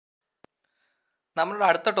നമ്മളുടെ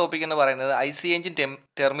അടുത്ത ടോപ്പിക് എന്ന് പറയുന്നത് IC engine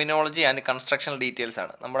terminology and construction details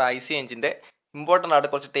ആണ്. നമ്മുടെ IC എഞ്ചിൻ്റെ ഇമ്പോർട്ടൻ്റ് ആയിട്ട്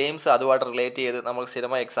കുറച്ച് ടേംസ് അതുമായിട്ട് റിലേറ്റ് ചെയ്ത് നമ്മൾ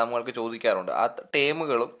സ്ഥിരമായി എക്സാമുകൾക്ക് ചോദിക്കാറുണ്ട്. ആ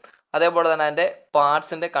ടേമുകളും അതേപോലെ തന്നെ അതിൻ്റെ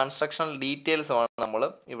പാർട്സിൻ്റെ കൺസ്ട്രക്ഷണൽ ഡീറ്റെയിൽസുമാണ് നമ്മൾ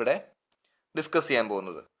ഇവിടെ ഡിസ്കസ് ചെയ്യാൻ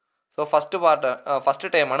പോകുന്നത്. So first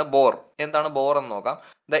ടേമാണ് bore. എന്താണ് ബോർ എന്ന് നോക്കാം.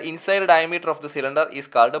 The inside diameter of the cylinder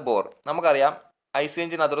is called bore. നമുക്കറിയാം IC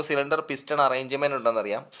എഞ്ചിന് അതൊരു സിലിണ്ടർ പിസ്റ്റൺ അറേഞ്ച്മെന്റ്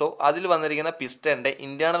ഉണ്ടെന്നറിയാം. സോ അതിൽ വന്നിരിക്കുന്ന പിസ്റ്റന്റെ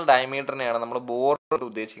ഇന്റേണൽ ഡയമീറ്ററിനെയാണ് നമ്മൾ ബോർ കൊണ്ട്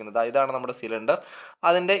ഉദ്ദേശിക്കുന്നത്. ഇതാണ് നമ്മുടെ സിലിണ്ടർ,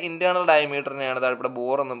 അതിന്റെ ഇന്റേണൽ ഡയമീറ്ററിനെയാണ് ഇവിടെ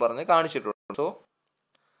ബോർ എന്നും പറഞ്ഞ് കാണിച്ചിട്ടുള്ളത്. സോ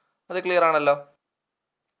അത് ക്ലിയർ ആണല്ലോ.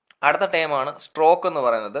 അടുത്ത ടേമാണ് സ്ട്രോക്ക് എന്ന്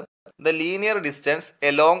പറയുന്നത്. The linear distance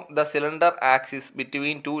along the cylinder axis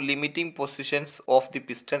between two limiting positions of the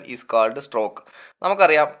piston is called stroke.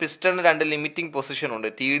 നമുക്കറിയാം പിസ്റ്റണിന് രണ്ട് ലിമിറ്റിംഗ് പൊസിഷൻ ഉണ്ട്,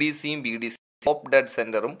 TDCയും BDC, ടോപ്പ് ഡെഡ്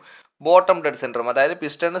സെന്ററും ബോട്ടം ഡെഡ് സെന്ററും. അതായത്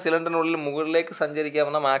പിസ്റ്റണിന് സിലിണ്ടറിനുള്ളിൽ മുകളിലേക്ക്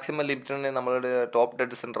സഞ്ചരിക്കാവുന്ന മാക്സിമം ലിമിറ്റിനെ നമ്മളുടെ ടോപ്പ്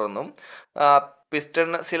ഡെഡ് സെന്റർ എന്നും,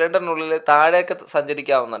 പിസ്റ്റണിന് സിലിണ്ടറിനുള്ളിൽ താഴേക്ക്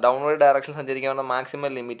സഞ്ചരിക്കാവുന്ന ഡൗൺവേർഡ് ഡയറക്ഷൻ സഞ്ചരിക്കാവുന്ന മാക്സിമം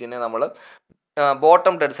ലിമിറ്റിനെ നമ്മൾ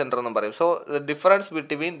ബോട്ടം ഡെഡ് സെന്റർ എന്നും പറയും. So the difference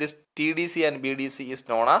between this TDC and BDC is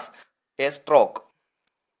known as A stroke.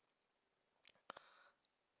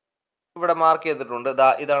 ഇവിടെ മാർക്ക് ചെയ്തിട്ടുണ്ട്.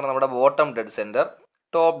 ഇതാണ് നമ്മുടെ bottom dead centre,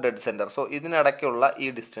 top dead centre. So ഇതിനിടയ്ക്കുള്ള ഈ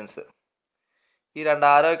ഡിസ്റ്റൻസ്, ഈ രണ്ട്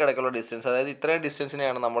ആരോയ്ക്കിടയ്ക്കുള്ള ഡിസ്റ്റൻസ്, അതായത് ഇത്രയും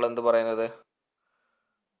ഡിസ്റ്റൻസിനെയാണ് നമ്മൾ എന്ത് പറയുന്നത്,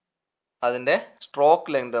 അതിൻ്റെ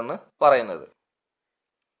സ്ട്രോക്ക് ലെങ്ത് എന്ന് പറയുന്നത്.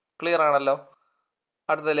 ക്ലിയർ ആണല്ലോ.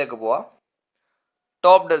 അടുത്തതിലേക്ക് പോവാം.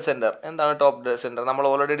 Top dead centre. എന്താണ് ടോപ്പ് ഡെഡ് സെന്റർ? നമ്മൾ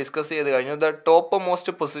ഓൾറെഡി ഡിസ്കസ് ചെയ്ത് കഴിഞ്ഞു. The top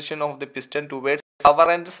most position of the piston towards cover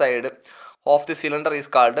and side of the cylinder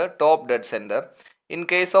is called top dead centre. In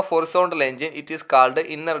case of horizontal engine it is called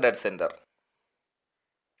inner dead centre.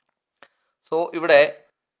 So ഇവിടെ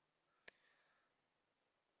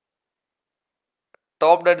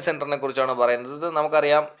top dead സെന്ററിനെ കുറിച്ചാണ് പറയുന്നത്.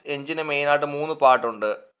 നമുക്കറിയാം എഞ്ചിന് മെയിനായിട്ട് 3 പാർട്ടുണ്ട്.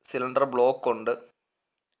 Cylinder block ഉണ്ട്,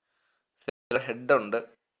 cylinder head ഉണ്ട്,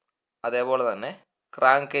 അതേപോലെ തന്നെ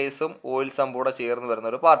crank കേസും ഓയിൽ സമ്പും കൂടെ ചേർന്ന് വരുന്ന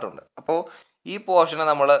ഒരു പാർട്ടുണ്ട്. അപ്പോൾ ഈ പോർഷനെ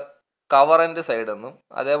നമ്മൾ കവർ ആൻഡ് സൈഡ് എന്നും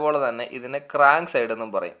അതേപോലെ തന്നെ ഇതിനെ ക്രാങ്ക് സൈഡ് എന്നും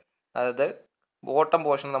പറയും. അതായത് ബോട്ടം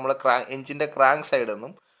പോർഷൻ നമ്മൾ എഞ്ചിൻ്റെ ക്രാങ്ക് സൈഡ്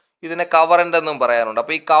എന്നും ഇതിനെ കവർ എൻഡ് എന്നും പറയാറുണ്ട്.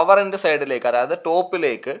 അപ്പോൾ ഈ കവർ എൻഡ് സൈഡിലേക്ക്, അതായത്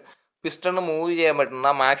ടോപ്പിലേക്ക് പിസ്റ്റണ് മൂവ് ചെയ്യാൻ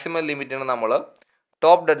പറ്റുന്ന മാക്സിമം ലിമിറ്റിന് നമ്മൾ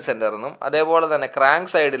ടോപ്പ് ഡെഡ് സെന്റർ എന്നും, അതേപോലെ തന്നെ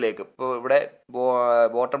ക്രാങ്ക് സൈഡിലേക്ക്, ഇപ്പോൾ ഇവിടെ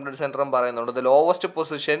ബോട്ടം ഡെഡ് സെന്ററും പറയുന്നുണ്ട്, the lowest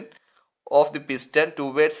position of the piston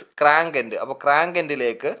towards crank end. അപ്പോൾ ക്രാങ്ക്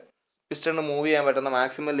എൻഡിലേക്ക് പിസ്റ്റണ് മൂവ് ചെയ്യാൻ പറ്റുന്ന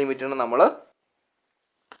മാക്സിമം ലിമിറ്റിന് നമ്മൾ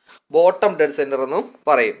ബോട്ടം ഡെഡ് സെന്റർ എന്നും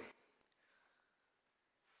പറയും.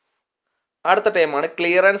 അടുത്ത ടൈമാണ്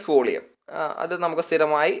ക്ലിയറൻസ് വോളിയം. അത് നമുക്ക്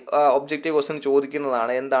സ്ഥിരമായി ഒബ്ജക്റ്റീവ് ക്വസ്റ്റ്യൻ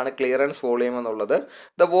ചോദിക്കുന്നതാണ്. എന്താണ് ക്ലിയറൻസ് വോളിയം എന്നുള്ളത്?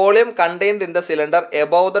 The volume contained in the cylinder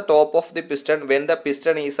above the top of the piston when the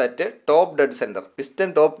piston is at top dead centre.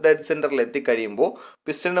 Piston top dead സെന്ററിൽ എത്തിക്കഴിയുമ്പോൾ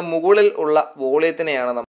പിസ്റ്റണിന് മുകളിൽ ഉള്ള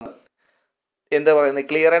വോളിയത്തിനെയാണ് നമ്മൾ എന്താ പറയുന്നത്,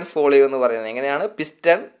 ക്ലിയറൻസ് വോളിയം എന്ന് പറയുന്നത്. എങ്ങനെയാണ്?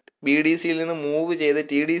 പിസ്റ്റൺ BDCയിൽ നിന്ന് മൂവ് ചെയ്ത്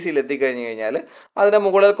TDCയിൽ എത്തിക്കഴിഞ്ഞ് കഴിഞ്ഞാൽ അതിൻ്റെ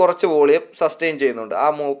മുകളിൽ കുറച്ച് വോളിയം സസ്റ്റെയിൻ ചെയ്യുന്നുണ്ട്.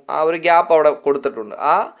 ആ ഒരു ഗ്യാപ്പ് അവിടെ കൊടുത്തിട്ടുണ്ട്.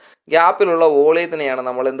 ആ ഗ്യാപ്പിലുള്ള വോളിയത്തിനെയാണ്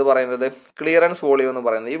നമ്മൾ എന്ത് പറയുന്നത്, ക്ലിയറൻസ് വോളിയം എന്ന്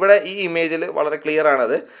പറയുന്നത്. ഇവിടെ ഈ ഇമേജിൽ വളരെ ക്ലിയർ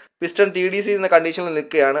ആണത്. പിസ്റ്റൺ TDC എന്ന കണ്ടീഷനിൽ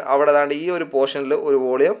നിൽക്കുകയാണ്. അവിടെ ദാണ്ട് ഈ ഒരു പോർഷനിൽ ഒരു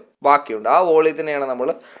വോളിയം ബാക്കിയുണ്ട്. ആ വോളിയത്തിനെയാണ്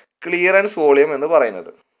നമ്മൾ ക്ലിയറൻസ് വോളിയം എന്ന്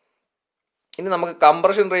പറയുന്നത്. ഇനി നമുക്ക്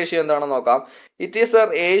കംപ്രഷൻ റേഷ്യോ എന്താണെന്ന് നോക്കാം. It is the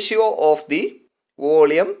ratio of the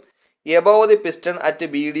volume above the piston at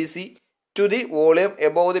BDC to the volume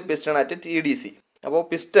above the piston at TDC. അപ്പോൾ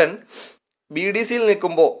പിസ്റ്റൺ BDCയിൽ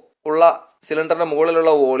നിൽക്കുമ്പോൾ ഉള്ള സിലിണ്ടറിൻ്റെ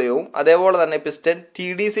മുകളിലുള്ള വോളിയവും അതേപോലെ തന്നെ പിസ്റ്റൺ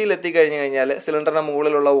TDCയിൽ എത്തിക്കഴിഞ്ഞ് കഴിഞ്ഞാൽ സിലിണ്ടറിൻ്റെ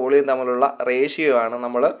മുകളിലുള്ള വോളിയം തമ്മിലുള്ള റേഷ്യോ ആണ്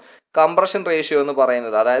നമ്മൾ കംപ്രഷൻ റേഷ്യോ എന്ന്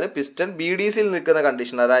പറയുന്നത്. അതായത് പിസ്റ്റൺ BDCയിൽ നിൽക്കുന്ന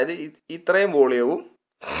കണ്ടീഷൻ, അതായത് ഇത്രയും വോളിയവും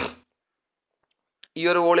ഈ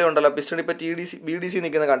ഒരു വോളിയം ഉണ്ടല്ലോ, പിസ്റ്റൺ ഇപ്പോൾ BDC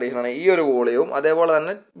നിൽക്കുന്ന കണ്ടീഷനാണ്, ഈ ഒരു വോളിയവും അതേപോലെ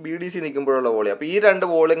തന്നെ BDC നിൽക്കുമ്പോഴുള്ള വോളിയം. അപ്പോൾ ഈ രണ്ട്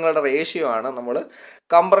വോളിയങ്ങളുടെ റേഷ്യോ ആണ് നമ്മൾ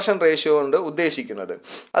കംപ്രഷൻ റേഷ്യോ കൊണ്ട് ഉദ്ദേശിക്കുന്നത്.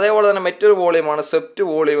 അതേപോലെ തന്നെ മറ്റൊരു വോളിയമാണ് സ്വെപ്റ്റ്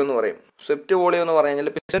വോളിയം എന്ന് പറയും. സ്വെപ്റ്റ് വോളിയം എന്ന് പറഞ്ഞു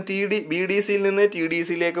കഴിഞ്ഞാൽ പിസ്റ്റൺ BDCയിൽ നിന്ന്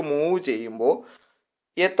TDCയിലേക്ക് മൂവ് ചെയ്യുമ്പോൾ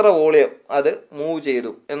എത്ര വോളിയം അത് മൂവ്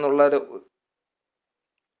ചെയ്തു എന്നുള്ളൊരു,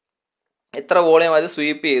 എത്ര വോളിയം അത്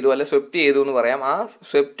സ്വീപ്പ് ചെയ്തു അല്ലെ സ്വെപ്റ്റ് ചെയ്തു എന്ന് പറയാം. ആ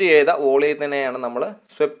സ്വെപ്റ്റ് ചെയ്ത വോളിയത്തിനെയാണ് നമ്മൾ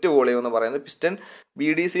സ്വെപ്റ്റ് വോളിയം എന്ന് പറയുന്നത്. പിസ്റ്റൺ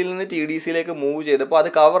BDCയിൽ നിന്ന് TDCയിലേക്ക് മൂവ് ചെയ്തപ്പോൾ അത്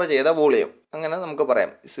കവർ ചെയ്ത വോളിയം, അങ്ങനെ നമുക്ക്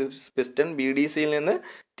പറയാം. പിസ്റ്റൺ BDCയിൽ നിന്ന്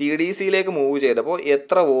TDCയിലേക്ക് മൂവ് ചെയ്തപ്പോൾ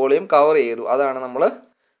എത്ര വോളിയം കവർ ചെയ്തു, അതാണ് നമ്മൾ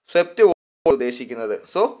സ്വെപ്റ്റ് വോളിയം ഉദ്ദേശിക്കുന്നത്.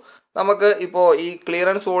 സോ നമുക്ക് ഇപ്പോൾ ഈ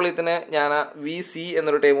ക്ലിയറൻസ് വോളിയത്തിന് ഞാൻ VC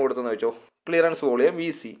എന്നൊരു ടൈം കൊടുത്തെന്ന് വെച്ചോ, ക്ലിയറൻസ് വോളിയം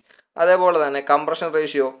VC. അതേപോലെ തന്നെ കംപ്രഷൻ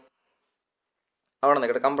റേഷ്യോ അവിടെ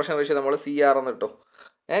നിൽക്കട്ടെ, കംപ്രഷൻ റേഷ്യോ നമ്മൾ CR എന്ന് ഇട്ടോ,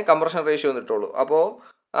 കംപ്രഷൻ റേഷ്യോ എന്ന് ഇട്ടോളൂ. അപ്പോൾ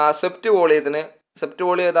സ്വെപ്റ്റ് വോളിയത്തിന് സെപ്റ്റ്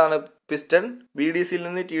വോളിയം ഏതാണ്? പിസ്റ്റൺ ബി ഡി സിയിൽ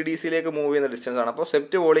നിന്ന് ടി ഡി സിയിലേക്ക് മൂവ് ചെയ്യുന്ന ഡിസ്റ്റൻസ് ആണ്. അപ്പോൾ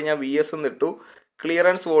സെപ്റ്റ് വോളിയം ഞാൻ വി എസ് എന്ന് ഇട്ടു,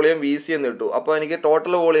 ക്ലിയറൻസ് വോളിയം വി സി എന്ന് ഇട്ടു. അപ്പോൾ എനിക്ക്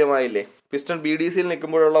ടോട്ടൽ വോളിയം ആയില്ലേ? പിസ്റ്റൺ ബി ഡി സിയിൽ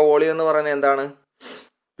നിൽക്കുമ്പോഴുള്ള വോളിയം എന്ന് പറയുന്നത് എന്താണ്?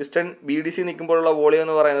 Piston B D C നിൽക്കുമ്പോഴുള്ള volume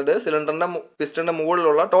എന്ന് പറയുന്നത് സിലിണ്ടറിന്റെ പിസ്റ്റന്റെ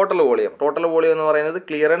മുകളിലുള്ള ടോട്ടൽ വോളിയം. ടോട്ടൽ വോളിയം എന്ന് പറയുന്നത്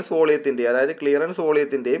ക്ലിയറൻസ് വോളിയത്തിന്റെ, അതായത് ക്ലിയറൻസ്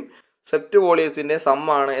വോളിയത്തിന്റെയും സെപ്റ്റ് വോളിയത്തിന്റെയും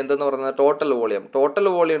സമ്മാണ് എന്തെന്ന് പറയുന്നത്? Total volume. Total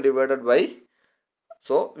volume divided by,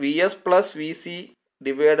 so we S plus V C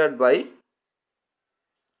divided by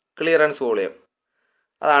clearance volume.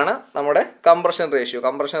 അതാണ് നമ്മുടെ കംപ്രഷൻ റേഷ്യോ.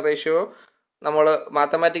 കംപ്രഷൻ റേഷ്യോ നമ്മൾ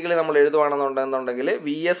മാത്തമാറ്റിക്കലി നമ്മൾ എഴുതുവാണെന്നുണ്ടെങ്കിൽ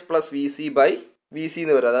V S plus V C by V C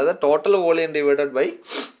എന്ന് വരും. അതായത് total volume divided by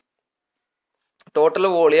total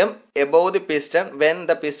volume above the piston when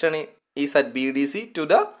the piston is at B D C to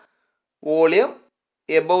the volume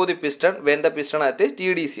above the piston when the piston at T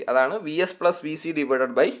D C. അതാണ് V S plus V C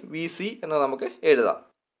divided by V C എന്ന് നമുക്ക് എഴുതാം.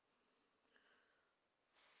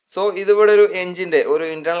 So ഇതിവിടെ ഒരു എഞ്ചിൻ്റെ, ഒരു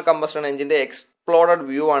internal കമ്പസ്റ്റൺ എഞ്ചിൻ്റെ explored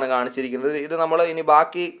view ആണ് കാണിച്ചിരിക്കുന്നത്. ഇത് നമ്മൾ ഇനി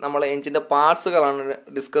ബാക്കി നമ്മൾ എഞ്ചിൻ്റെ പാർട്സുകളാണ്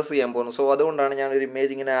ഡിസ്കസ് ചെയ്യാൻ പോകുന്നത്. സോ അതുകൊണ്ടാണ് ഞാനൊരു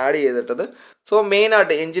ഇമേജ് ഇങ്ങനെ ആഡ് ചെയ്തിട്ടത്. സോ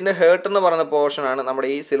മെയിനായിട്ട് എഞ്ചിൻ്റെ ഹേർട്ട് എന്ന് പറയുന്ന പോർഷനാണ് നമ്മുടെ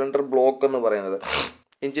ഈ സിലിണ്ടർ ബ്ലോക്ക് എന്ന് പറയുന്നത്.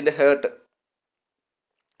 എഞ്ചിൻ്റെ ഹേർട്ട്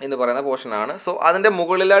എന്ന് പറയുന്ന പോർഷനാണ്. സോ അതിൻ്റെ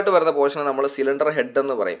മുകളിലായിട്ട് വരുന്ന പോർഷൻ നമ്മൾ സിലിണ്ടർ ഹെഡ്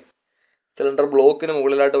എന്ന് പറയും. സിലിണ്ടർ ബ്ലോക്കിന്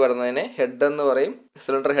മുകളിലായിട്ട് വരുന്നതിനെ ഹെഡ് എന്ന് പറയും,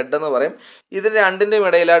 സിലിണ്ടർ ഹെഡ് എന്ന് പറയും. ഇതിന് രണ്ടിൻ്റെയും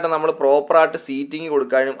ഇടയിലായിട്ട് നമ്മൾ പ്രോപ്പറായിട്ട് സീറ്റിംഗ്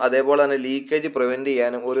കൊടുക്കാനും അതേപോലെ തന്നെ ലീക്കേജ് പ്രിവെൻറ്റ്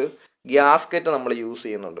ചെയ്യാനും ഒരു ഗ്യാസ്കറ്റ് നമ്മൾ യൂസ്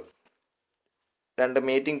ചെയ്യുന്നുണ്ട്. രണ്ട്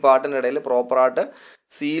മീറ്റിംഗ് പാർട്ടിൻ്റെ ഇടയിൽ പ്രോപ്പറായിട്ട്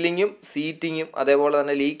സീലിങ്ങും സീറ്റിങ്ങും അതേപോലെ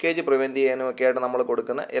തന്നെ ലീക്കേജ് പ്രിവെൻറ്റ് ചെയ്യാനും ഒക്കെ ആയിട്ട് നമ്മൾ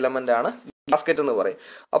കൊടുക്കുന്ന എലമെൻ്റ് ആണ് ഗ്യാസ്കറ്റ് എന്ന് പറയും.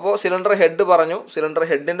 അപ്പോൾ സിലിണ്ടർ ഹെഡ് പറഞ്ഞു. സിലിണ്ടർ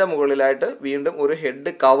ഹെഡിൻ്റെ മുകളിലായിട്ട് വീണ്ടും ഒരു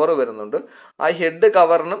ഹെഡ് കവർ വരുന്നുണ്ട്. ആ ഹെഡ്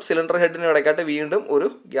കവറിനും സിലിണ്ടർ ഹെഡിനും ഇടയ്ക്കായിട്ട് വീണ്ടും ഒരു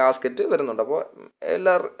ഗ്യാസ്കറ്റ് വരുന്നുണ്ട്. അപ്പോൾ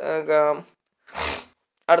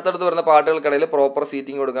അടുത്തടുത്ത് വരുന്ന പാർട്ടുകൾക്കിടയിൽ പ്രോപ്പർ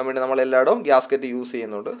സീറ്റിംഗ് കൊടുക്കാൻ വേണ്ടി നമ്മൾ എല്ലായിടവും ഗ്യാസ്കറ്റ് യൂസ്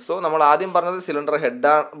ചെയ്യുന്നുണ്ട്. സോ നമ്മൾ ആദ്യം പറഞ്ഞത് സിലിണ്ടർ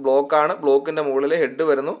ഹെഡാണ്, ബ്ലോക്കാണ്. ബ്ലോക്കിൻ്റെ മുകളിൽ ഹെഡ്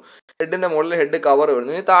വരുന്നു, ഹെഡിൻ്റെ മുകളിൽ ഹെഡ് കവർ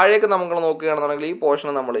വരുന്നു. ഇനി താഴേക്ക് നമ്മൾ നോക്കുകയാണെന്നുണ്ടെങ്കിൽ ഈ പോർഷൻ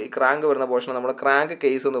നമ്മൾ ഈ ക്രാങ്ക് വരുന്ന പോർഷൻ നമ്മൾ ക്രാങ്ക്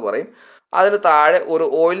കേസ് എന്ന് പറയും. അതിന് താഴെ ഒരു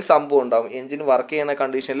ഓയിൽ സംഭവം ഉണ്ടാകും. എഞ്ചിൻ വർക്ക് ചെയ്യുന്ന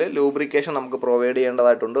കണ്ടീഷനിൽ ലൂബ്രിക്കേഷൻ നമുക്ക് പ്രൊവൈഡ്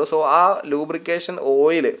ചെയ്യേണ്ടതായിട്ടുണ്ട്. സോ ആ lubrication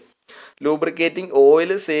oil, lubricating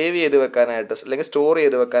oil save ചെയ്ത് വെക്കാനായിട്ട് അല്ലെങ്കിൽ സ്റ്റോർ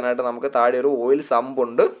ചെയ്ത് വെക്കാനായിട്ട് നമുക്ക് താഴെ ഒരു ഓയിൽ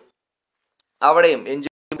സമ്പുണ്ട്. അവിടെയും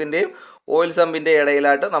എഞ്ചിൻ്റെയും ഓയിൽ സമ്പിൻ്റെ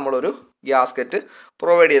ഇടയിലായിട്ട് നമ്മളൊരു ഗ്യാസ്കറ്റ്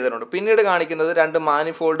പ്രൊവൈഡ് ചെയ്തിട്ടുണ്ട്. പിന്നീട് കാണിക്കുന്നത് രണ്ട്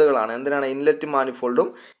മാനിഫോൾഡുകളാണ്. എന്തിനാണ്? Inlet മാനിഫോൾഡും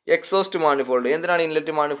exhaust മാനിഫോൾഡും. എന്തിനാണ്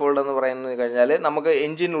ഇൻലെറ്റ് മാനിഫോൾഡ് എന്ന് പറയുന്നത് കഴിഞ്ഞാൽ നമുക്ക്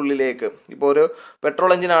എഞ്ചിനുള്ളിലേക്ക്, ഇപ്പോൾ ഒരു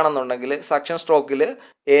പെട്രോൾ എഞ്ചിൻ ആണെന്നുണ്ടെങ്കിൽ സക്ഷൻ സ്ട്രോക്കിൽ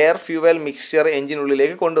എയർ ഫ്യൂവൽ മിക്സ്ചർ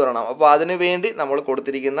എഞ്ചിനുള്ളിലേക്ക് കൊണ്ടുവരണം. അപ്പോൾ അതിനു വേണ്ടി നമ്മൾ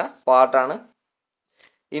കൊടുത്തിരിക്കുന്ന പാർട്ടാണ്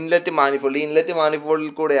ഇൻലെറ്റ് മാനിഫോൾഡ്. ഈ ഇൻലെറ്റ് മാനിഫോൾഡിൽ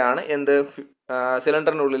കൂടെയാണ് എന്ത്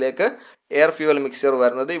സിലിണ്ടറിനുള്ളിലേക്ക് എയർ ഫ്യൂവൽ മിക്സ്ചർ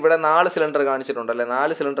വരുന്നത്. ഇവിടെ 4 സിലിണ്ടർ കാണിച്ചിട്ടുണ്ട് അല്ലേ?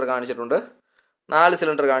 4 സിലിണ്ടർ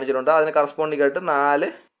കാണിച്ചിട്ടുണ്ട്. അതിന് കറസ്പോണ്ടിങ് ആയിട്ട് 4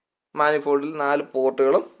 മാനിഫോൾഡിൽ 4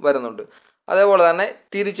 പോർട്ടുകളും വരുന്നുണ്ട്. അതേപോലെ തന്നെ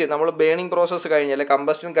തിരിച്ച് നമ്മൾ ബേണിംഗ് പ്രോസസ്സ് കഴിഞ്ഞാൽ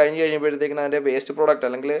കമ്പസ്റ്റൻ കഴിഞ്ഞ് കഴിയുമ്പോഴത്തേക്കും അതിൻ്റെ വേസ്റ്റ് പ്രോഡക്റ്റ്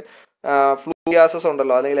അല്ലെങ്കിൽ ഫ്ലൂ ഗ്യാസസ്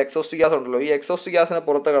ഉണ്ടല്ലോ, അല്ലെങ്കിൽ എക്സോസ്റ്റ് ഗ്യാസ് ഉണ്ടല്ലോ, ഈ എക്സോസ്റ്റ് ഗ്യാസിനെ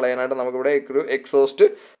പുറത്ത് കളയാനായിട്ട് നമുക്കിവിടെ ഒരു എക്സോസ്റ്റ്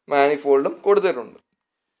മാനിഫോൾഡും കൊടുത്തിട്ടുണ്ട്.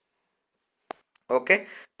 ഓക്കെ.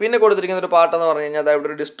 പിന്നെ കൊടുത്തിരിക്കുന്ന ഒരു പാർട്ട് എന്ന് പറഞ്ഞു കഴിഞ്ഞാൽ ഇവിടെ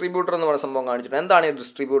ഒരു ഡിസ്ട്രിബ്യൂട്ടർ എന്ന് പറയുന്ന സംഭവം കാണിച്ചിട്ടുണ്ട്. എന്താണ് ഈ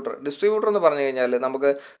ഡിസ്ട്രിബ്യൂട്ടർ? ഡിസ്ട്രിബ്യൂട്ടർ എന്ന് പറഞ്ഞു കഴിഞ്ഞാൽ നമുക്ക്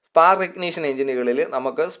സ്പാർക്ക് ഇഗ്നിഷൻ എഞ്ചിനുകളിൽ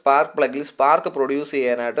നമുക്ക് സ്പാർക്ക് പ്ലഗിൽ സ്പാർക്ക് പ്രൊഡ്യൂസ്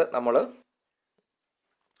ചെയ്യാനായിട്ട് നമ്മൾ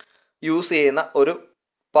യൂസ് ചെയ്യുന്ന ഒരു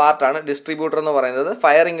പാർട്ടാണ് ഡിസ്ട്രിബ്യൂട്ടർ എന്ന് പറയുന്നത്.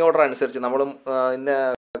 ഫയറിംഗ് ഓർഡർ അനുസരിച്ച് നമ്മൾ ഇന്ന്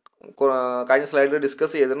കഴിഞ്ഞ സ്ലൈഡിൽ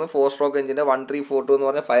ഡിസ്കസ് ചെയ്തിരുന്നു. 4 സ്ട്രോക്ക് എഞ്ചിൻ്റെ 1, 3, 4, 2 എന്ന്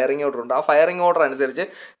പറഞ്ഞ ഫയറിംഗ് ഓർഡർ ഉണ്ട്. ആ ഫയറിംഗ് ഓർഡർ അനുസരിച്ച്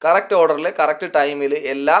കറക്റ്റ് ഓർഡറിൽ കറക്റ്റ് ടൈമിൽ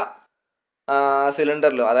എല്ലാ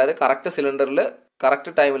സിലിണ്ടറിലും, അതായത് കറക്റ്റ് സിലിണ്ടറിൽ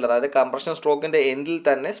കറക്റ്റ് ടൈമിൽ, അതായത് കംപ്രഷൻ സ്ട്രോക്കിൻ്റെ എൻഡിൽ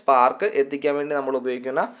തന്നെ സ്പാർക്ക് എത്തിക്കാൻ വേണ്ടി നമ്മൾ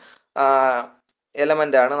ഉപയോഗിക്കുന്ന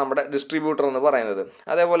എലമെൻ്റാണ് നമ്മുടെ ഡിസ്ട്രിബ്യൂട്ടർ എന്ന് പറയുന്നത്.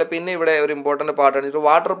 അതേപോലെ പിന്നെ ഇവിടെ ഒരു ഇമ്പോർട്ടൻറ്റ് പാർട്ടാണ് ഒരു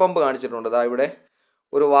വാട്ടർ പമ്പ് കാണിച്ചിട്ടുണ്ട്. അതാ ഇവിടെ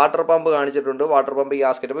ഒരു വാട്ടർ പമ്പ് കാണിച്ചിട്ടുണ്ട്, വാട്ടർ പമ്പ്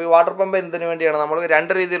ഗ്യാസ്കറ്റ്. അപ്പോൾ ഈ വാട്ടർ പമ്പ് എന്തിനു വേണ്ടിയാണ്? നമ്മൾ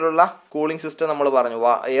 2 രീതിയിലുള്ള കൂളിംഗ് സിസ്റ്റം നമ്മൾ പറഞ്ഞു.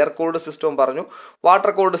 എയർ കൂൾഡ് സിസ്റ്റവും പറഞ്ഞു,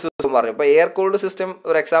 വാട്ടർ കൂൾഡ് സിസ്റ്റം പറഞ്ഞു. ഇപ്പോൾ എയർ കൂൾഡ് സിസ്റ്റം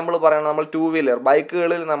ഒരു എക്സാമ്പിൾ പറയുന്നത് നമ്മൾ 2 വീലർ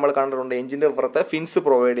ബൈക്കുകളിൽ നമ്മൾ കണ്ടിട്ടുണ്ട്. എഞ്ചിൻ്റെ പുറത്ത് ഫിൻസ്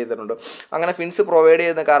പ്രൊവൈഡ് ചെയ്തിട്ടുണ്ട്. അങ്ങനെ ഫിൻസ് പ്രൊവൈഡ്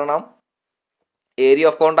ചെയ്യുന്ന കാരണം ഏരിയ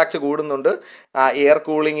ഓഫ് കോണ്ടാക്ട് കൂടുന്നുണ്ട്. എയർ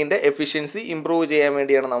കൂളിങ്ങിൻ്റെ എഫിഷ്യൻസി ഇമ്പ്രൂവ് ചെയ്യാൻ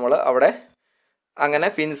വേണ്ടിയാണ് നമ്മൾ അവിടെ അങ്ങനെ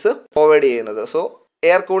ഫിൻസ് പ്രൊവൈഡ് ചെയ്യുന്നത്. സോ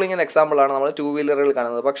എയർ കൂളിങ്ങിന് എക്സാമ്പിളാണ് നമ്മൾ 2 വീലറുകൾ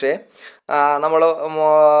കാണുന്നത്. പക്ഷേ നമ്മൾ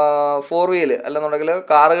 4 വീല് അല്ലെന്നുണ്ടെങ്കിൽ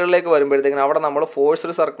കാറുകളിലേക്ക് വരുമ്പോഴത്തേക്കിനും അവിടെ നമ്മൾ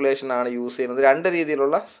ഫോഴ്സ്ഡ് സർക്കുലേഷൻ ആണ് യൂസ് ചെയ്യുന്നത്. 2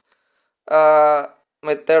 രീതിയിലുള്ള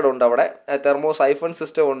മെത്തേഡ് ഉണ്ട് അവിടെ. തെർമോസൈഫൺ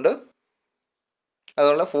സിസ്റ്റം ഉണ്ട്,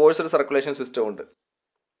 അതുപോലെ ഫോഴ്സ്ഡ് സർക്കുലേഷൻ സിസ്റ്റം ഉണ്ട്.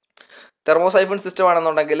 തെർമോസൈഫൺ സിസ്റ്റം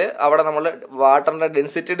ആണെന്നുണ്ടെങ്കിൽ അവിടെ നമ്മൾ വാട്ടറിൻ്റെ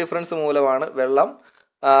ഡെൻസിറ്റി ഡിഫറൻസ് മൂലമാണ് വെള്ളം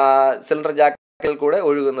സിലിണ്ടർ ജാക്കിൽ കൂടെ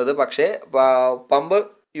ഒഴുകുന്നത്. പക്ഷേ പമ്പ്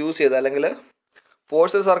യൂസ് ചെയ്ത് അല്ലെങ്കിൽ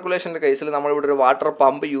ഫോഴ്സ് സർക്കുലേഷൻ്റെ കേസിൽ നമ്മളിവിടെ ഒരു വാട്ടർ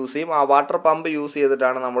പമ്പ് യൂസ് ചെയ്യും. ആ വാട്ടർ പമ്പ് യൂസ്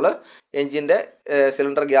ചെയ്തിട്ടാണ് നമ്മൾ എഞ്ചിൻ്റെ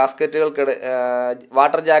സിലിണ്ടർ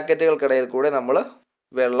വാട്ടർ ജാക്കറ്റുകൾക്കിടയിൽ കൂടെ നമ്മൾ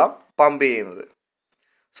വെള്ളം പമ്പ് ചെയ്യുന്നത്.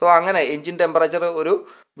 സോ അങ്ങനെ എഞ്ചിൻ ടെമ്പറേച്ചർ ഒരു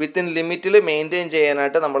വിത്തിൻ ലിമിറ്റിൽ മെയിൻറ്റെയിൻ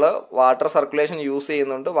ചെയ്യാനായിട്ട് നമ്മൾ വാട്ടർ സർക്കുലേഷൻ യൂസ്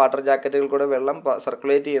ചെയ്യുന്നുണ്ട്. വാട്ടർ ജാക്കറ്റുകൾ കൂടെ വെള്ളം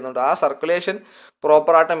സർക്കുലേറ്റ് ചെയ്യുന്നുണ്ട്. ആ സർക്കുലേഷൻ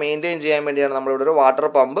പ്രോപ്പറായിട്ട് മെയിൻറ്റെയിൻ ചെയ്യാൻ വേണ്ടിയാണ് നമ്മളിവിടെ ഒരു വാട്ടർ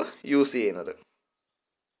പമ്പ് യൂസ് ചെയ്യുന്നത്.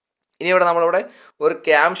 ഇനി ഇവിടെ നമ്മളിവിടെ ഒരു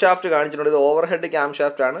ക്യാം ഷാഫ്റ്റ് കാണിച്ചിട്ടുണ്ട്. ഇത് ഓവർ ഹെഡ് ക്യാം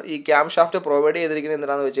ഷാഫ്റ്റ് ആണ്. ഈ ക്യാം ഷാഫ്റ്റ് പ്രൊവൈഡ് ചെയ്തിരിക്കുന്നത്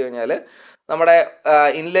എന്താണെന്ന് വെച്ച് കഴിഞ്ഞാൽ നമ്മുടെ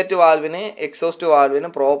ഇൻലെറ്റ് വാൽവിന് എക്സോസ്റ്റ് വാൽവിന്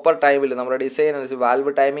പ്രോപ്പർ ടൈമിൽ നമ്മുടെ ഡിസൈൻ അനുസരിച്ച്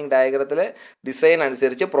വാൽവ് ടൈമിംഗ് ഡയഗ്രത്തിലെ ഡിസൈൻ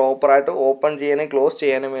അനുസരിച്ച് പ്രോപ്പറായിട്ട് ഓപ്പൺ ചെയ്യാനും ക്ലോസ്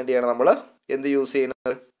ചെയ്യാനും വേണ്ടിയാണ് നമ്മൾ എന്ത് യൂസ്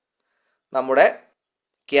ചെയ്യുന്നത്, നമ്മുടെ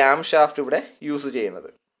ക്യാം ഷാഫ്റ്റ് ഇവിടെ യൂസ് ചെയ്യുന്നത്.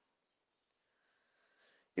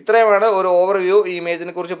 ഇത്രയുമാണ് ഒരു ഓവർവ്യൂ ഈ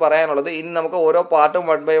ഇമേജിനെ കുറിച്ച് പറയാനുള്ളത്. ഇനി നമുക്ക് ഓരോ പാർട്ടും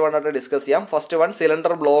 1 by 1 ആയിട്ട് ഡിസ്കസ് ചെയ്യാം. ഫസ്റ്റ് വൺ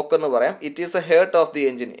സിലിണ്ടർ ബ്ലോക്ക് എന്ന് പറയാം. It is A heart of the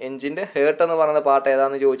engine. എഞ്ചിൻ്റെ ഹേർട്ട് എന്ന് പറയുന്ന പാർട്ട്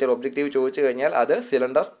ഏതാണെന്ന് ചോദിച്ചാൽ, ഒബ്ജക്റ്റീവ് ചോദിച്ചു കഴിഞ്ഞാൽ അത്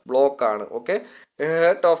സിലിണ്ടർ ബ്ലോക്ക് ആണ്. Okay,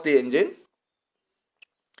 heart of the engine.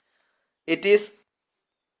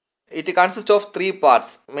 It consist of 3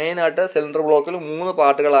 parts. Main ആയിട്ട് സിലിണ്ടർ ബ്ലോക്കിൽ 3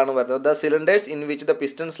 പാർട്ടുകളാണ് വരുന്നത്. The cylinders in which the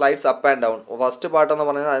piston slides up and down. First part എന്ന്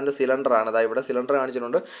പറയുന്നത് അതിൻ്റെ സിലിണ്ടർ ആണ്. അതായത് ഇവിടെ സിലിണ്ടർ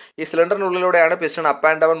കാണിച്ചിട്ടുണ്ട്. ഈ സിലിണ്ടറിനുള്ളിലൂടെയാണ് piston up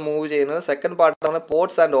and down move ചെയ്യുന്നത്. സെക്കൻഡ് പാർട്ട് ആണ്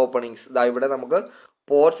പോർട്സ് ആൻഡ് ഓപ്പണിങ്സ്. ഇവിടെ നമുക്ക്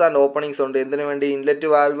പോർട്സ് ആൻഡ് ഓപ്പണിങ്സ് ഉണ്ട്. എന്തിനു വേണ്ടി? ഇൻലെറ്റ്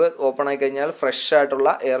വാൽവ് ഓപ്പൺ ആയി കഴിഞ്ഞാൽ ഫ്രഷ് ആയിട്ടുള്ള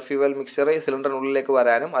എയർ ഫ്യൂവൽ മിക്സ്ചർ സിലിണ്ടറിനുള്ളിലേക്ക്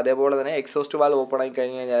വരാനും, അതേപോലെ തന്നെ എക്സോസ്റ്റ് വാൽവ് ഓപ്പൺ ആയി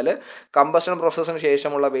കഴിഞ്ഞ് കഴിഞ്ഞാൽ കമ്പഷൻ പ്രോസസ്സിന്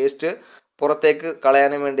ശേഷമുള്ള വേസ്റ്റ് പുറത്തേക്ക്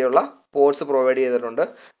കളയാനും വേണ്ടിയുള്ള പോർട്സ് പ്രൊവൈഡ് ചെയ്തിട്ടുണ്ട്.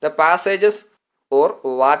 The passages or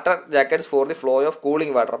water jackets for the flow of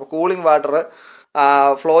cooling water. അപ്പോൾ കൂളിംഗ് വാട്ടർ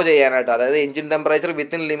ഫ്ലോ ചെയ്യാനായിട്ട്, അതായത് എഞ്ചിൻ ടെമ്പറേച്ചർ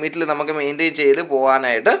വിത്തിൻ ലിമിറ്റിൽ നമുക്ക് മെയിൻറ്റെയിൻ ചെയ്ത്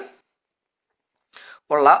പോകാനായിട്ട്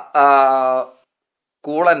ഉള്ള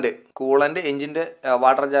കൂളൻ്റ് എഞ്ചിൻ്റെ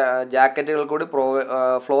വാട്ടർ ജാക്കറ്റുകൾ കൂടി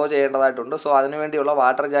ഫ്ലോ ചെയ്യേണ്ടതായിട്ടുണ്ട്. സോ അതിനുവേണ്ടിയുള്ള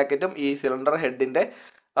വാട്ടർ ജാക്കറ്റും ഈ സിലിണ്ടർ ഹെഡിൻ്റെ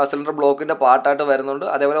സിലിണ്ടർ ബ്ലോക്കിൻ്റെ പാർട്ടായിട്ട് വരുന്നുണ്ട്.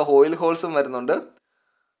 അതേപോലെ ഓയിൽ ഹോൾസും വരുന്നുണ്ട്.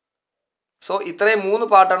 സോ ഇത്രയും 3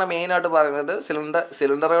 പാർട്ടാണ് മെയിനായിട്ട് പറയുന്നത്.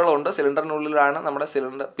 സിലിണ്ടറുകളുണ്ട്. സിലിണ്ടറിനുള്ളിലാണ് നമ്മുടെ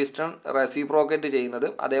പിസ്റ്റൺ റെസിപ്രോക്കേറ്റ് ചെയ്യുന്നത്.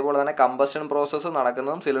 അതേപോലെ തന്നെ കമ്പസ്റ്റൻ പ്രോസസ്സ്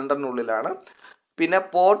നടക്കുന്നതും സിലിണ്ടറിനുള്ളിലാണ്. പിന്നെ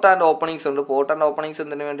പോർട്ട് ആൻഡ് ഓപ്പണിങ്സ് ഉണ്ട്. പോർട്ട് ആൻഡ് ഓപ്പണിങ്സ്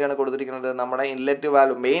എന്തിനു വേണ്ടിയാണ് കൊടുത്തിരിക്കുന്നത്? നമ്മുടെ ഇൻലെറ്റ്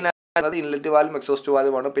വാൽവ്, മെയിൻ ആയിട്ട് ഇൻലെറ്റ് വാൽവും എക്സോസ്റ്റ്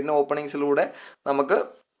വാൽവുമാണ്. പിന്നെ ഓപ്പണിങ്സിലൂടെ നമുക്ക്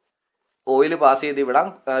ഓയിൽ പാസ് ചെയ്ത് വിടാം,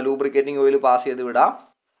 ലൂബ്രിക്കേറ്റിംഗ് ഓയിൽ പാസ് ചെയ്ത് വിടാം.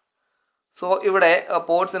 സോ ഇവിടെ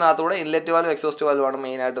പോർട്സിനകത്തൂടെ ഇൻലെറ്റ് വാൽവ് എക്സോസ്റ്റ് വാൽവാണ്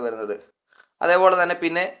മെയിനായിട്ട് വരുന്നത്. അതേപോലെ തന്നെ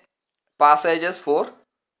പിന്നെ passages four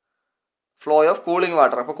flow of cooling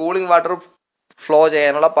water. അപ്പോൾ കൂളിംഗ് വാട്ടർ ഫ്ലോ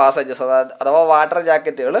ചെയ്യാനുള്ള പാസേജസ് അഥവാ വാട്ടർ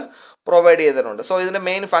ജാക്കറ്റുകൾ പ്രൊവൈഡ് ചെയ്തിട്ടുണ്ട്. സോ ഇതിൻ്റെ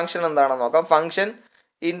മെയിൻ ഫംഗ്ഷൻ എന്താണെന്ന് നോക്കാം. Function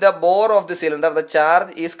in the bore of the cylinder the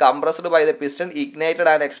charge is compressed by the piston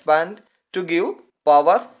Ignited and expand to give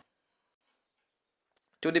power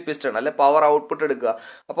to the piston, അല്ലെ power output എടുക്കുക.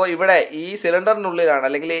 അപ്പോൾ ഇവിടെ ഈ സിലിണ്ടറിനുള്ളിലാണ്,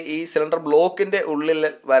 അല്ലെങ്കിൽ ഈ സിലിണ്ടർ ബ്ലോക്കിൻ്റെ ഉള്ളിൽ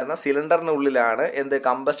വരുന്ന സിലിണ്ടറിനുള്ളിലാണ് എന്ത്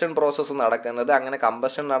കമ്പസ്റ്റൻ പ്രോസസ്സ് നടക്കുന്നത്. അങ്ങനെ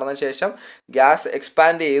കമ്പസ്റ്റൻ നടന്ന ശേഷം ഗ്യാസ്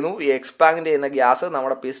എക്സ്പാൻഡ് ചെയ്യുന്നു. ഈ എക്സ്പാൻഡ് ചെയ്യുന്ന ഗ്യാസ്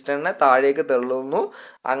നമ്മുടെ പിസ്റ്റണിനെ താഴേക്ക് തള്ളുന്നു.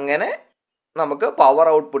 അങ്ങനെ നമുക്ക് പവർ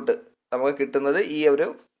ഔട്ട്പുട്ട് നമുക്ക് കിട്ടുന്നത് ഈ ഒരു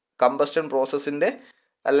കമ്പസ്റ്റൻ പ്രോസസ്സിൻ്റെ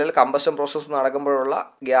അല്ലെങ്കിൽ കമ്പസ്റ്റൻ പ്രോസസ്സ് നടക്കുമ്പോഴുള്ള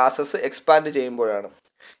ഗ്യാസസ് എക്സ്പാൻഡ് ചെയ്യുമ്പോഴാണ്.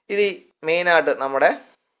 ഇനി മെയിനായിട്ട് നമ്മുടെ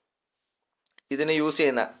ഇതിന് യൂസ്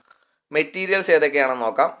ചെയ്യുന്ന മെറ്റീരിയൽസ് ഏതൊക്കെയാണെന്ന്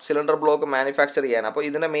നോക്കാം. സിലിണ്ടർ ബ്ലോക്ക് മാനുഫാക്ചർ ചെയ്യാൻ. അപ്പോൾ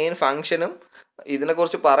ഇതിൻ്റെ മെയിൻ ഫംഗ്ഷനും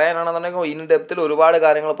ഇതിനെക്കുറിച്ച് പറയാനാണെന്നുണ്ടെങ്കിൽ ഇൻ ഡെപ്തിൽ ഒരുപാട്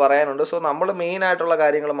കാര്യങ്ങൾ പറയാനുണ്ട്. സോ നമ്മൾ മെയിൻ ആയിട്ടുള്ള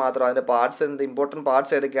കാര്യങ്ങൾ മാത്രം, അതിൻ്റെ പാർട്സ് എന്ത്, ഇമ്പോർട്ടൻറ്റ്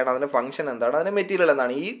പാർട്സ് ഏതൊക്കെയാണ്, അതിൻ്റെ ഫംഗ്ഷൻ എന്താണ്, അതിൻ്റെ മെറ്റീരിയൽ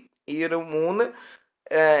എന്താണ്, ഈ ഒരു 3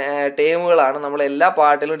 ടേമുകളാണ് നമ്മൾ എല്ലാ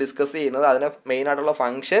പാർട്ടിലും ഡിസ്കസ് ചെയ്യുന്നത്. അതിന് മെയിനായിട്ടുള്ള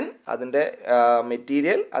ഫംഗ്ഷൻ, അതിൻ്റെ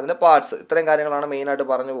മെറ്റീരിയൽ, അതിൻ്റെ പാർട്സ്, ഇത്രയും കാര്യങ്ങളാണ് മെയിനായിട്ട്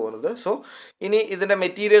പറഞ്ഞു പോകുന്നത്. സോ ഇനി ഇതിൻ്റെ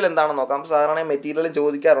മെറ്റീരിയൽ എന്താണെന്ന് നോക്കാം. സാധാരണ മെറ്റീരിയൽ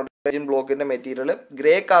ചോദിക്കാറുണ്ട്. Engine ബ്ലോക്കിൻ്റെ material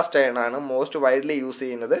grey cast iron ആണ് മോസ്റ്റ് വൈഡ്ലി യൂസ്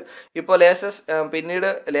ചെയ്യുന്നത്. ഇപ്പോൾ പിന്നീട്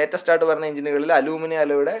ലേറ്റസ്റ്റ് ആയിട്ട് വരുന്ന എഞ്ചിനുകളിൽ അലൂമിനിയം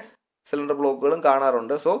അലോയുടെ സിലിണ്ടർ ബ്ലോക്കുകളും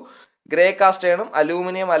കാണാറുണ്ട്. സോ ഗ്രേ കാസ്റ്റ് അയണും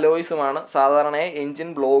അലൂമിനിയം അലോയ്സുമാണ് സാധാരണയായി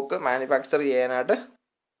എഞ്ചിൻ ബ്ലോക്ക് മാനുഫാക്ചർ ചെയ്യാനായിട്ട്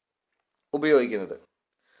ഉപയോഗിക്കുന്നത്.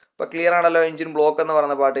 അപ്പോൾ ക്ലിയർ ആണല്ലോ എഞ്ചിൻ ബ്ലോക്ക് എന്ന്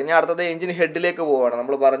പറയുന്ന പാട്ട്. ഇനി അടുത്തത് എഞ്ചിൻ ഹെഡിലേക്ക് പോവുകയാണ്.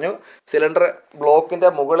 നമ്മൾ പറഞ്ഞു സിലിണ്ടർ ബ്ലോക്കിൻ്റെ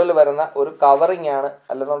മുകളിൽ വരുന്ന ഒരു കവറിങ് ആണ്,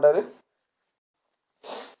 അല്ലെന്നുണ്ടെങ്കിൽ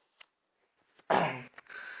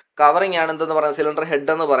കവറിങ് ആണ് എന്തെന്ന് പറയുന്നത് സിലിണ്ടർ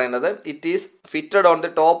ഹെഡ് എന്ന് പറയുന്നത്. It is fitted on the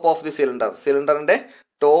top of the cylinder. സിലിണ്ടറിൻ്റെ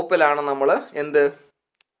ടോപ്പിലാണ് നമ്മൾ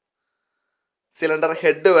സിലിണ്ടർ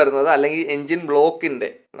ഹെഡ് വരുന്നത്, അല്ലെങ്കിൽ എഞ്ചിൻ ബ്ലോക്കിൻ്റെ,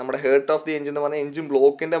 നമ്മുടെ ഹേർട്ട് ഓഫ് ദി എഞ്ചിൻ എന്ന് പറഞ്ഞാൽ എഞ്ചിൻ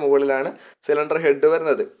ബ്ലോക്കിൻ്റെ മുകളിലാണ് സിലിണ്ടർ ഹെഡ്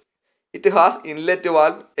വരുന്നത്. It has inlet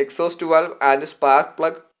valve, exhaust valve and spark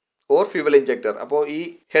plug or fuel injector. അപ്പോൾ ഈ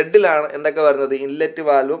ഹെഡിലാണ് എന്തൊക്കെ വരുന്നത്? ഇൻലെറ്റ്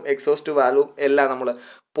വാൽവും എക്സോസ്റ്റ് വാൽവും എല്ലാം നമ്മൾ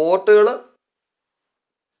പോർട്ടുകൾ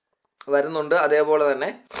വരുന്നുണ്ട്. അതേപോലെ തന്നെ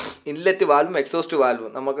ഇൻലെറ്റ് വാൽവും എക്സോസ്റ്റ്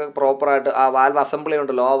വാൽവും നമുക്ക് പ്രോപ്പറായിട്ട് ആ വാൽവ് അസംബ്ലി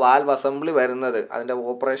ഉണ്ടല്ലോ, ആ വാൽവ് അസംബ്ലി വരുന്നത് അതിൻ്റെ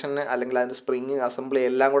ഓപ്പറേഷന് അല്ലെങ്കിൽ അതിൻ്റെ സ്പ്രിങ് അസംബ്ലി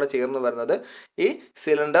എല്ലാം കൂടെ ചേർന്ന് വരുന്നത് ഈ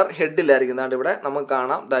സിലിണ്ടർ ഹെഡിലായിരിക്കും. അതുകൊണ്ട് ഇവിടെ നമുക്ക്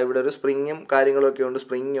കാണാം, ഇവിടെ ഒരു സ്പ്രിങ്ങും കാര്യങ്ങളൊക്കെ ഉണ്ട്,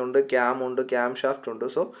 സ്പ്രിങ് ഉണ്ട്, ക്യാം ഷാഫ്റ്റ് ഉണ്ട്.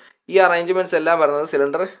 സോ ഈ അറേഞ്ച്മെൻറ്റ്സ് എല്ലാം വരുന്നത്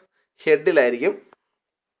സിലിണ്ടർ ഹെഡിലായിരിക്കും.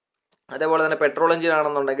 അതേപോലെ തന്നെ പെട്രോൾ എഞ്ചിൻ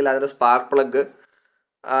ആണെന്നുണ്ടെങ്കിൽ അതിൻ്റെ സ്പാർക്ക് പ്ലഗ്,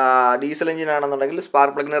 ഡീസൽ എഞ്ചിൻ ആണെന്നുണ്ടെങ്കിൽ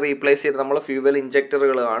സ്പാർക്ക് പ്ലഗിനെ റീപ്ലേസ് ചെയ്ത് നമ്മൾ ഫ്യൂവൽ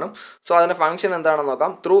ഇഞ്ചക്ടറുകൾ കാണും. സോ അതിൻ്റെ ഫംഗ്ഷൻ എന്താണെന്ന്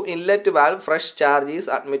നോക്കാം. Through inlet valve fresh charge is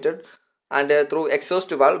admitted and through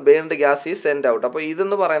exhaust valve burned gas is send out. അപ്പോൾ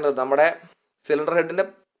ഇതെന്ന് പറയുന്നത് നമ്മുടെ സിലിണ്ടർ ഹെഡിൻ്റെ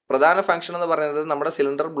പ്രധാന ഫംഗ്ഷൻ എന്ന് പറയുന്നത് നമ്മുടെ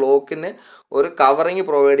സിലിണ്ടർ ബ്ലോക്കിന് ഒരു കവറിങ്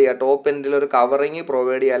പ്രൊവൈഡ് ചെയ്യുക, ടോപ്പ് എൻഡിൽ ഒരു കവറിങ്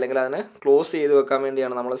പ്രൊവൈഡ് ചെയ്യുക, അല്ലെങ്കിൽ അതിനെ ക്ലോസ് ചെയ്ത് വെക്കാൻ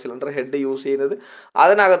വേണ്ടിയാണ് നമ്മൾ സിലിണ്ടർ ഹെഡ് യൂസ് ചെയ്യുന്നത്.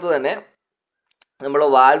 അതിനകത്ത് തന്നെ നമ്മൾ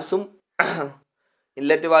വാൽവ്സും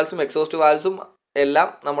ഇൻലെറ്റ് വാൽവ്സും എക്സോസ്റ്റ് വാൽവ്സും എല്ലാം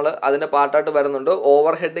നമ്മൾ അതിൻ്റെ പാർട്ടായിട്ട് വരുന്നുണ്ട്.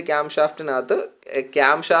 Over head cam ഷാഫ്റ്റിനകത്ത്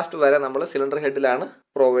cam shaft വരെ നമ്മൾ സിലിണ്ടർ ഹെഡിലാണ്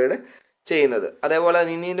പ്രൊവൈഡ് ചെയ്യുന്നത്. അതേപോലെ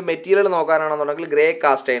ഇനി ഇതിൻ്റെ മെറ്റീരിയൽ നോക്കാനാണെന്നുണ്ടെങ്കിൽ ഗ്രേ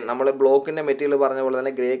കാസ്റ്റൈൻ, നമ്മൾ ബ്ലോക്കിൻ്റെ മെറ്റീരിയൽ പറഞ്ഞ പോലെ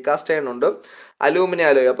തന്നെ ഗ്രേ കാസ്റ്റൈൻ ഉണ്ട്, അലൂമിനിയം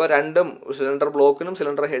അലോയ്. അപ്പോൾ രണ്ടും cylinder ബ്ലോക്കിനും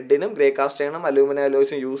cylinder ഹെഡിനും grey കാസ്റ്റൈനും aluminium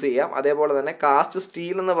അലോയ്സും use ചെയ്യാം. അതേപോലെ തന്നെ കാസ്റ്റ്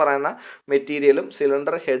സ്റ്റീൽ എന്ന് പറയുന്ന മെറ്റീരിയലും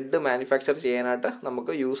സിലിണ്ടർ ഹെഡ് മാനുഫാക്ചർ ചെയ്യാനായിട്ട്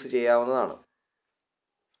നമുക്ക് യൂസ് ചെയ്യാവുന്നതാണ്.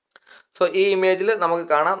 സോ ഈ ഇമേജിൽ നമുക്ക്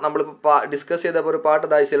കാണാം, നമ്മളിപ്പോൾ ഡിസ്കസ് ചെയ്തപ്പോൾ ഒരു പാട്ട്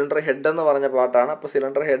ഇതായി സിലിണ്ടർ ഹെഡ് എന്ന് പറഞ്ഞ പാട്ടാണ്. അപ്പോൾ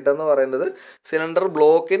സിലിണ്ടർ ഹെഡ് എന്ന് പറയുന്നത് സിലിണ്ടർ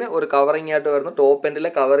ബ്ലോക്കിന് ഒരു കവറിംഗ് ആയിട്ട് വരുന്നു, ടോപ്പ് എൻഡിലെ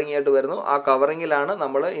കവറിംഗ് ആയിട്ട് വരുന്നു. ആ കവറിങ്ങിലാണ്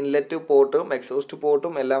നമ്മൾ ഇൻലെറ്റ് പോർട്ടും എക്സോസ്റ്റ്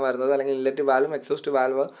പോർട്ടും എല്ലാം വരുന്നത്, അല്ലെങ്കിൽ ഇൻലെറ്റ് വാൽവും എക്സോസ്റ്റ്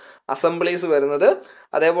വാൽവ് അസംബ്ലീസ് വരുന്നത്.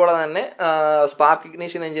 അതേപോലെ തന്നെ സ്പാർക്ക്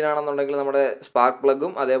ഇഗ്നിഷൻ എഞ്ചിൻ ആണെന്നുണ്ടെങ്കിൽ നമ്മുടെ സ്പാർക്ക്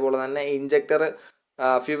പ്ലഗും, അതേപോലെ തന്നെ ഇഞ്ചക്ടർ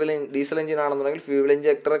ഡീസൽ എഞ്ചിൻ ആണെന്നുണ്ടെങ്കിൽ ഫ്യൂവൽ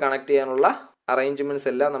ഇഞ്ചക്ടർ കണക്ട് ചെയ്യാനുള്ള അറേഞ്ച്മെൻറ്റ്സ്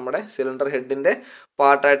എല്ലാം നമ്മുടെ സിലിണ്ടർ ഹെഡിൻ്റെ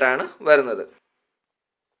പാർട്ടായിട്ടാണ് വരുന്നത്.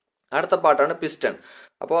 അടുത്ത പാർട്ടാണ് പിസ്റ്റൺ.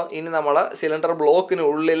 അപ്പോൾ ഇനി നമ്മൾ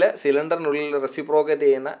സിലിണ്ടറിനുള്ളിൽ റെസിപ്രോക്കേറ്റ്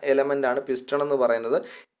ചെയ്യുന്ന എലമെൻ്റ് ആണ് പിസ്റ്റൺ എന്ന് പറയുന്നത്.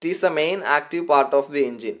 It is the main active part of the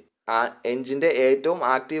engine. ആ എഞ്ചിൻ്റെ ഏറ്റവും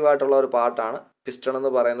ആക്റ്റീവായിട്ടുള്ള ഒരു പാർട്ടാണ് പിസ്റ്റൺ എന്ന്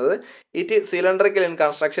പറയുന്നത്. It cylindrical in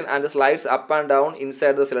construction and slides up and down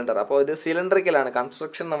inside the cylinder. അപ്പോൾ ഇത് സിലിണ്ടറിക്കലാണ്.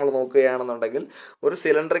 കൺസ്ട്രക്ഷൻ നമ്മൾ നോക്കുകയാണെന്നുണ്ടെങ്കിൽ ഒരു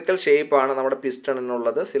സിലിണ്ടറിക്കൽ ഷേപ്പാണ് നമ്മുടെ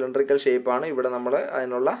പിസ്റ്റണിനുള്ളത്. സിലിണ്ടറിക്കൽ ഷേപ്പാണ്. ഇവിടെ നമ്മൾ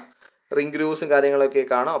അതിനുള്ള റിംഗ് ഗ്രൂവ്സും കാര്യങ്ങളൊക്കെ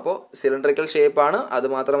കാണും. അപ്പോൾ സിലിണ്ടറിക്കൽ ഷേപ്പാണ്.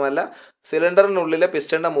 അതുമാത്രമല്ല സിലിണ്ടറിനുള്ളിലെ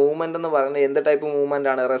പിസ്റ്റണിൻ്റെ മൂവ്മെൻ്റ് എന്ന് പറയുന്നത് എന്ത് ടൈപ്പ്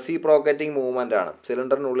മൂവ്മെൻ്റ് ആണ്? റെസിപ്രോക്കേറ്റിംഗ് മൂവ്മെൻ്റ് ആണ്.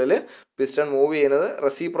 സിലിണ്ടറിനുള്ളിൽ പിസ്റ്റൺ മൂവ് ചെയ്യുന്നത്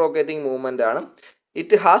റെസിപ്രോക്കേറ്റിംഗ് മൂവ്മെൻ്റ് ആണ്.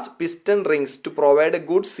 It has piston rings to provide a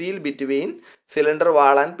good seal between cylinder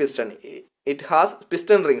wall and piston. It has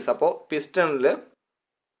piston rings. അപ്പോൾ പിസ്റ്റണിൽ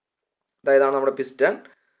ഇതാണ് നമ്മുടെ പിസ്റ്റൺ.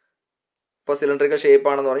 ഇപ്പോൾ സിലിണ്ടറിക്കൽ ഷേപ്പ്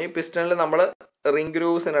ആണെന്ന് പറഞ്ഞു. ഈ പിസ്റ്റണിൽ നമ്മൾ റിംഗ്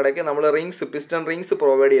ഗ്രൂവ്സിനിടയ്ക്ക് നമ്മൾ പിസ്റ്റൺ റിങ്സ്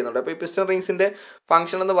പ്രൊവൈഡ് ചെയ്യുന്നുണ്ട്. അപ്പോൾ ഈ പിസ്റ്റൺ റിങ്സിൻ്റെ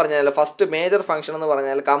ഫംഗ്ഷൻ എന്ന് പറഞ്ഞാൽ ഫസ്റ്റ് മേജർ ഫംഗ്ഷൻ എന്ന്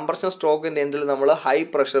പറഞ്ഞാൽ കംപ്രഷൻ സ്ട്രോക്കിൻ്റെ എൻഡിൽ നമ്മൾ ഹൈ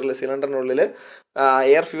പ്രഷറിൽ സിലിണ്ടറിനുള്ളിൽ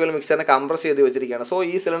എയർ ഫ്യൂവൽ മിക്സറിനെ കംപ്രസ് ചെയ്ത് വെച്ചിരിക്കുകയാണ്. സോ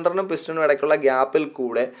ഈ സിലിണ്ടറിനും പിസ്റ്റണിനും ഇടയ്ക്കുള്ള ഗ്യാപ്പിൽ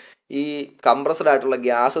കൂടെ ഈ കംപ്രസ്ഡ് ആയിട്ടുള്ള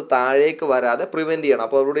ഗ്യാസ് താഴേക്ക് വരാതെ പ്രിവെൻറ്റ് ചെയ്യണം.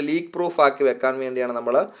 അപ്പോൾ അവിടെ ലീക്ക് പ്രൂഫ് ആക്കി വെക്കാൻ വേണ്ടിയാണ്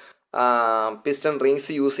നമ്മൾ പിസ്റ്റൺ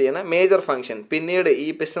റിങ്സ് യൂസ് ചെയ്യുന്ന മേജർ ഫംഗ്ഷൻ. പിന്നീട് ഈ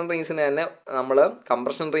പിസ്റ്റൺ റിങ്സിന് തന്നെ നമ്മൾ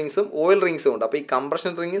കംപ്രഷൻ റിങ്സും ഓയിൽ റിങ്സും ഉണ്ട്. അപ്പോൾ ഈ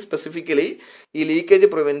കംപ്രഷൻ റിങ് സ്പെസിഫിക്കലി ഈ ലീക്കേജ്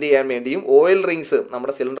പ്രിവെൻറ്റ് ചെയ്യാൻ വേണ്ടിയും ഓയിൽ റിങ്സ്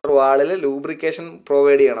നമ്മുടെ സിലിണ്ടർ വാളിൽ ലൂബ്രിക്കേഷൻ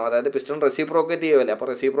പ്രൊവൈഡ് ചെയ്യണം. അതായത് പിസ്റ്റൺ റെസിപ്രോക്കേറ്റ് ചെയ്യുമല്ലേ. അപ്പോൾ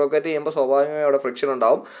റെസിപ്രോക്കേറ്റ് ചെയ്യുമ്പോൾ സ്വാഭാവികമായി അവിടെ ഫ്രിക്ഷൻ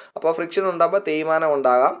ഉണ്ടാവും. അപ്പോൾ ഫ്രിക്ഷൻ ഉണ്ടാകുമ്പോൾ തേയ്മാനം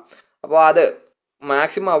ഉണ്ടാകാം. അപ്പോൾ അത്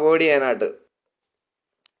മാക്സിമം അവോയ്ഡ് ചെയ്യാനായിട്ട്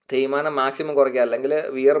തേയ്മാനം മാക്സിമം കുറയ്ക്കുക, അല്ലെങ്കിൽ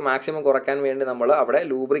വിയർ മാക്സിമം കുറയ്ക്കാൻ വേണ്ടി നമ്മൾ അവിടെ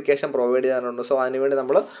ലൂബ്രിക്കേഷൻ പ്രൊവൈഡ് ചെയ്യാനുണ്ട്. സോ അതിനുവേണ്ടി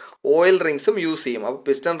നമ്മൾ ഓയിൽ റിങ്സും യൂസ് ചെയ്യും. അപ്പോൾ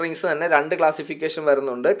പിസ്റ്റൺ റിങ്സ് തന്നെ രണ്ട് ക്ലാസിഫിക്കേഷൻ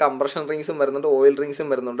വരുന്നുണ്ട്. കംപ്രഷൻ റിങ്സും വരുന്നുണ്ട്, ഓയിൽ റിങ്സും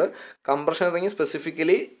വരുന്നുണ്ട്. Compression ring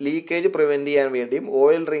specifically leakage prevent ചെയ്യാൻ വേണ്ടിയും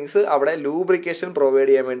ഓയിൽ റിങ്സ് അവിടെ ലൂബ്രിക്കേഷൻ പ്രൊവൈഡ്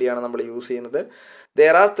ചെയ്യാൻ വേണ്ടിയാണ് നമ്മൾ യൂസ് ചെയ്യുന്നത്.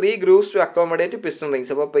 there are 3 grooves to accommodate piston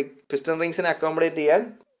rings. അപ്പോൾ പിസ്റ്റൺ റിങ്സിനെ അക്കോമഡേറ്റ് ചെയ്യാൻ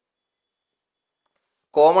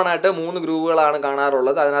കോമൺ ആയിട്ട് 3 ഗ്രൂവുകളാണ്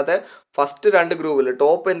കാണാറുള്ളത്. അതിനകത്ത് ഫസ്റ്റ് 2 ഗ്രൂവിൽ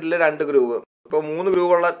ടോപ്പ് എൻഡിൽ 2 ഗ്രൂവ്, ഇപ്പോൾ 3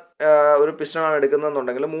 ഗ്രൂവുള്ള ഒരു പിസ്റ്റണാണ്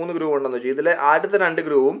എടുക്കുന്നതെന്നുണ്ടെങ്കിൽ 3 ഗ്രൂവ് ഉണ്ടെന്ന് വെച്ചാൽ ഇതിൽ ആദ്യത്തെ 2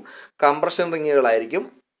 ഗ്രൂവും കംപ്രഷൻ റിങ്ങുകളായിരിക്കും,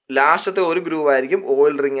 ലാസ്റ്റത്തെ 1 ഗ്രൂവ് ആയിരിക്കും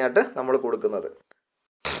ഓയിൽ റിംഗ് ആയിട്ട് നമ്മൾ കൊടുക്കുന്നത്.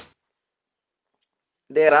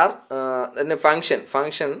 there are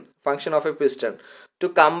function of a piston to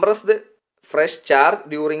compress the fresh charge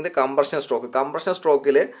during the compression stroke. Compression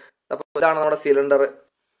സ്ട്രോക്കിൽ അപ്പോൾ ഇതാണ് നമ്മുടെ സിലിണ്ടർ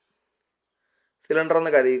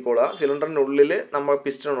എന്ന് കരുതിക്കോളുക. സിലിണ്ടറിൻ്റെ ഉള്ളിൽ നമ്മൾ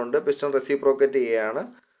പിസ്റ്റൺ ഉണ്ട്, പിസ്റ്റൺ റെസിപ്രോക്കേറ്റ് ചെയ്യുകയാണ്,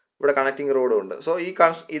 ഇവിടെ കണക്റ്റിംഗ് റോഡും ഉണ്ട്. സോ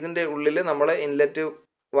ഇതിൻ്റെ ഉള്ളിൽ നമ്മൾ ഇൻലെറ്റ്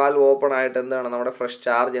വാൽവ് ഓപ്പൺ ആയിട്ട് എന്താണ് നമ്മുടെ ഫ്രഷ്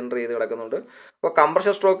ചാർജ് എൻ്റർ ചെയ്ത് കിടക്കുന്നുണ്ട്. അപ്പോൾ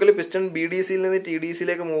കംപ്രഷൻ സ്ട്രോക്കിൽ പിസ്റ്റൺ BDCയിൽ നിന്ന്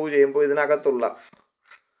TDCയിലേക്ക് മൂവ് ചെയ്യുമ്പോൾ ഇതിനകത്തുള്ള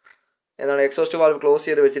എന്താണ് എക്സോസ്റ്റ് വാൽവ് ക്ലോസ്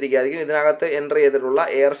ചെയ്ത് വെച്ചിരിക്കുകയായിരിക്കും. ഇതിനകത്ത് എൻ്റർ ചെയ്തിട്ടുള്ള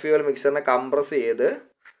എയർ ഫ്യൂവൽ മിക്സറിനെ കംപ്രസ് ചെയ്ത്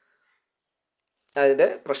അതിൻ്റെ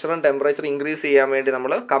പ്രഷറും ടെമ്പറേച്ചർ ഇൻക്രീസ് ചെയ്യാൻ വേണ്ടി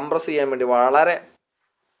നമ്മൾ കംപ്രസ് ചെയ്യാൻ വേണ്ടി വളരെ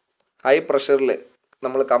ഹൈ പ്രഷറിൽ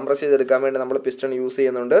നമ്മൾ കംപ്രസ് ചെയ്തെടുക്കാൻ വേണ്ടി നമ്മൾ പിസ്റ്റൺ യൂസ്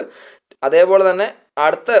ചെയ്യുന്നുണ്ട്. അതേപോലെ തന്നെ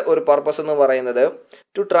അടുത്ത ഒരു പർപ്പസ് എന്ന് പറയുന്നത്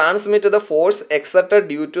to transmit the force എക്സെർട്ടഡ്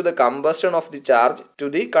due to the കമ്പസ്റ്റൺ of the charge to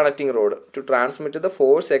the connecting road. To transmit the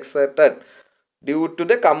force എക്സെർട്ടഡ് due to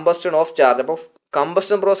the കമ്പസ്റ്റൺ of charge. അപ്പോൾ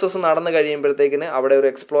കമ്പസ്റ്റൺ പ്രോസസ്സ് നടന്നു കഴിയുമ്പോഴത്തേക്കിന് അവിടെ ഒരു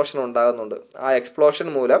എക്സ്പ്ലോഷൻ ഉണ്ടാകുന്നുണ്ട്. ആ എക്സ്പ്ലോഷൻ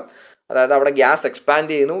മൂലം, അതായത് അവിടെ ഗ്യാസ്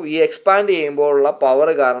എക്സ്പാൻഡ് ചെയ്യുന്നു. ഈ എക്സ്പാൻഡ് ചെയ്യുമ്പോഴുള്ള പവർ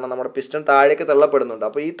കാരണം നമ്മുടെ പിസ്റ്റൺ താഴേക്ക് തള്ളപ്പെടുന്നുണ്ട്.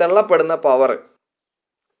 അപ്പോൾ ഈ തള്ളപ്പെടുന്ന പവർ,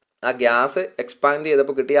 ആ ഗ്യാസ് എക്സ്പാൻഡ്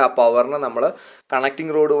ചെയ്തപ്പോൾ കിട്ടിയ ആ പവറിനെ നമ്മൾ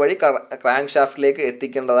കണക്റ്റിംഗ് റോഡ് വഴി ക്രാങ്ക് ഷാഫ്റ്റിലേക്ക്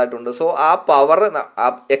എത്തിക്കേണ്ടതായിട്ടുണ്ട്. സോ ആ പവർ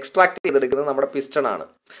എക്സ്ട്രാക്ട് ചെയ്തെടുക്കുന്നത് നമ്മുടെ പിസ്റ്റൺ ആണ്.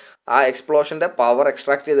 ആ എക്സ്പ്ലോഷൻ്റെ പവർ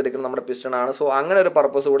എക്സ്ട്രാക്ട് ചെയ്തെടുക്കുന്നത് നമ്മുടെ പിസ്റ്റൺ ആണ്. സോ അങ്ങനെ ഒരു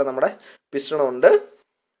പർപ്പസ് കൂടെ നമ്മുടെ പിസ്റ്റൺ ഉണ്ട്.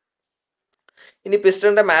 ഇനി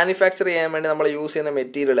പിസ്റ്റണിൻ്റെ മാനുഫാക്ചർ ചെയ്യാൻ വേണ്ടി നമ്മൾ യൂസ് ചെയ്യുന്ന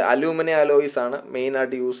മെറ്റീരിയൽ അലൂമിനിയം അലോയ്സ് ആണ്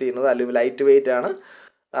മെയിനായിട്ട് യൂസ് ചെയ്യുന്നത്. ലൈറ്റ് വെയിറ്റ് ആണ്.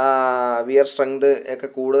 വിയർ സ്ട്രെങ്ത് ഒക്കെ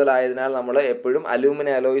കൂടുതലായതിനാൽ നമ്മൾ എപ്പോഴും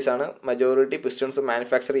അലൂമിനിയം അലോയ്സ് ആണ് മജോറിറ്റി പിസ്റ്റൺസ്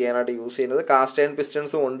മാനുഫാക്ചർ ചെയ്യാനായിട്ട് യൂസ് ചെയ്യുന്നത്. കാസ്റ്റ് അയൺ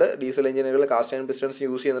പിസ്റ്റൺസും ഉണ്ട്. Diesel എഞ്ചിനുകളിൽ cast iron pistons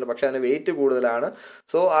use ചെയ്യുന്നുണ്ട്. പക്ഷേ അതിന് വെയിറ്റ് കൂടുതലാണ്.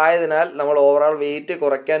 സോ ആയതിനാൽ നമ്മൾ ഓവറോൾ വെയിറ്റ്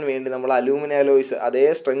കുറയ്ക്കാൻ വേണ്ടി നമ്മൾ അലൂമിനിയം അലോയ്സ്, അതേ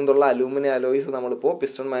സ്ട്രെങ്ത് ഉള്ള അലൂമിനിയം അലോയ്സ് നമ്മളിപ്പോൾ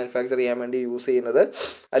പിസ്റ്റൺ മാനുഫാക്ചർ ചെയ്യാൻ വേണ്ടി യൂസ് ചെയ്യുന്നത്.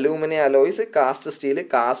 Aluminium alloys, cast steel,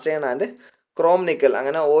 cast iron and Chrome nickel,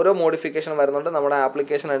 അങ്ങനെ ഓരോ മോഡിഫിക്കേഷൻ വരുന്നുണ്ട്. നമ്മുടെ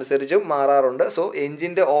ആപ്ലിക്കേഷൻ അനുസരിച്ചും മാറാറുണ്ട്. സോ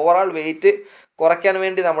എഞ്ചിൻ്റെ ഓവറോൾ വെയിറ്റ് കുറയ്ക്കാൻ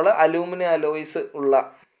വേണ്ടി നമ്മൾ അലൂമിനിയം അലോയ്സ് ഉള്ള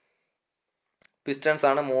പിസ്റ്റൺസ്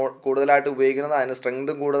ആണ് കൂടുതലായിട്ട് ഉപയോഗിക്കുന്നത്. അതിന്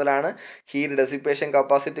സ്ട്രെങ്തും കൂടുതലാണ്, ഹീറ്റ് ഡെസിപ്പേഷൻ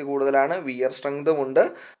കപ്പാസിറ്റി കൂടുതലാണ്, വിയർ സ്ട്രെങ്തും ഉണ്ട്.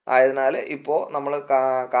 ആയതിനാൽ ഇപ്പോൾ നമ്മൾ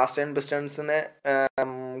കാസ്റ്റ് അയൺ പിസ്റ്റൺസിനെ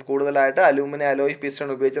കൂടുതലായിട്ട് അലൂമിനിയം അലോയ്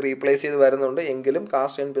പിസ്റ്റൺ ഉപയോഗിച്ച് റീപ്ലേസ് ചെയ്ത് വരുന്നുണ്ട്. എങ്കിലും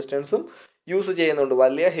കാസ്റ്റ് അയൺ പിസ്റ്റൺസും യൂസ് ചെയ്യുന്നുണ്ട്.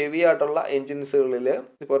 വലിയ ഹെവി ആയിട്ടുള്ള എഞ്ചിൻസുകളിൽ,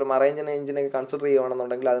 ഇപ്പോൾ ഒരു മറൈൻ എഞ്ചിനൊക്കെ കൺസിഡർ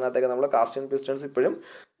ചെയ്യുകയാണെന്നുണ്ടെങ്കിൽ അതിനകത്തേക്ക് നമ്മൾ കാസ്റ്റ് അയൺ പിസ്റ്റൺസ് ഇപ്പോഴും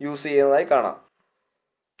യൂസ് ചെയ്യുന്നതായി കാണാം.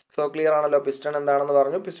 സോ ക്ലിയർ ആണല്ലോ. പിസ്റ്റൺ എന്താണെന്ന്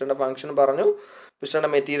പറഞ്ഞു, പിസ്റ്റണിൻ്റെ ഫംഗ്ഷൻ പറഞ്ഞു,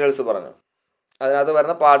 പിസ്റ്റണിൻ്റെ മെറ്റീരിയൽസ് പറഞ്ഞു, അതിനകത്ത്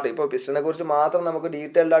വരുന്ന പാർട്ട്. ഇപ്പോൾ പിസ്റ്റണിനെ കുറിച്ച് മാത്രം നമുക്ക്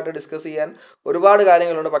ഡീറ്റെയിൽഡ് ആയിട്ട് ഡിസ്കസ് ചെയ്യാൻ ഒരുപാട്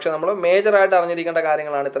കാര്യങ്ങളുണ്ട്. പക്ഷേ നമ്മൾ മേജറായിട്ട് അറിഞ്ഞിരിക്കേണ്ട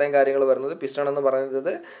കാര്യങ്ങളാണ് ഇത്രയും കാര്യങ്ങൾ വരുന്നത്. പിസ്റ്റൺ എന്ന്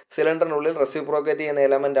പറയുന്നത് സിലിണ്ടറിനുള്ളിൽ റെസിപ്രോക്കേറ്റ് ചെയ്യുന്ന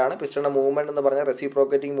എലമെൻ്റ് ആണ്. പിസ്റ്റണിൻ്റെ മൂവ്മെൻറ്റ് എന്ന് പറഞ്ഞാൽ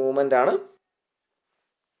റെസിപ്രോക്കേറ്റിംഗ് മൂവ്മെൻ്റ് ആണ്.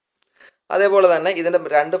 അതേപോലെ തന്നെ ഇതിൻ്റെ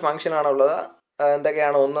രണ്ട് ഫംഗ്ഷനാണ് ഉള്ളത്.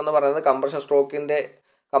 എന്തൊക്കെയാണ്? ഒന്നെന്ന് പറയുന്നത് കംപ്രഷൻ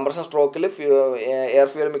സ്ട്രോക്കിൽ എയർ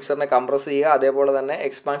ഫ്യൂൽ മിക്സറിനെ കംപ്രസ് ചെയ്യുക. അതേപോലെ തന്നെ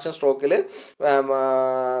എക്സ്പാൻഷൻ സ്ട്രോക്കിൽ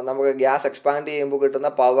നമുക്ക് ഗ്യാസ് എക്സ്പാൻഡ് ചെയ്യുമ്പോൾ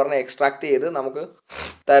കിട്ടുന്ന പവറിനെ എക്സ്ട്രാക്ട് ചെയ്ത് നമുക്ക്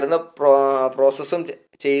തരുന്ന പ്രോസസ്സും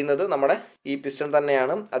ചെയ്യുന്നത് നമ്മുടെ ഈ പിസ്റ്റൺ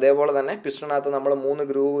തന്നെയാണ്. അതേപോലെ തന്നെ പിസ്റ്റണിനകത്ത് നമ്മൾ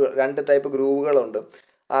രണ്ട് ടൈപ്പ് ഗ്രൂവുകളുണ്ട്.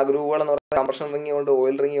 ആ ഗ്രൂവുകൾ എന്ന് പറയുന്നത് കംപ്രഷൻ റിംഗ് ഉണ്ട്,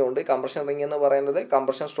 ഓയിൽ റിംഗ് ഉണ്ട്. കംപ്രഷൻ റിംഗ് എന്ന് പറയുന്നത്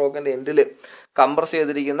കംപ്രഷൻ സ്ട്രോക്കിൻ്റെ എൻഡിൽ കംപ്രസ്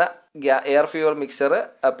ചെയ്തിരിക്കുന്ന air fuel mixer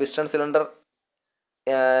piston cylinder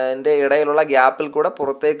ൻ്റെ ഇടയിലുള്ള ഗ്യാപ്പിൽ കൂടെ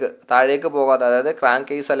പുറത്തേക്ക് താഴേക്ക് പോകാതെ, അതായത് ക്രാങ്ക്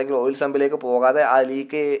കേസ് അല്ലെങ്കിൽ ഓയിൽ സമ്പിലേക്ക് പോകാതെ ആ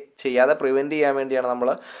ലീക്ക് ചെയ്യാതെ പ്രിവെൻറ്റ് ചെയ്യാൻ വേണ്ടിയാണ് നമ്മൾ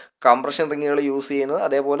കംപ്രഷൻ റിങ്ങുകൾ യൂസ് ചെയ്യുന്നത്.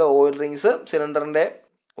 അതേപോലെ ഓയിൽ റിങ്സ് സിലിണ്ടറിൻ്റെ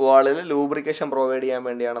വാളിൽ ലൂബ്രിക്കേഷൻ പ്രൊവൈഡ് ചെയ്യാൻ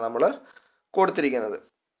വേണ്ടിയാണ് നമ്മൾ കൊടുത്തിരിക്കുന്നത്.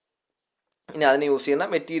 ഇനി അതിന് യൂസ് ചെയ്യുന്ന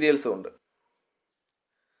മെറ്റീരിയൽസും ഉണ്ട്.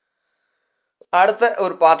 അടുത്ത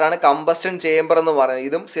ഒരു പാർട്ടാണ് കമ്പസ്റ്റൻ ചേംബർ എന്ന് പറയുന്നത്.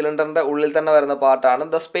 ഇതും സിലിണ്ടറിൻ്റെ ഉള്ളിൽ തന്നെ വരുന്ന പാർട്ടാണ്.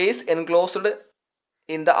 The space enclosed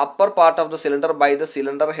in the upper part of the cylinder by the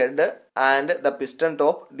cylinder head and the piston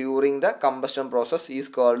top during the combustion process is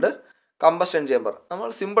called combustion chamber. നമ്മൾ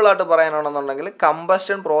സിമ്പിൾ ആയിട്ട് പറയാനാണെന്നുണ്ടെങ്കിൽ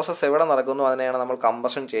കമ്പസ്റ്റൻ പ്രോസസ്സ് എവിടെ നടക്കുന്നു അതിനെയാണ് നമ്മൾ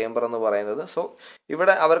കമ്പസ്റ്റൻ ചേംബർ എന്ന് പറയുന്നത്. So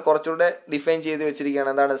ഇവിടെ അവർ കുറച്ചുകൂടെ ഡിഫൈൻ ചെയ്ത്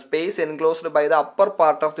വെച്ചിരിക്കുകയാണ്. എന്താണ്? Space enclosed by the upper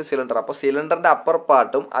part of the cylinder. അപ്പോൾ സിലിണ്ടറിൻ്റെ അപ്പർ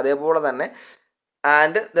പാർട്ടും അതേപോലെ തന്നെ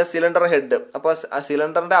ആൻഡ് ദ സിലിണ്ടർ ഹെഡ്. അപ്പോൾ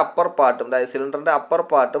സിലിണ്ടറിൻ്റെ അപ്പർ പാർട്ടും, അതായത് സിലിണ്ടറിൻ്റെ അപ്പർ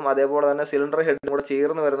പാർട്ടും അതേപോലെ തന്നെ സിലിണ്ടർ ഹെഡും കൂടെ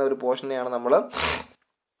ചേർന്ന് വരുന്ന ഒരു പോർഷനെയാണ് നമ്മൾ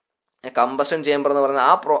കമ്പസ്റ്റൻ ചേംബർ എന്ന് പറയുന്നത്.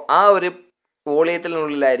 ആ ഒരു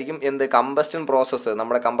വോളിയത്തിനുള്ളിലായിരിക്കും കമ്പസ്റ്റൻ പ്രോസസ്സ്.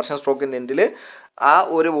 നമ്മുടെ കംപ്രഷൻ സ്ട്രോക്കിൻ്റെ എൻഡിൽ ആ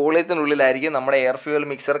ഒരു വോളിയത്തിനുള്ളിലായിരിക്കും നമ്മുടെ എയർ ഫ്യൂൽ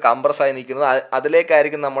മിക്സർ കംപ്രസ് ആയി നിൽക്കുന്നത്.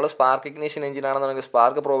 അതിലേക്കായിരിക്കും നമ്മൾ സ്പാർക്ക് ഇഗ്നിഷൻ എഞ്ചിൻ ആണെന്നുണ്ടെങ്കിൽ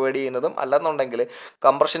സ്പാർക്ക് പ്രൊവൈഡ് ചെയ്യുന്നതും, അല്ലെന്നുണ്ടെങ്കിൽ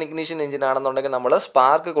കംപ്രഷൻ ഇഗ്നിഷൻ എഞ്ചിൻ ആണെന്നുണ്ടെങ്കിൽ നമ്മൾ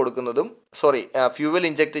സ്പാർക്ക് കൊടുക്കുന്നതും, ഫ്യൂവൽ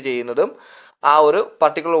ഇഞ്ചെക്ട് ചെയ്യുന്നതും ആ ഒരു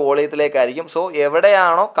പർട്ടിക്കുലർ വോളിയത്തിലേക്കായിരിക്കും. സോ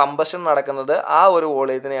എവിടെയാണോ കമ്പസ്റ്റൻ നടക്കുന്നത് ആ ഒരു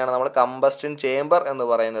വോളിയത്തിനെയാണ് നമ്മൾ കമ്പസ്റ്റൻ ചേംബർ എന്ന്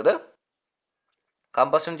പറയുന്നത്.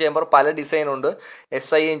 കമ്പസ്റ്റൻ ചേംബർ പല ഡിസൈനുണ്ട്.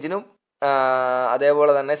 SI എഞ്ചിനും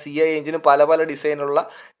അതേപോലെ തന്നെ CI എഞ്ചിനും പല ഡിസൈനുള്ള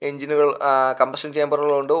എഞ്ചിനുകൾ കമ്പസ്റ്റൻ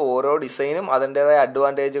ചേംബറുകളുണ്ട്. ഓരോ ഡിസൈനും അതിൻ്റേതായ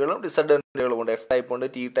അഡ്വാൻറ്റേജുകളും ഡിസഡ്വാൻറ്റേജുകളും ഉണ്ട്. F ടൈപ്പ് ഉണ്ട്,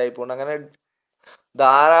 T ടൈപ്പ് ഉണ്ട്, അങ്ങനെ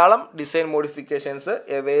ധാരാളം ഡിസൈൻ മോഡിഫിക്കേഷൻസ്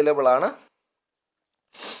അവൈലബിൾ ആണ്.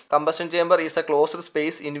 Combustion chamber is A closed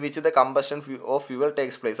space in which the combustion of fuel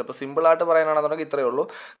takes place. അപ്പോൾ സിമ്പിളായിട്ട് പറയാനാണെന്നുണ്ടെങ്കിൽ ഇത്രയേ ഉള്ളൂ.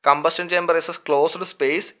 Combustion chamber is A closed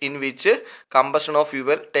space in which combustion of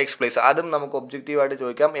fuel takes place. അതും നമുക്ക് ഒബ്ജക്റ്റീവായിട്ട്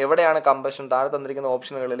ചോദിക്കാം. എവിടെയാണ് കമ്പസ്റ്റൻ, താഴെ തന്നിരിക്കുന്ന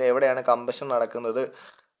ഓപ്ഷനുകളിൽ എവിടെയാണ് കമ്പസ്റ്റൻ നടക്കുന്നത്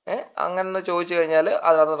അങ്ങനെ ചോദിച്ചു കഴിഞ്ഞാൽ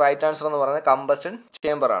അതിനകത്ത് റൈറ്റ് ആൻസർ എന്ന് പറയുന്നത് കമ്പസ്റ്റൻ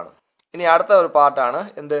ചേംബർ ആണ്. ഇനി അടുത്ത ഒരു പാർട്ടാണ്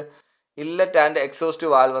ഇൻലെറ്റ് ആൻഡ്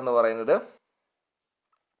എക്സോസ്റ്റ് വാൽവ് എന്ന് പറയുന്നത്.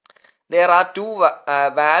 There are two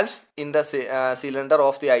valves in the cylinder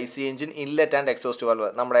of the IC engine, inlet and exhaust valve.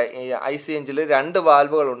 നമ്മുടെ IC എഞ്ചിൽ രണ്ട്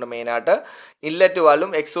വാൽവുകളുണ്ട് മെയിനായിട്ട്, inlet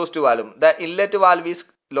വാൽവും exhaust വാൽവും. The inlet valve is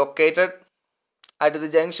located at the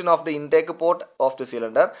junction of the intake port of the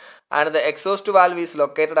cylinder and the exhaust valve is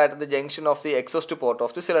located at the junction of the exhaust port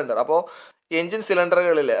of the cylinder. അപ്പോൾ engine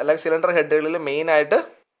സിലിണ്ടറുകളിൽ അല്ലെങ്കിൽ cylinder ഹെഡുകളിൽ മെയിനായിട്ട്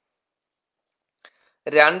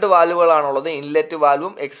രണ്ട് വാൽവുകളാണുള്ളത്, inlet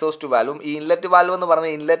വാൽവും exhaust വാൽവും. ഈ inlet valve എന്ന്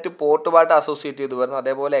പറയുന്നത് inlet പോർട്ടുമായിട്ട് associate ചെയ്ത് വരുന്നു.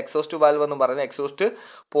 അതേപോലെ എക്സോസ്റ്റ് വാൽവ് എന്ന് പറയുന്നത് എക്സോസ്റ്റ്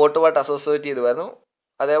പോർട്ടുമായിട്ട് അസോസിയേറ്റ് ചെയ്ത് വരുന്നു.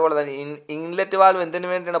 അതേപോലെ തന്നെ ഇൻലെറ്റ് വാൽവ് എന്തിനു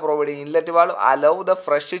വേണ്ടിയാണ് പ്രൊവൈഡ് ചെയ്യുന്നത്? Inlet valve allow the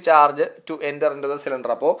fresh charge to enter in to the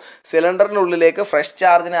cylinder. അപ്പോൾ സിലിണ്ടറിനുള്ളിലേക്ക് ഫ്രഷ്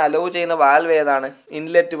ചാർജിനെ അലൗ ചെയ്യുന്ന വാൽവ് ഏതാണ്?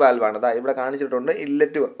 ഇൻലെറ്റ് വാൽവാണ്. അതാ ഇവിടെ കാണിച്ചിട്ടുണ്ട്,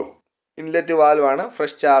 ഇൻലെറ്റ് വാൽവാണ്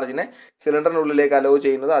ഫ്രഷ് ചാർജിനെ സിലിണ്ടറിനുള്ളിലേക്ക് അലൗ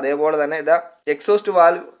ചെയ്യുന്നത്. അതേപോലെ തന്നെ the exhaust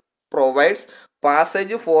valve provides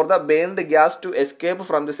passage for the burned gas to escape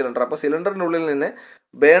from the cylinder. അപ്പോൾ സിലിണ്ടറിനുള്ളിൽ നിന്ന്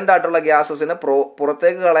ബേൺഡ് ആയിട്ടുള്ള ഗ്യാസസിനെ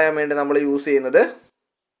പുറത്തേക്ക് കളയാൻ വേണ്ടി നമ്മൾ യൂസ് ചെയ്യുന്നത്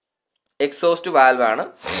എക്സോസ്റ്റ് വാൽവ് ആണ്.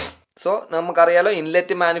 സോ നമുക്കറിയാലോ,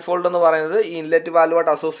 ഇൻലെറ്റ് മാനിഫോൾഡ് എന്ന് പറയുന്നത് ഈ ഇൻലെറ്റ്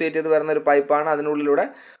വാൽവായിട്ട് അസോസിയേറ്റ് ചെയ്ത് വരുന്ന ഒരു പൈപ്പാണ്. അതിനുള്ളിലൂടെ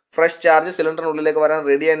ഫ്രഷ് ചാർജ് സിലിണ്ടറിനുള്ളിലേക്ക് വരാൻ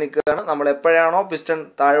റെഡിയായി നിൽക്കുകയാണ്. നമ്മൾ എപ്പോഴാണോ പിസ്റ്റൺ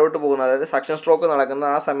താഴോട്ട് പോകുന്നത്, അതായത് സക്ഷൻ സ്ട്രോക്ക് നടക്കുന്നത്,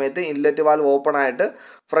 ആ സമയത്ത് ഇൻലെറ്റ് വാൽവ് ഓപ്പൺ ആയിട്ട്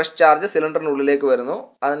ഫ്രഷ് ചാർജ് സിലിണ്ടറിനുള്ളിലേക്ക് വരുന്നു.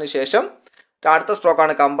 അതിനുശേഷം അടുത്ത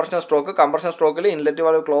സ്ട്രോക്കാണ് compression stroke. Compression സ്ട്രോക്കിൽ inlet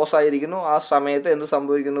valve close ആയിരിക്കുന്നു. ആ സമയത്ത് എന്ത്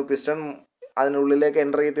സംഭവിക്കുന്നു? പിസ്റ്റൺ അതിനുള്ളിലേക്ക്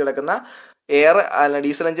എൻ്റർ ചെയ്ത് കിടക്കുന്ന എയർ, അല്ല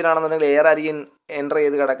ഡീസൽ എഞ്ചിൻ ആണെന്നുണ്ടെങ്കിൽ എയർ ആയിരിക്കും എൻ്റർ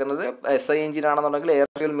ചെയ്ത് കിടക്കുന്നത്. SI എഞ്ചിൻ ആണെന്നുണ്ടെങ്കിൽ എയർ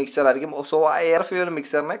ഫ്യൂൽ മിക്സർ ആയിരിക്കും. സോ ആ എയർ ഫ്യൂൽ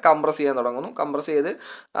മിക്സറിനെ കംപ്രസ് ചെയ്യാൻ തുടങ്ങുന്നു. കംപ്രസ് ചെയ്ത്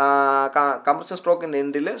കംപ്രഷൻ സ്ട്രോക്കിൻ്റെ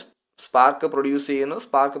എൻഡിൽ സ്പാർക്ക് പ്രൊഡ്യൂസ് ചെയ്യുന്നു.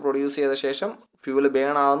 സ്പാർക്ക് പ്രൊഡ്യൂസ് ചെയ്ത ശേഷം ഫ്യൂൽ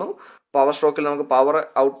ബേൺ ആവുന്നു. പവർ സ്ട്രോക്കിൽ നമുക്ക് പവർ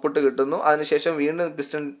ഔട്ട്പുട്ട് കിട്ടുന്നു. അതിനുശേഷം വീണ്ടും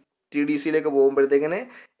പിസ്റ്റൺ TDCയിലേക്ക് പോകുമ്പോഴത്തേക്കിന്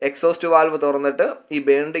എക്സോസ്റ്റ് വാൽവ് തുറന്നിട്ട് ഈ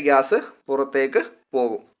ബേൺഡ് ഗ്യാസ് പുറത്തേക്ക്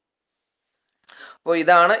പോകും. അപ്പോൾ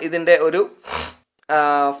ഇതാണ് ഇതിൻ്റെ ഒരു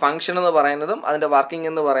ഫങ്ഷൻ എന്ന് പറയുന്നതും അതിൻ്റെ വർക്കിംഗ്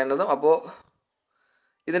എന്ന് പറയുന്നതും. അപ്പോൾ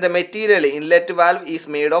ഇതിൻ്റെ material, inlet valve is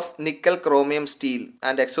made of nickel chromium steel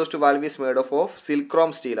and exhaust valve is made of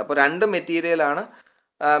സിൽക്രോം steel. അപ്പോൾ രണ്ട് മെറ്റീരിയലാണ്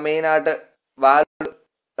മെയിനായിട്ട് വാൽവ്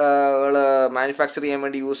മാനുഫാക്ചർ ചെയ്യാൻ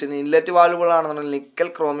വേണ്ടി യൂസ് ചെയ്യുന്നത്. ഇൻലെറ്റ് വാൽവുകളാണെന്നുണ്ടെങ്കിൽ നിക്കൽ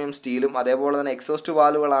ക്രോമിയം സ്റ്റീലും, അതേപോലെ തന്നെ എക്സോസ്റ്റ്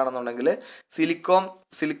വാൽവുകളാണെന്നുണ്ടെങ്കിൽ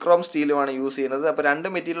സിലിക്രോം സ്റ്റീലുമാണ് യൂസ് ചെയ്യുന്നത്. അപ്പോൾ രണ്ട്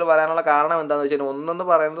മെറ്റീരിയൽ വരാനുള്ള കാരണം എന്താണെന്ന് വെച്ചാൽ, ഒന്നെന്ന്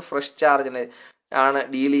പറയുന്നത് ഫ്രഷ് ചാർജിനെ ആണ്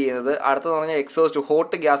ഡീൽ ചെയ്യുന്നത്. അടുത്തെന്ന് പറഞ്ഞാൽ എക്സോസ്റ്റ്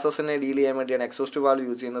ഹോട്ട് ഗ്യാസസിനെ ഡീൽ ചെയ്യാൻ വേണ്ടിയാണ് എക്സോസ്റ്റ് വാൽവ്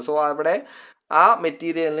യൂസ് ചെയ്യുന്നത്. സോ അവിടെ ആ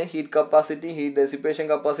മെറ്റീരിയലിന് heat capacity, heat dissipation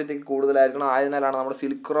capacity കൂടുതലായിരിക്കണം. ആയതിനാലാണ് നമ്മുടെ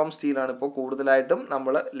സിലിക്രോം സ്റ്റീലാണ് ഇപ്പോൾ കൂടുതലായിട്ടും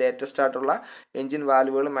നമ്മൾ ലേറ്റസ്റ്റ് ആയിട്ടുള്ള എഞ്ചിൻ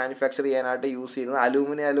വാൽവുകൾ മാനുഫാക്ചർ ചെയ്യാനായിട്ട് യൂസ് ചെയ്യുന്നത്.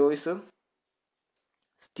 അലൂമിനിയം അലോയ്സും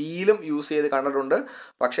സ്റ്റീലും യൂസ് ചെയ്ത് കണ്ടിട്ടുണ്ട്.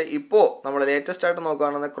 പക്ഷേ ഇപ്പോൾ നമ്മൾ ലേറ്റസ്റ്റ് ആയിട്ട്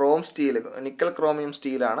നോക്കുകയാണെങ്കിൽ Chrome steel, nickel chromium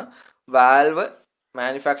സ്റ്റീലാണ് valve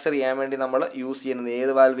manufacture ചെയ്യാൻ വേണ്ടി നമ്മൾ യൂസ് ചെയ്യുന്നത്.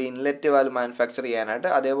 ഏത് വാൽവ്? ഇൻലെറ്റ് വാൽവ് മാനുഫാക്ചർ ചെയ്യാനായിട്ട്.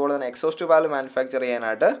 അതേപോലെ തന്നെ എക്സോസ്റ്റ് വാൽവ് മാനുഫാക്ചർ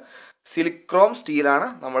ചെയ്യാനായിട്ട് സിലിക്രോം സ്റ്റീലാണ്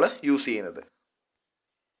നമ്മൾ യൂസ് ചെയ്യുന്നത്.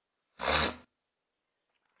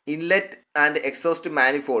 Inlet and exhaust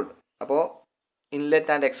manifold. അപ്പോൾ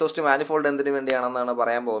ഇൻലെറ്റ് ആൻഡ് എക്സോസ്റ്റ് മാനിഫോൾഡ് എന്തിനു വേണ്ടിയാണെന്നാണ്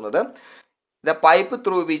പറയാൻ പോകുന്നത്. The pipe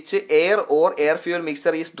through which air or air fuel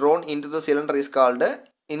mixer is drawn in to the cylinder is called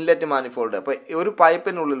inlet manifold. അപ്പോൾ ഒരു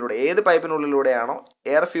പൈപ്പിനുള്ളിലൂടെ, ഏത് പൈപ്പിനുള്ളിലൂടെയാണോ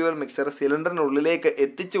എയർ ഫ്യൂവൽ മിക്സർ സിലിണ്ടറിനുള്ളിലേക്ക്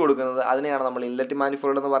എത്തിച്ചു കൊടുക്കുന്നത്, അതിനെയാണ് നമ്മൾ ഇൻലെറ്റ്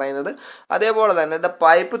മാനിഫോൾഡ് എന്ന് പറയുന്നത്. അതേപോലെ തന്നെ the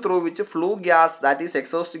pipe through which flue gas, that is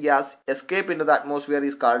exhaust gas, escape in to the atmosphere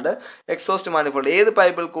is called exhaust manifold. ഏത്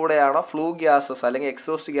പൈപ്പിൽ കൂടെയാണോ ഫ്ലൂ ഗ്യാസസ് അല്ലെങ്കിൽ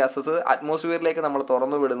എക്സോസ്റ്റ് ഗ്യാസസ് അറ്റ്മോസ്ഫിയറിലേക്ക് നമ്മൾ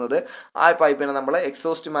തുറന്നു വിടുന്നത്, ആ പൈപ്പിനെ നമ്മൾ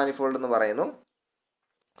എക്സോസ്റ്റ് മാനിഫോൾഡ് എന്ന് പറയുന്നു.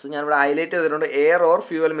 സോ ഞാനിവിടെ ഹൈലൈറ്റ് ചെയ്തിട്ടുണ്ട് air or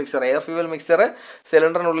fuel mixer. Air fuel mixer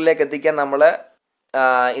സിലിണ്ടറിനുള്ളിലേക്ക് എത്തിക്കാൻ നമ്മൾ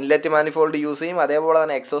ഇൻലെറ്റ് മാനിഫോൾഡ് യൂസ് ചെയ്യും. അതേപോലെ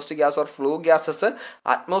തന്നെ exhaust gas or flu gases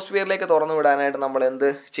അറ്റ്മോസ്ഫിയറിലേക്ക് തുറന്നു വിടാനായിട്ട് നമ്മൾ എന്ത്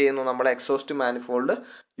ചെയ്യുന്നു? നമ്മൾ എക്സോസ്റ്റ് മാനിഫോൾഡ്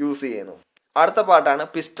യൂസ് ചെയ്യുന്നു. അടുത്ത പാർട്ടാണ്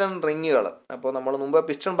പിസ്റ്റൺ റിങ്ങുകൾ. അപ്പോൾ നമ്മൾ മുമ്പ്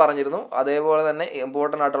പിസ്റ്റൺ പറഞ്ഞിരുന്നു, അതേപോലെ തന്നെ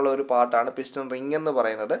ഇമ്പോർട്ടൻ്റ് ആയിട്ടുള്ള ഒരു പാർട്ടാണ് പിസ്റ്റൺ റിംഗ് എന്ന്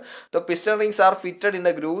പറയുന്നത്. The piston rings are fitted in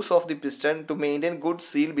the grooves of the piston to maintain good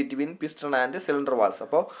seal between piston and cylinder walls.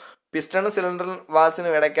 അപ്പോൾ പിസ്റ്റൺ സിലിണ്ടർ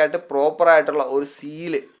വാൾസിന് ഇടയ്ക്കായിട്ട് പ്രോപ്പറായിട്ടുള്ള ഒരു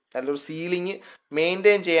സീല് അല്ലെങ്കിൽ ഒരു സീലിംഗ്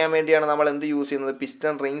മെയിൻറ്റെയിൻ ചെയ്യാൻ വേണ്ടിയാണ് നമ്മൾ എന്ത് യൂസ് ചെയ്യുന്നത്?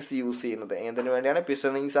 പിസ്റ്റൺ റിങ്സ് യൂസ് ചെയ്യുന്നത്. എന്തിനു വേണ്ടിയാണ്?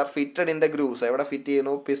 Piston rings are fitted in the grooves. എവിടെ ഫിറ്റ്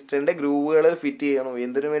ചെയ്യുന്നു? പിസ്റ്റൻ്റെ ഗ്രൂവുകളിൽ ഫിറ്റ് ചെയ്യുന്നു.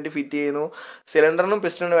 എന്തിനു വേണ്ടി ഫിറ്റ് ചെയ്യുന്നു? സിലിണ്ടറിനും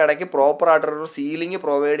പിസ്റ്റണിനും ഇടയ്ക്ക് പ്രോപ്പർ ആയിട്ടൊരു സീലിംഗ്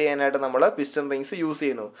പ്രൊവൈഡ് ചെയ്യാനായിട്ട് നമ്മൾ പിസ്റ്റൺ റിങ്സ് യൂസ്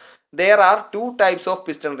ചെയ്യുന്നു. There are two types of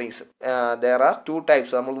piston rings. There are two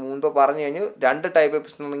types. നമ്മൾ മുൻപ് പറഞ്ഞു കഴിഞ്ഞു, രണ്ട് ടൈപ്പ്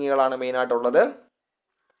പിസ്റ്റൺ റിങ്ങുകളാണ് മെയിനായിട്ടുള്ളത്.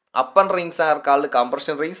 upper rings are called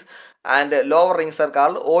compression rings and lower rings are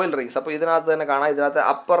called oil rings. അപ്പോൾ ഇതിനകത്ത് തന്നെ കാണാം, ഇതിനകത്ത്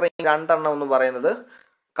upper ring രണ്ടെണ്ണം എന്ന് പറയുന്നത്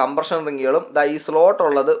കംപ്രഷൻ റിങ്ങുകളും ഈ സ്ലോട്ട്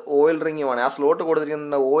ഉള്ളത് ഓയിൽ റിങ്ങുമാണ്. ആ സ്ലോട്ട്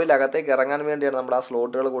കൊടുത്തിരിക്കുന്ന ഓയിൽ അകത്തേക്ക് ഇറങ്ങാൻ വേണ്ടിയാണ് നമ്മൾ ആ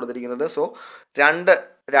സ്ലോട്ടുകൾ കൊടുത്തിരിക്കുന്നത്. സോ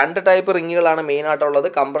രണ്ട് ടൈപ്പ് റിങ്ങുകളാണ് മെയിനായിട്ടുള്ളത്,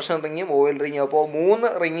 കംപ്രഷൻ റിങ്ങും ഓയിൽ റിങ്ങും. അപ്പോൾ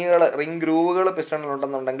 3 റിങ് ഗ്രൂവുകൾ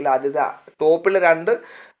പിസ്റ്റണിലുണ്ടെന്നുണ്ടെങ്കിൽ ആദ്യത്തെ ടോപ്പിൽ 2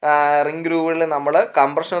 റിങ് ഗ്രൂവുകളിൽ നമ്മൾ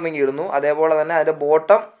കംപ്രഷൻ റിങ് ഇടുന്നു. അതേപോലെ തന്നെ അതിൻ്റെ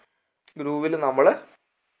ബോട്ടം ഗ്രൂവിൽ നമ്മൾ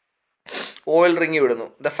ഓയിൽ റിങ് വിടുന്നു.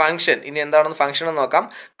 ദ ഫംഗ്ഷൻ, ഇനി എന്താണെന്ന് ഫംഗ്ഷൻ എന്ന് നോക്കാം.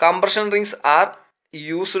 Compression rings are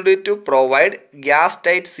used to provide gas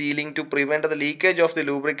tight sealing to prevent the leakage of the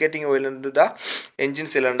lubricating oil into the engine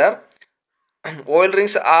cylinder. Oil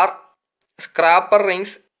rings are scraper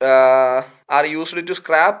rings are used to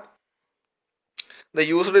scrap the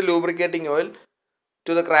used lubricating oil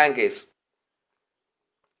to the crankcase.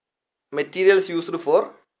 Materials used for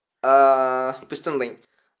piston ring: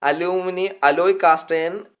 alloy cast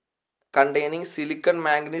iron containing silicon,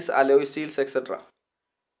 manganese, alloy steels, etc.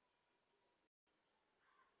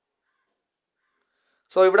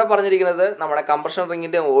 So ഇവിടെ പറഞ്ഞിരിക്കുന്നത് നമ്മുടെ compression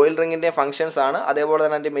റിങ്ങിൻ്റെയും oil റിങ്ങിൻ്റെയും functions ആണ്, അതേപോലെ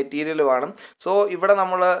തന്നെ അതിൻ്റെ മെറ്റീരിയലുമാണ്. So ഇവിടെ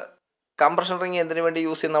നമ്മൾ compression ring എന്തിനു വേണ്ടി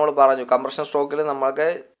യൂസ് ചെയ്യുന്ന നമ്മൾ പറഞ്ഞു. കംപ്രഷൻ സ്ട്രോക്കിൽ നമ്മൾക്ക്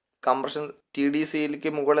കംപ്രഷൻ TDCയിലേക്ക്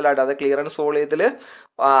മുകളിലായിട്ട്, അത് ക്ലിയറൻസ് വോളിയത്തിൽ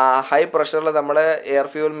ഹൈ പ്രഷറിൽ നമ്മൾ എയർ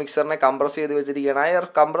ഫ്യൂൽ മിക്സറിനെ കംപ്രസ് ചെയ്ത് വെച്ചിരിക്കുകയാണ്. ആ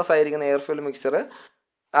കംപ്രസ് ആയിരിക്കുന്ന എയർ ഫ്യൂൽ മിക്സർ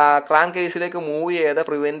ക്രാങ്ക് കേസിലേക്ക് മൂവ് ചെയ്ത്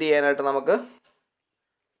പ്രിവെൻറ്റ് ചെയ്യാനായിട്ട് നമുക്ക്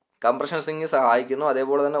കംപ്രഷൻ റിങ് സഹായിക്കുന്നു.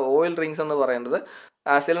 അതേപോലെ തന്നെ ഓയിൽ റിങ്സ് എന്ന് പറയുന്നത്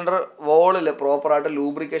സിലിണ്ടർ വോളിൽ പ്രോപ്പറായിട്ട്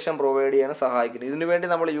ലൂബ്രിക്കേഷൻ പ്രൊവൈഡ് ചെയ്യാൻ സഹായിക്കുന്നു. ഇതിനു വേണ്ടി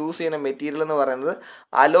നമ്മൾ യൂസ് ചെയ്യുന്ന മെറ്റീരിയൽ എന്ന് പറയുന്നത്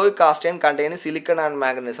alloy cast in containing silicon and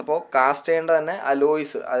manganese. അപ്പോൾ കാസ്റ്റൈൻ്റെ തന്നെ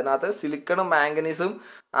അലോയ്സ്, അതിനകത്ത് സിലിക്കണും മാംഗനീസും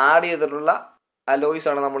ആഡ് ചെയ്തിട്ടുള്ള അലോയ്സ്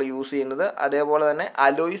ആണ് നമ്മൾ യൂസ് ചെയ്യുന്നത്. അതേപോലെ തന്നെ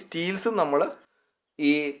അലോയ് സ്റ്റീൽസും നമ്മൾ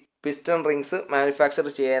ഈ പിസ്റ്റൺ റിങ്സ് മാനുഫാക്ചർ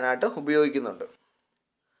ചെയ്യാനായിട്ട് ഉപയോഗിക്കുന്നുണ്ട്.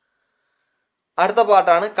 അടുത്ത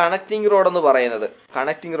പാർട്ടാണ് കണക്റ്റിംഗ് റോഡ് എന്ന് പറയുന്നത്.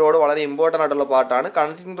 കണക്റ്റിംഗ് റോഡ് വളരെ ഇമ്പോർട്ടൻ്റ് ആയിട്ടുള്ള പാർട്ടാണ്.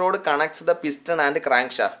 Connecting road connects the piston and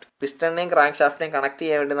crank shaft. പിസ്റ്റണിനെയും crank ഷാഫ്റ്റിനെയും connect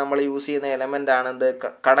ചെയ്യാൻ വേണ്ടി നമ്മൾ യൂസ് ചെയ്യുന്ന എലമെൻ്റ് ആണ് എന്ത്,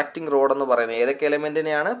 കണക്റ്റിംഗ് റോഡ് എന്ന് പറയുന്നത്. ഏതൊക്കെ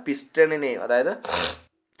എലമെൻറ്റിനെയാണ്? പിസ്റ്റണിനെയും, അതായത്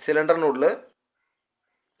സിലിണ്ടറിനുള്ളിൽ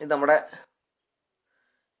ഇത് നമ്മുടെ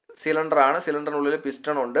സിലിണ്ടറാണ്, സിലിണ്ടറിനുള്ളിൽ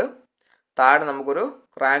പിസ്റ്റൺ ഉണ്ട്, താഴെ നമുക്കൊരു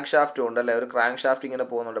ക്രാങ്ക് ഷാഫ്റ്റും ഉണ്ട് അല്ലേ, ഒരു ക്രാങ്ക് ഷാഫ്റ്റ് ഇങ്ങനെ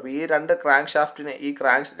പോകുന്നുണ്ട്. അപ്പോൾ ഈ 2 ക്രാങ്ക് ഷാഫ്റ്റിന്, ഈ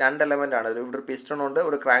രണ്ട് എലമെൻ്റ് ആണ്, ഇവിടെ പിസ്റ്റൺ ഉണ്ട്,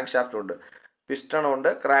 ഒരു ക്രാങ്ക് ഷാഫ്റ്റും ഉണ്ട്. പിസ്റ്റൺ ഉണ്ട്,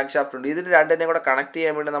 ക്രാങ്ക് ഷാഫ്റ്റ് ഉണ്ട്. ഇതിന് രണ്ടിനെയും കൂടെ കണക്ട്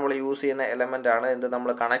ചെയ്യാൻ വേണ്ടി നമ്മൾ യൂസ് ചെയ്യുന്ന എലമെൻ്റ് ആണ് എന്ത്, നമ്മൾ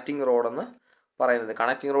കണക്റ്റിംഗ് റോഡ് എന്ന് പറയുന്നത്.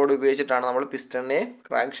 കണക്റ്റിംഗ് റോഡ് ഉപയോഗിച്ചിട്ടാണ് നമ്മൾ പിസ്റ്റണിനെയും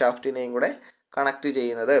ക്രാങ്ക് ഷാഫ്റ്റിനെയും കൂടെ കണക്ട്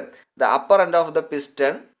ചെയ്യുന്നത്. The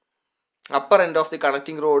upper end of the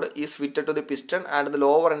connecting rod is fitted to the piston and the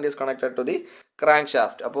lower end is connected to the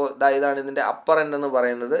crankshaft. അപ്പോൾ ഇതാണ് ഇതിൻ്റെ അപ്പർ എൻഡ് എന്ന്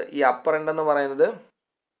പറയുന്നത്. ഈ അപ്പർ എൻഡ് എന്ന് പറയുന്നത്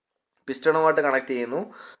പിസ്റ്റണുമായിട്ട് കണക്ട് ചെയ്യുന്നു.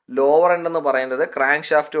 ലോവർ എൻഡ് എന്ന് പറയുന്നത് ക്രാങ്ക്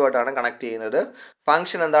ഷാഫ്റ്റുമായിട്ടാണ് കണക്ട് ചെയ്യുന്നത്.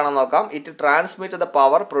 ഫംഗ്ഷൻ എന്താണെന്ന് നോക്കാം. It transmit the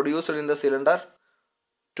power produced in the cylinder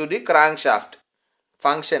to the crank shaft.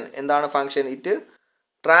 Function എന്താണ്? Function it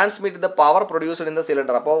transmit the power produced in the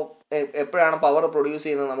cylinder. അപ്പോൾ എപ്പോഴാണ് പവർ പ്രൊഡ്യൂസ്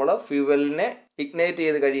ചെയ്യുന്നത്? നമ്മൾ ഫ്യൂവലിനെ ഇഗ്നേറ്റ്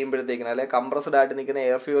ചെയ്ത് കഴിയുമ്പോഴത്തേക്കിന്, അല്ലെങ്കിൽ കംപ്രസ്ഡ് ആയിട്ട് നിൽക്കുന്ന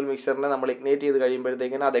എയർ ഫ്യൂവൽ മിക്സറിനെ നമ്മൾ ഇഗ്നേറ്റ് ചെയ്ത്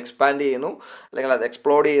കഴിയുമ്പോഴത്തേക്കിന് അത് എക്സ്പാൻഡ് ചെയ്യുന്നു, അല്ലെങ്കിൽ അത്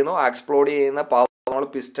എക്സ്പ്ലോഡ് ചെയ്യുന്നു. ആ എക്സ്പ്ലോഡ് ചെയ്യുന്ന പവർ നമ്മൾ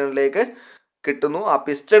പിസ്റ്റണിലേക്ക് കിട്ടുന്നു. ആ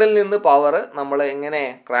പിസ്റ്റണിൽ നിന്ന് പവർ നമ്മൾ എങ്ങനെ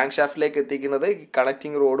ക്രാങ്ക് ഷാഫ്റ്റിലേക്ക് എത്തിക്കുന്നത്? ഈ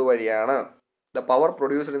കണക്റ്റിംഗ് റോഡ് വഴിയാണ്. The power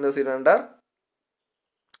produced in the cylinder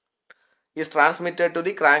is transmitted to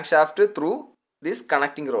the crank shaft through this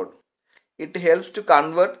connecting road. It helps to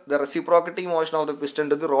convert the reciprocating motion of the piston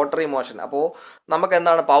to the rotary motion. അപ്പോൾ നമുക്ക്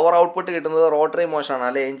എന്താണ് power output കിട്ടുന്നത്? Rotary motion ആണ്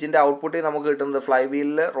അല്ലേ. എഞ്ചിൻ്റെ output നമുക്ക് കിട്ടുന്നത് fly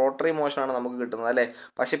വീലിൽ rotary മോഷനാണ് നമുക്ക് കിട്ടുന്നത് അല്ലേ.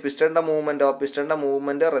 പക്ഷേ പിസ്റ്റണിൻ്റെ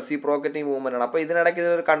മൂവ്മെൻറ്റ് റെസിപ്രോക്കറ്റിംഗ് മൂവ്മെൻ്റ് ആണ്. അപ്പോൾ ഇതിനിടയ്ക്ക്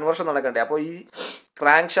ഇതിനൊരു കൺവേർഷൻ നടക്കണ്ടേ. അപ്പോൾ ഈ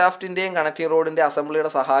ക്രാങ്ക് ഷാഫ്റ്റിൻ്റെയും കണക്റ്റിംഗ് റോഡിൻ്റെ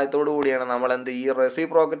അസംബ്ലിയുടെ സഹായത്തോടു കൂടിയാണ് നമ്മൾ എന്ത്, ഈ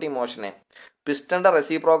റെസിപ്രോക്കറ്റിംഗ് മോഷനെ, പിസ്റ്റണിൻ്റെ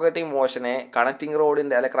റെസിപ്രോക്കറ്റിംഗ് മോഷനെ കണക്റ്റിംഗ്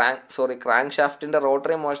റോഡിൻ്റെ അല്ലെ ക്രാങ്ക് ഷാഫ്റ്റിൻ്റെ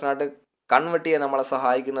റോട്ടറി മോഷനായിട്ട് കൺവെർട്ട് ചെയ്യാൻ നമ്മളെ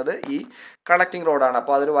സഹായിക്കുന്നത് ഈ കണക്റ്റിംഗ് റോഡാണ്.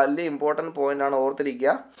 അപ്പോൾ അതൊരു വലിയ ഇമ്പോർട്ടൻറ്റ് പോയിന്റ് ആണ്,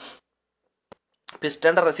 ഓർത്തിരിക്കുക.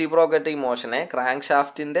 പിസ്റ്റണിൻ്റെ റെസിപ്രോക്കറ്റിംഗ് മോഷനെ ക്രാങ്ക്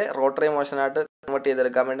ഷാഫ്റ്റിൻ്റെ റോട്ടറി മോഷനായിട്ട് കൺവെർട്ട്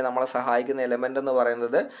ചെയ്തെടുക്കാൻ വേണ്ടി നമ്മളെ സഹായിക്കുന്ന എലമെൻ്റ് എന്ന്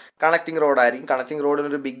പറയുന്നത് കണക്റ്റിംഗ് റോഡായിരിക്കും. കണക്റ്റിംഗ് റോഡിന്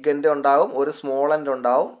ഒരു ബിഗ് എൻഡ് ഉണ്ടാവും, ഒരു സ്മോൾ എൻഡ്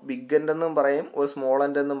ഉണ്ടാവും. ബിഗ് എൻഡ് എന്നും പറയും, ഒരു സ്മോൾ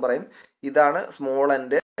എൻഡ് എന്നും പറയും. ഇതാണ് സ്മോൾ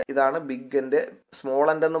എൻഡ്, ഇതാണ് ബിഗ് എൻഡ്. സ്മോൾ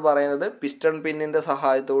എൻഡ് എന്ന് പറയുന്നത് പിസ്റ്റൺ പിന്നിൻ്റെ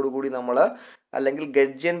സഹായത്തോടു കൂടി നമ്മൾ, അല്ലെങ്കിൽ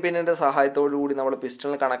ഗഡ്ജിയൻ പിന്നിൻ്റെ സഹായത്തോടു കൂടി നമ്മൾ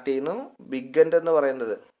പിസ്റ്റണിൽ കണക്ട് ചെയ്യുന്നു. ബിഗ് എൻഡ് എന്ന്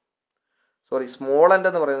പറയുന്നത്, സ്മോൾ എൻഡ്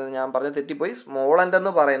എന്ന് പറയുന്നത്, ഞാൻ പറഞ്ഞ് തെറ്റിപ്പോയി. സ്മോൾ എൻഡ്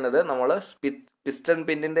എന്ന് പറയുന്നത് നമ്മൾ പിസ്റ്റൺ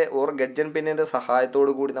പിന്നിൻ്റെ ഓർ ഗഡ്ജൻ പിന്നിൻ്റെ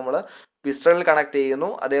സഹായത്തോടു കൂടി നമ്മൾ പിസ്റ്റണിൽ കണക്ട് ചെയ്യുന്നു.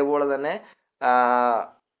 അതേപോലെ തന്നെ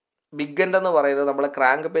ബിഗ് എൻഡ് എന്ന് പറയുന്നത് നമ്മൾ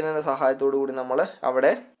ക്രാങ്ക് പിന്നിൻ്റെ സഹായത്തോടു കൂടി നമ്മൾ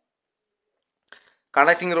അവിടെ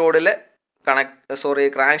കണക്റ്റിംഗ് റോഡിൽ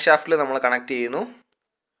ക്രാങ്ക് ഷാഫ്റ്റിൽ നമ്മൾ കണക്ട് ചെയ്യുന്നു.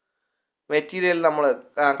 മെറ്റീരിയൽ നമ്മൾ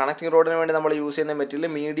കണക്റ്റിംഗ് റോഡിന് വേണ്ടി നമ്മൾ യൂസ് ചെയ്യുന്ന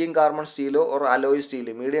material medium carbon സ്റ്റീലോ or alloy steel.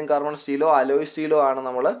 Medium carbon സ്റ്റീലോ alloy സ്റ്റീലോ ആണ്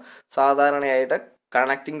നമ്മൾ സാധാരണയായിട്ട്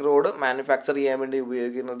കണക്റ്റിംഗ് റോഡ് മാനുഫാക്ചർ ചെയ്യാൻ വേണ്ടി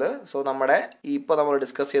ഉപയോഗിക്കുന്നത്. സോ നമ്മുടെ ഇപ്പോൾ നമ്മൾ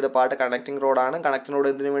ഡിസ്കസ് ചെയ്ത പാർട്ട് കണക്റ്റിംഗ് റോഡാണ്. കണക്റ്റിംഗ് റോഡ്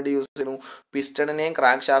എന്തിനു വേണ്ടി യൂസ് ചെയ്യുന്നു? പിസ്റ്റണിനെയും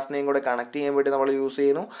ക്രാങ്ക് ഷാഫ്റ്റിനെയും കൂടെ കണക്ട് ചെയ്യാൻ വേണ്ടി നമ്മൾ യൂസ്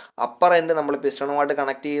ചെയ്യുന്നു. അപ്പർ എൻഡ് നമ്മൾ പിസ്റ്റണുമായിട്ട്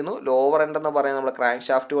കണക്ട് ചെയ്യുന്നു. ലോവർ എൻഡ് എന്ന് പറയുന്നത് നമ്മൾ ക്രാങ്ക്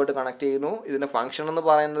ഷാഫ്റ്റുമായിട്ട് കണക്ട് ചെയ്യുന്നു. ഇതിൻ്റെ ഫംഗ്ഷൻ എന്ന്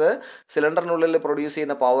പറയുന്നത് സിലിണ്ടറിനുള്ളിൽ പ്രൊഡ്യൂസ്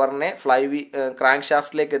ചെയ്യുന്ന പവറിനെ ക്രാങ്ക്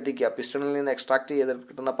ഷാഫ്റ്റിലേക്ക് എത്തിക്കുക. പിസ്റ്റണിൽ നിന്ന് എക്സ്ട്രാക്ട് ചെയ്ത്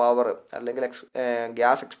കിട്ടുന്ന പവർ അല്ലെങ്കിൽ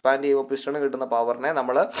ഗ്യാസ് എക്സ്പാൻഡ് ചെയ്യുമ്പോൾ പിസ്റ്റണിൽ കിട്ടുന്ന പവറിനെ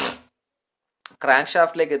നമ്മൾ ക്രാങ്ക്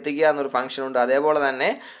ഷാഫ്റ്റിലേക്ക് എത്തിക്കുക എന്നൊരു ഫംഗ്ഷൻ ഉണ്ട്. അതേപോലെ തന്നെ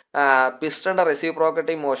പിസ്റ്റണിൻ്റെ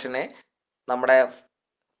റെസിപ്രോക്കറ്റിംഗ് മോഷനെ നമ്മുടെ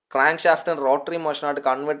ക്രാങ്ക് ഷാഫ്റ്റിന് റോട്ടറി മോഷനായിട്ട്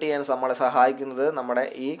കൺവേർട്ട് ചെയ്യാൻ നമ്മളെ സഹായിക്കുന്നത് നമ്മുടെ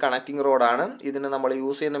ഈ കണക്റ്റിംഗ് റോഡാണ്. ഇതിന് നമ്മൾ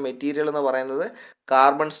യൂസ് ചെയ്യുന്ന മെറ്റീരിയൽ എന്ന് പറയുന്നത്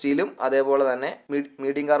കാർബൺ സ്റ്റീലും അതേപോലെ തന്നെ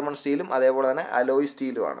മീഡിയം കാർബൺ സ്റ്റീലും അതേപോലെ തന്നെ അലോയ്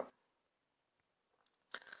സ്റ്റീലുമാണ്.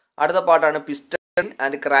 അടുത്ത പാർട്ടാണ് പിസ്റ്റൺ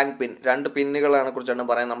ആൻഡ് ക്രാങ്ക് പിൻ. രണ്ട് പിന്നുകളെ കുറിച്ചാണ്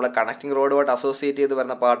പറയുന്നത്. നമ്മൾ കണക്റ്റിംഗ് റോഡുമായിട്ട് അസോസിയേറ്റ് ചെയ്ത്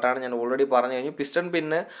വരുന്ന പാർട്ടാണ്. ഞാൻ ഓൾറെഡി പറഞ്ഞു കഴിഞ്ഞു. പിസ്റ്റൺ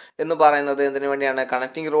പിന്ന് എന്ന് പറയുന്നത് എന്തിനു വേണ്ടിയാണ്?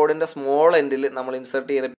 കണക്റ്റിംഗ് റോഡിൻ്റെ സ്മോൾ എൻഡിൽ നമ്മൾ ഇൻസെർട്ട്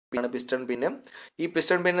ചെയ്യുന്ന പിന്നാണ് പിസ്റ്റൺ പിന്ന്. ഈ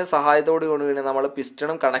പിസ്റ്റൺ പിന്ന് സഹായത്തോട് കൂടി നമ്മൾ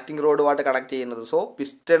പിസ്റ്റണും കണക്റ്റിംഗ് റോഡുമായിട്ട് കണക്ട് ചെയ്യുന്നത്. സോ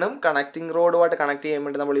പിസ്റ്റണും കണക്റ്റിംഗ് റോഡുമായിട്ട് കണക്ട് ചെയ്യാൻ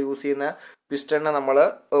വേണ്ടി നമ്മൾ യൂസ് ചെയ്യുന്ന പിസ്റ്റണിനെ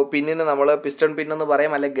പിന്നിന് നമ്മൾ പിസ്റ്റൺ പിന്നെന്ന്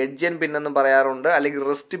പറയും, അല്ലെങ്കിൽ ഗഡ്ജൻ പിന്നെന്നും പറയാറുണ്ട്, അല്ലെങ്കിൽ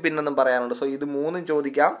റിസ്റ്റ് പിന്നെന്നും പറയാറുണ്ട്. സോ ഇത് മൂന്നും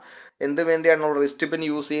ചോദിക്കാം. എന്ത് വേണ്ടിയാണ് നമ്മൾ റിസ്റ്റ് പിൻ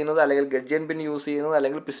യൂസ് ചെയ്യുന്നത്, അല്ലെങ്കിൽ ഗഡ്ജൻ പിൻ യൂസ് ചെയ്യുന്നത്,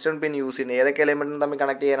 അല്ലെങ്കിൽ പിസ്റ്റൺ പിൻ യൂസ് ചെയ്യുന്നത്? ഏതൊക്കെ എലമെന്റിനും തമ്മിൽ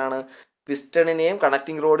കണക്ട് ചെയ്യാനാണ്? പിസ്റ്റണിനെയും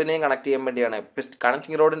കണക്റ്റിംഗ് റോഡിനെയും കണക്ട് ചെയ്യാൻ വേണ്ടിയാണ്.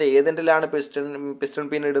 കണക്റ്റിംഗ് റോഡിന്റെ ഏതെൻഡിലാണ് പിസ്റ്റൺ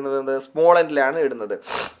പിൻ ഇടുന്നത്? സ്മോൾ എൻഡിലാണ് ഇടുന്നത്.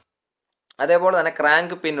 അതേപോലെ തന്നെ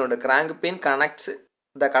ക്രാങ്ക് പിൻ ഉണ്ട്. Crank pin connects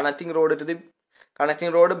the connecting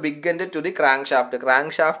road big end to the crank shaft.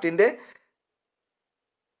 Crank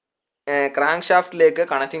ഷാഫ്റ്റിലേക്ക്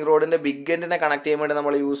connecting റോഡിന്റെ ബിഗ് എൻഡിനെ കണക്ട് ചെയ്യാൻ വേണ്ടി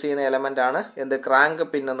നമ്മൾ യൂസ് ചെയ്യുന്ന എലമെന്റ് ആണ് എന്ത്? ക്രാങ്ക്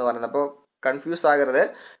പിൻ എന്ന് പറയുന്നത്. അപ്പോൾ കൺഫ്യൂസ് ആകരുത്.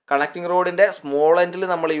 കണക്റ്റിംഗ് റോഡിന്റെ സ്മോൾ എൻഡിൽ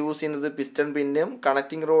നമ്മൾ യൂസ് ചെയ്യുന്നത് പിസ്റ്റൺ പിന്നും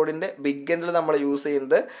കണക്റ്റിംഗ് റോഡിന്റെ ബിഗ് എൻഡിൽ നമ്മൾ യൂസ്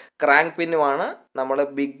ചെയ്യുന്നത് ക്രാങ്ക് പിന്നുമാണ്. നമ്മൾ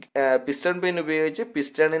പിസ്റ്റൺ പിൻ ഉപയോഗിച്ച്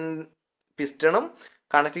പിസ്റ്റണും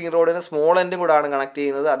കണക്റ്റിംഗ് റോഡിന് സ്മോൾ എൻഡും കൂടാണ് കണക്ട്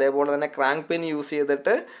ചെയ്യുന്നത്. അതേപോലെ തന്നെ ക്രാങ്ക് പിൻ യൂസ്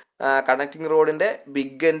ചെയ്തിട്ട് കണക്റ്റിംഗ് റോഡിന്റെ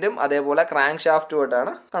ബിഗ് എൻഡും അതേപോലെ ക്രാങ്ക്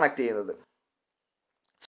ഷാഫ്റ്റുമായിട്ടാണ് കണക്ട് ചെയ്യുന്നത്.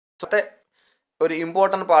 ഒരു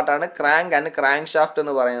ഇമ്പോർട്ടൻറ്റ് പാർട്ടാണ് ക്രാങ്ക് ആൻഡ് ക്രാങ്ക് ഷാഫ്റ്റ്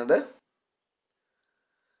എന്ന് പറയുന്നത്.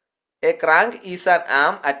 A crank is an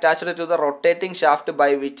arm attached to the rotating shaft by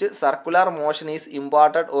which circular motion is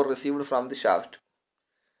imparted or received from the shaft.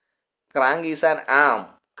 Crank is an arm.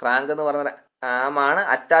 Crank എന്ന് പറയുന്നത് arm ആണ്.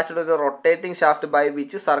 Attached to the rotating shaft by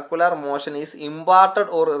which circular motion is imparted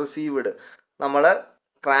or received. നമ്മൾ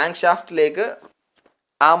crank ഷാഫ്റ്റിലേക്ക്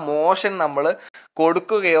ആ motion നമ്മൾ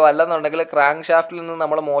കൊടുക്കുകയോ അല്ലെന്നുണ്ടെങ്കിൽ crank ഷാഫ്റ്റിൽ നിന്ന്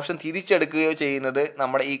നമ്മൾ മോഷൻ തിരിച്ചെടുക്കുകയോ ചെയ്യുന്നത്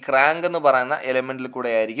നമ്മുടെ ഈ ക്രാങ്ക് എന്ന് പറയുന്ന എലമെന്റിൽ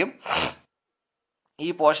കൂടെ ആയിരിക്കും. ഈ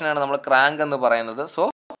പോർഷനാണ് നമ്മൾ ക്രാങ്ക് എന്ന് പറയുന്നത്. So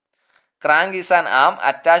crank is an am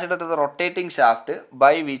attached to the rotating shaft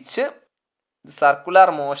by which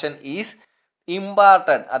circular motion is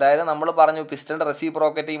imparted. അതായത് നമ്മൾ പറഞ്ഞു പിസ്റ്റന്റെ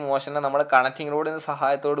റെസിപ്രോക്കറ്റിംഗ് മോഷനെ നമ്മൾ കണക്റ്റിംഗ് റോഡിന്റെ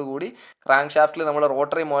സഹായത്തോടു കൂടി ക്രാങ്ക് ഷാഫ്റ്റിൽ നമ്മൾ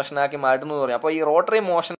റോട്ടറി മോഷനാക്കി മാറ്റുന്നു എന്ന് പറയും. അപ്പോൾ ഈ റോട്ടറി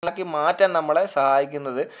മോഷനാക്കി മാറ്റാൻ നമ്മളെ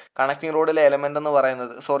സഹായിക്കുന്നത് കണക്റ്റിംഗ് റോഡിലെ എലമെന്റ് എന്ന്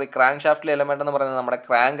പറയുന്നത് ക്രാങ്ക് ഷാഫ്റ്റിലെ എലമെന്റ് എന്ന് പറയുന്നത് നമ്മുടെ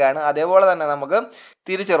ക്രാങ്ക് ആണ്. അതേപോലെ തന്നെ നമുക്ക്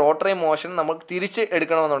തിരിച്ച് റോട്ടറി മോഷൻ നമുക്ക് തിരിച്ച്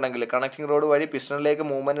എടുക്കണമെന്നുണ്ടെങ്കിൽ കണക്റ്റിംഗ് റോഡ് വഴി പിസ്റ്റണിലേക്ക്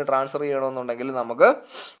മൂവ്മെന്റ് ട്രാൻസ്ഫർ ചെയ്യണമെന്നുണ്ടെങ്കിൽ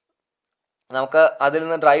നമുക്ക് അതിൽ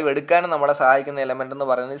നിന്ന് ഡ്രൈവ് എടുക്കാനും നമ്മളെ സഹായിക്കുന്ന എലമെന്റ് എന്ന്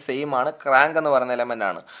പറയുന്നത് സെയിം ആണ്, ക്രാങ്ക് എന്ന് പറയുന്ന എലമെന്റ്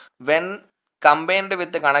ആണ്. When combined with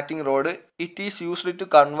the connecting rod, it is used to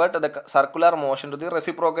convert the circular motion to the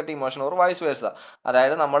reciprocating motion or vice versa.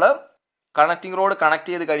 അതായത് നമ്മൾ കണക്റ്റിംഗ് റോഡ് കണക്ട്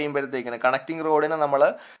ചെയ്ത് കഴിയുമ്പോഴത്തേക്കിന് കണക്റ്റിംഗ് റോഡിനെ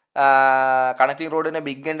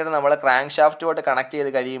ബിഗ് എൻഡിനെ നമ്മൾ ക്രാങ്ക് ഷാഫ്റ്റുമായിട്ട് കണക്ട്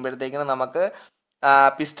ചെയ്ത് കഴിയുമ്പോഴത്തേക്കിന് നമുക്ക്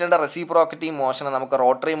പിസ്റ്റന്റെ റെസിപ്രോക്കറ്റിംഗ് മോഷനെ നമുക്ക്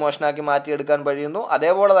റോട്ടറി മോഷനാക്കി മാറ്റിയെടുക്കാൻ കഴിയുന്നു.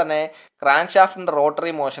 അതേപോലെ തന്നെ ക്രാങ്ക് ഷാഫ്റ്റിന്റെ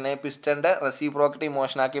റോട്ടറി മോഷനെ പിസ്റ്റന്റെ റെസിപ്രോക്കറ്റിംഗ്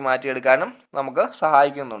മോഷനാക്കി മാറ്റിയെടുക്കാനും നമുക്ക്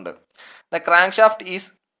സഹായിക്കുന്നുണ്ട്. The crank shaft is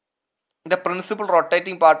the principal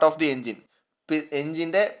rotating part of the engine.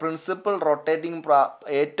 എഞ്ചിൻ്റെ പ്രിൻസിപ്പൽ റൊട്ടേറ്റിംഗ്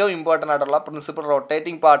ഏറ്റവും ഇമ്പോർട്ടൻ്റ് ആയിട്ടുള്ള പ്രിൻസിപ്പൽ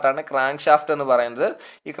റൊട്ടേറ്റിംഗ് പാർട്ടാണ് ക്രാങ്ക് ഷാഫ്റ്റ് എന്ന് പറയുന്നത്.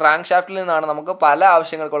 ഈ ക്രാങ്ക് ഷാഫ്റ്റിൽ നിന്നാണ് നമുക്ക് പല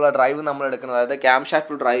ആവശ്യങ്ങൾക്കുള്ള ഡ്രൈവ് നമ്മൾ എടുക്കുന്നത്. അതായത് ക്യാം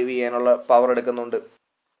ഷാഫ്റ്റ് ഡ്രൈവ് ചെയ്യാനുള്ള പവർ എടുക്കുന്നുണ്ട്.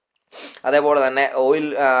 അതേപോലെ തന്നെ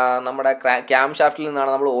നമ്മുടെ ക്യാം ഷാഫ്റ്റിൽ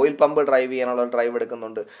നിന്നാണ് നമ്മൾ ഓയിൽ പമ്പ് ഡ്രൈവ് ചെയ്യാനുള്ള ഡ്രൈവ്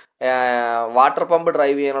എടുക്കുന്നുണ്ട്. വാട്ടർ പമ്പ്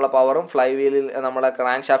ഡ്രൈവ് ചെയ്യാനുള്ള പവറും ഫ്ലൈ വീലിൽ നമ്മളെ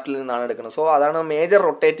ക്രാങ്ക് ഷാഫ്റ്റിൽ നിന്നാണ് എടുക്കുന്നത്. സോ അതാണ് മേജർ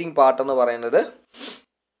റൊട്ടേറ്റിംഗ് പാർട്ട് എന്ന് പറയുന്നത്.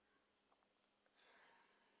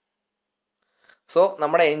 സോ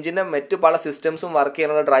നമ്മുടെ എഞ്ചിൻ്റെ മറ്റു പല സിസ്റ്റംസും വർക്ക്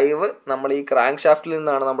ചെയ്യാനുള്ള ഡ്രൈവ് നമ്മൾ ഈ ക്രാങ്ക് ഷാഫ്റ്റിൽ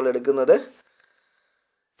നിന്നാണ് നമ്മൾ എടുക്കുന്നത്.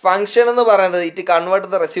 ഫംഗ്ഷൻ എന്ന് പറയുന്നത് it convert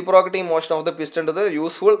the reciprocating motion of the piston to the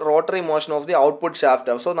useful rotary motion of the output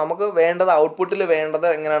shaft. So നമുക്ക് വേണ്ടത് ഔട്ട്പുട്ടിൽ വേണ്ടത്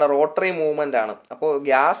എങ്ങനെയാണ്? റോട്ടറി മൂവ്മെന്റ് ആണ്. അപ്പോൾ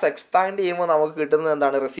ഗ്യാസ് എക്സ്പാൻഡ് ചെയ്യുമ്പോൾ നമുക്ക് കിട്ടുന്നത്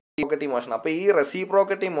എന്താണ്? Reciprocating motion. അപ്പോൾ ഈ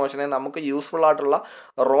റെസിപ്രോക്കറ്റിംഗ് മോഷനെ നമുക്ക് യൂസ്ഫുൾ ആയിട്ടുള്ള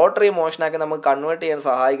റോട്ടറി മോഷനാക്കി നമുക്ക് കൺവേർട്ട് ചെയ്യാൻ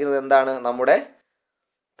സഹായിക്കുന്നത് എന്താണ്? നമ്മുടെ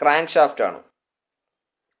ക്രാങ്ക് ഷാഫ്റ്റ് ആണ്.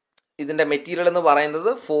 ഇതിൻ്റെ മെറ്റീരിയൽ എന്ന് പറയുന്നത്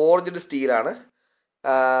ഫോർജ്ഡ് സ്റ്റീലാണ്.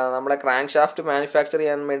 നമ്മുടെ ക്രാങ്ക് ഷാഫ്റ്റ് മാനുഫാക്ചർ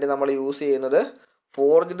ചെയ്യാൻ വേണ്ടി നമ്മൾ യൂസ് ചെയ്യുന്നത്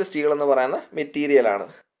ഫോർജ്ഡ് സ്റ്റീൽ എന്ന് പറയുന്ന മെറ്റീരിയലാണ്.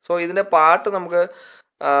 സോ ഇതിൻ്റെ പാർട്ട് നമുക്ക്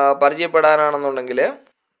പരിചയപ്പെടാനാണെന്നുണ്ടെങ്കിൽ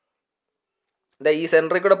ഈ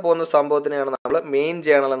സെൻറ്ററിൽ കൂടെ പോകുന്ന സംഭവത്തിനെയാണ് നമ്മൾ മെയിൻ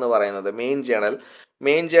ജേണൽ എന്ന് പറയുന്നത്. മെയിൻ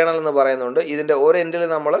ജേണൽ എന്ന് പറയുന്നുണ്ട്. ഇതിൻ്റെ ഒരു എൻഡിൽ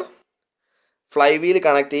നമ്മൾ ഫ്ലൈ വീൽ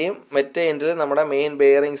കണക്ട് ചെയ്യും, മറ്റേ എൻഡിൽ നമ്മുടെ മെയിൻ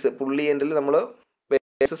ബെയറിങ്സ് പുള്ളി എൻഡിൽ നമ്മൾ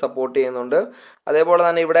ബെയറിങ്സ് സപ്പോർട്ട് ചെയ്യുന്നുണ്ട്. അതേപോലെ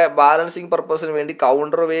തന്നെ ഇവിടെ ബാലൻസിങ് പർപ്പസിന് വേണ്ടി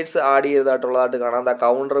കൗണ്ടർ വെയ്റ്റ്സ് ആഡ് ചെയ്തതായിട്ടുള്ളതായിട്ട് കാണാം.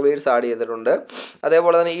 കൗണ്ടർ വെയ്റ്റ്സ് ആഡ് ചെയ്തിട്ടുണ്ട്.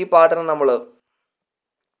 അതേപോലെ തന്നെ ഈ പാർട്ടിന് നമ്മൾ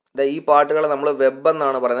ഈ പാർട്ടുകൾ നമ്മൾ വെബ്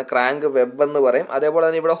എന്നാണ് പറയുന്നത്, ക്രാങ്ക് വെബ് എന്ന് പറയും. അതേപോലെ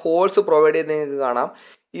തന്നെ ഇവിടെ ഹോൾസ് പ്രൊവൈഡ് ചെയ്ത് നിങ്ങൾക്ക് കാണാം.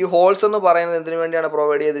 ഈ ഹോൾസ് എന്ന് പറയുന്നത് എന്തിനു വേണ്ടിയാണ്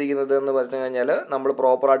പ്രൊവൈഡ് ചെയ്തിരിക്കുന്നത് എന്ന് പറഞ്ഞു കഴിഞ്ഞാൽ നമ്മൾ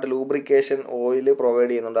പ്രോപ്പറായിട്ട് ലൂബ്രിക്കേഷൻ ഓയിൽ പ്രൊവൈഡ്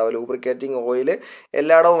ചെയ്യുന്നുണ്ട്. ആ ലൂബ്രിക്കേറ്റിംഗ് ഓയിൽ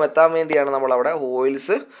എല്ലായിടവും എത്താൻ വേണ്ടിയാണ് നമ്മളവിടെ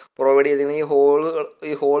ഹോയിൽസ് പ്രൊവൈഡ് ചെയ്തിരിക്കുന്നത്.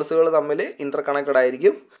 ഈ ഹോൾസുകൾ തമ്മിൽ ഇൻ്റർ കണക്റ്റഡ്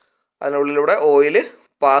ആയിരിക്കും. അതിനുള്ളിലൂടെ ഓയിൽ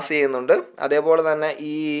പാസ് ചെയ്യുന്നുണ്ട്. അതേപോലെ തന്നെ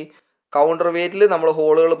ഈ കൗണ്ടർ വെയ്റ്റിൽ നമ്മൾ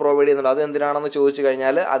ഹോളുകൾ പ്രൊവൈഡ് ചെയ്യുന്നുണ്ട്. അത് എന്തിനാണെന്ന് ചോദിച്ചു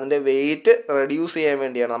കഴിഞ്ഞാൽ അതിൻ്റെ വെയിറ്റ് റെഡ്യൂസ് ചെയ്യാൻ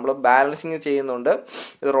വേണ്ടിയാണ്. നമ്മൾ ബാലൻസിങ് ചെയ്യുന്നുണ്ട്.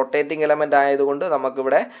 ഇത് റൊട്ടേറ്റിംഗ് എലമെൻ്റ് ആയതുകൊണ്ട്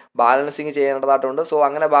നമുക്കിവിടെ ബാലൻസിങ് ചെയ്യേണ്ടതായിട്ടുണ്ട്. സോ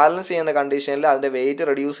അങ്ങനെ ബാലൻസ് ചെയ്യുന്ന കണ്ടീഷനിൽ അതിൻ്റെ വെയിറ്റ്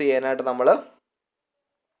റെഡ്യൂസ് ചെയ്യാനായിട്ട് നമ്മൾ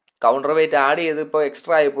കൗണ്ടർ വെയിറ്റ് ആഡ് ചെയ്ത് ഇപ്പോൾ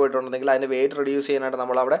എക്സ്ട്രാ ആയി പോയിട്ടുണ്ടെങ്കിൽ അതിൻ്റെ വെയിറ്റ് റെഡ്യൂസ് ചെയ്യാനായിട്ട്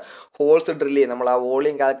നമ്മളവിടെ ഹോൾസ് ഡ്രിൽ ചെയ്യും. നമ്മൾ ആ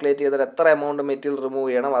വോളിയം കാൽക്കുലേറ്റ് ചെയ്തിട്ട് എത്ര എമൗണ്ട് മെറ്റീരിയൽ റിമൂവ്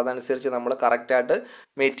ചെയ്യണം അതനുസരിച്ച് നമ്മൾ കറക്റ്റായിട്ട്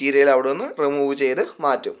മെറ്റീരിയൽ അവിടെ നിന്ന് റിമൂവ് ചെയ്ത്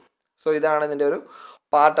മാറ്റും. സോ ഇതാണ് ഇതിൻ്റെ ഒരു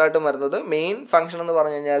പാർട്ടായിട്ട് വരുന്നത്. മെയിൻ ഫംഗ്ഷൻ എന്ന്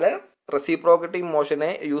പറഞ്ഞു കഴിഞ്ഞാൽ റെസിപ്രോക്കറ്റിംഗ് മോഷനെ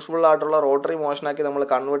യൂസ്ഫുൾ ആയിട്ടുള്ള റോട്ടറി മോഷനാക്കി നമ്മൾ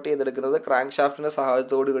കൺവേർട്ട് ചെയ്തെടുക്കുന്നത് ക്രാങ്ക് ഷാഫ്റ്റിൻ്റെ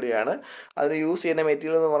സഹായത്തോടു കൂടിയാണ്. അതിന് യൂസ് ചെയ്യുന്ന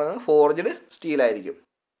മെറ്റീരിയൽ എന്ന് പറയുന്നത് ഫോർജ്ഡ് സ്റ്റീലായിരിക്കും.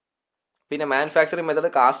 പിന്നെ മാനുഫാക്ചറിങ്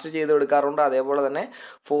മെത്തേഡ് കാസ്റ്റ് ചെയ്ത് എടുക്കാറുണ്ട്. അതേപോലെ തന്നെ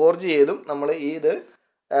ഫോർജ് ചെയ്തും നമ്മൾ ഇത്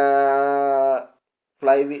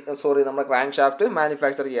നമ്മുടെ ക്രാങ്ക് ഷാഫ്റ്റ്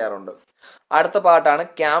മാനുഫാക്ചർ ചെയ്യാറുണ്ട്. അടുത്ത പാർട്ടാണ്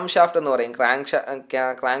ക്യാം ഷാഫ്റ്റ് എന്ന് പറയും. ക്രാങ്ക്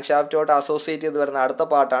ഷാഫ്റ്റുമായിട്ട് അസോസിയേറ്റ് ചെയ്ത് വരുന്ന അടുത്ത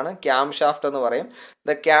പാർട്ടാണ് ക്യാം ഷാഫ്റ്റ് എന്ന് പറയും.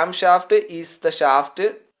 The cam shaft is the shaft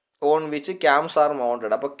on which CAMS R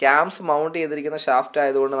mounted. അപ്പോൾ ക്യാംസ് മൗണ്ട് ചെയ്തിരിക്കുന്ന ഷാഫ്റ്റ്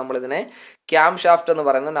ആയതുകൊണ്ട് നമ്മളിതിനെ ക്യാം ഷാഫ്റ്റ് എന്ന്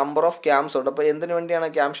പറയുന്നത്. നമ്പർ ഓഫ് ക്യാംസ് ഉണ്ട്. അപ്പോൾ എന്തിനു വേണ്ടിയാണ്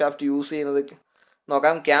ക്യാം ഷാഫ്റ്റ് യൂസ് ചെയ്യുന്നത്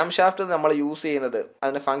നോക്കാം. ക്യാം ഷാഫ്റ്റ് നമ്മൾ യൂസ് ചെയ്യുന്നത്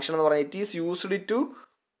അതിൻ്റെ ഫംഗ്ഷൻ എന്ന് പറയുന്നത് it is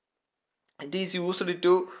used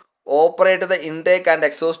to operate the intake and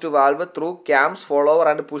exhaust valve through CAMS follower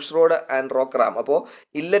and push road and rock Ram. അപ്പോൾ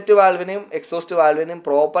ഇല്ലറ്റ് വാൽവിനെയും എക്സോസ്റ്റ് വാൽവിനെയും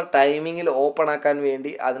പ്രോപ്പർ ടൈമിങ്ങിൽ ഓപ്പൺ ആക്കാൻ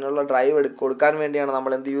വേണ്ടി അതിനുള്ള ഡ്രൈവ് കൊടുക്കാൻ വേണ്ടിയാണ്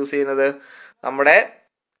നമ്മൾ എന്ത് യൂസ് ചെയ്യുന്നത്, നമ്മുടെ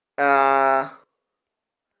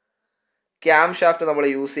ക്യാം ഷാഫ്റ്റ് നമ്മൾ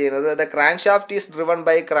യൂസ് ചെയ്യുന്നത്. The crank shaft is driven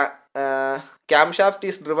by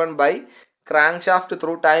crank shaft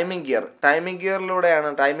through timing gear. Timing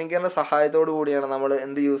ഗിയറിൻ്റെ സഹായത്തോടു കൂടിയാണ് നമ്മൾ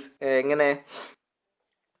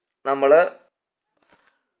നമ്മൾ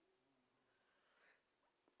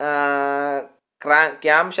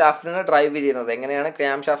ക്യാം ഷാഫ്റ്റിനെ ഡ്രൈവ് ചെയ്യുന്നത്. എങ്ങനെയാണ്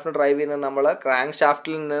ക്യാം ഷാഫ്റ്റിനെ ഡ്രൈവ് ചെയ്യുന്നത്? നമ്മൾ ക്രാങ്ക്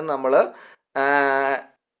ഷാഫ്റ്റിൽ നിന്ന് നമ്മൾ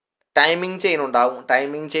ടൈമിംഗ് ചെയിൻ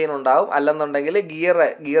ഉണ്ടാവും. അല്ലെന്നുണ്ടെങ്കിൽ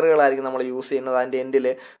ഗിയറുകളായിരിക്കും നമ്മൾ യൂസ് ചെയ്യുന്നത് അതിൻ്റെ എൻഡിൽ.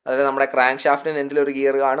 അതായത് നമ്മുടെ ക്രാങ്ക് ഷാഫ്റ്റിൻ്റെ എൻഡിൽ ഒരു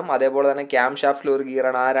ഗിയർ കാണും, അതേപോലെ തന്നെ ക്യാം ഷാഫ്റ്റിൽ ഒരു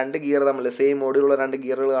ഗിയറാണ്. ആ രണ്ട് ഗിയർ തമ്മിൽ സെയിം മോഡിലുള്ള രണ്ട്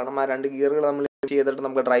ഗിയറുകൾ കാണും. ആ രണ്ട് ഗിയറുകൾ നമ്മൾ ചെയ്തിട്ട്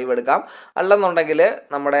നമുക്ക് ഡ്രൈവ് എടുക്കാം. അല്ലെന്നുണ്ടെങ്കിൽ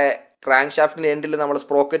നമ്മുടെ ക്രാങ്ക് ഷാഫ്റ്റിൻ്റെ എൻഡിൽ നമ്മൾ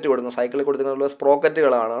സ്പ്രോക്കറ്റ് കൊടുക്കും. സൈക്കിളിൽ കൊടുക്കുന്ന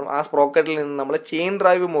സ്പ്രോക്കറ്റുകളാണ്. ആ സ്പ്രോക്കറ്റിൽ നിന്ന് നമ്മൾ ചെയിൻ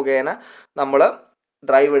ഡ്രൈവ് മുഖേന നമ്മൾ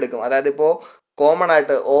ഡ്രൈവ് എടുക്കും. അതായത് ഇപ്പോൾ കോമൺ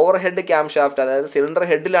ആയിട്ട് ഓവർ ഹെഡ് ക്യാം ഷാഫ്റ്റ്, അതായത് സിലിണ്ടർ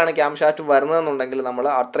ഹെഡിലാണ് ക്യാം ഷാഫ്റ്റ് വരുന്നതെന്നുണ്ടെങ്കിൽ നമ്മൾ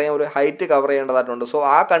അത്രയും ഒരു ഹൈറ്റ് കവർ ചെയ്യേണ്ടതായിട്ടുണ്ട്. സോ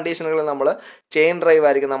ആ കണ്ടീഷനുകളിൽ നമ്മൾ ചെയിൻ ഡ്രൈവ്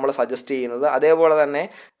ആയിരിക്കും നമ്മൾ സജസ്റ്റ് ചെയ്യുന്നത്. അതേപോലെ തന്നെ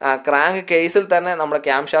ക്രാങ്ക് കേസിൽ തന്നെ നമ്മുടെ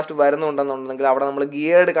ക്യാം ഷാഫ്റ്റ് വരുന്നുണ്ടെന്നുണ്ടെങ്കിൽ അവിടെ നമ്മൾ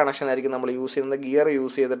ഗിയർഡ് കണക്ഷൻ ആയിരിക്കും നമ്മൾ യൂസ് ചെയ്യുന്നത്. ഗിയർ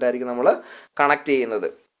യൂസ് ചെയ്തിട്ടായിരിക്കും നമ്മൾ കണക്ട് ചെയ്യുന്നത്.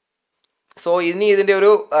 സോ ഇനി ഇതിൻ്റെ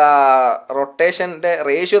ഒരു റൊട്ടേഷൻ്റെ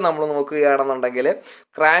റേഷ്യോ നമ്മൾ നോക്കുകയാണെന്നുണ്ടെങ്കിൽ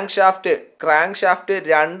ക്രാങ്ക് ഷാഫ്റ്റ്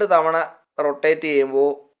 2 തവണ റൊട്ടേറ്റ്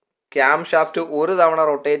ചെയ്യുമ്പോൾ ക്യാം ഷാഫ്റ്റ് 1 തവണ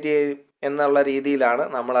റൊട്ടേറ്റ് ചെയ്യും എന്നുള്ള രീതിയിലാണ്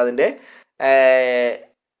നമ്മളതിൻ്റെ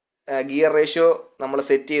ഗിയർ റേഷ്യോ നമ്മൾ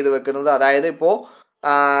സെറ്റ് ചെയ്ത് വെക്കുന്നത്. അതായത് ഇപ്പോൾ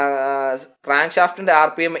ക്രാങ്ക് ഷാഫ്റ്റിൻ്റെ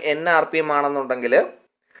RPM N RPM ആണെന്നുണ്ടെങ്കിൽ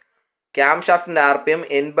ക്യാം ഷാഫ്റ്റിൻ്റെ RPM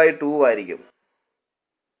N/2 ആയിരിക്കും.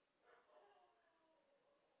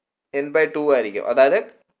 അതായത്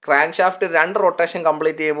ക്രാങ്ക് ഷാഫ്റ്റ് 2 റൊട്ടേഷൻ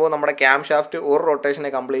കംപ്ലീറ്റ് ചെയ്യുമ്പോൾ നമ്മുടെ ക്യാം ഷാഫ്റ്റ് 1 റൊട്ടേഷനെ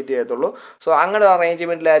കംപ്ലീറ്റ് ചെയ്യത്തുള്ളൂ. സോ അങ്ങനെ ഒരു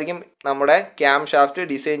അറേഞ്ച്മെൻറ്റിലായിരിക്കും നമ്മുടെ ക്യാം ഷാഫ്റ്റ്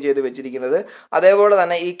ഡിസൈൻ ചെയ്ത് വെച്ചിരിക്കുന്നത്. അതേപോലെ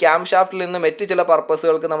തന്നെ ഈ ക്യാം ഷാഫ്റ്റിൽ നിന്ന് മറ്റ് ചില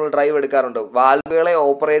പർപ്പസുകൾക്ക് നമ്മൾ ഡ്രൈവ് എടുക്കാറുണ്ട്. വാൽവുകളെ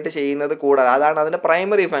ഓപ്പറേറ്റ് ചെയ്യുന്നത് കൂടാതെ, അതാണ് അതിൻ്റെ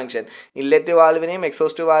primary function. Inlet വാൽവിനെയും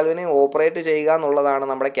exhaust വാൽവിനെയും operate ചെയ്യുക എന്നുള്ളതാണ്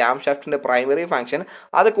നമ്മുടെ ക്യാം ഷാഫ്റ്റിൻ്റെ പ്രൈമറി ഫംഗ്ഷൻ.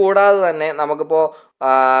 അത് കൂടാതെ തന്നെ നമുക്കിപ്പോൾ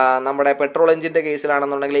നമ്മുടെ പെട്രോൾ എഞ്ചിൻ്റെ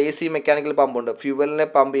കേസിലാണെന്നുണ്ടെങ്കിൽ AC മെക്കാനിക്കൽ പമ്പുണ്ട്, ഫ്യൂവലിനെ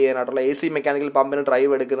പമ്പ് ചെയ്യാനായിട്ടുള്ള AC മെക്കാനിക്കൽ പമ്പിന്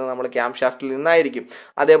ഡ്രൈവ് എടുക്കുന്നത് നമ്മൾ ക്യാം ഷാഫ്റ്റിൽ നിന്നായിരിക്കും.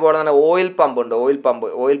 അതേപോലെ തന്നെ ഓയിൽ പമ്പ് ഉണ്ട്. ഓയിൽ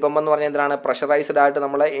പമ്പ് എന്ന് പറഞ്ഞാൽ എന്താണ്, പ്രഷറൈസ്ഡ് ആയിട്ട്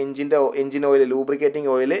നമ്മളെ എഞ്ചിൻ ഓയിൽ,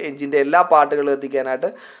 ലൂബ്രിക്കേറ്റിംഗ് ഓയിൽ എഞ്ചിൻ്റെ എല്ലാ പാർട്ടുകളും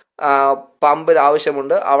എത്തിക്കാനായിട്ട് പമ്പ്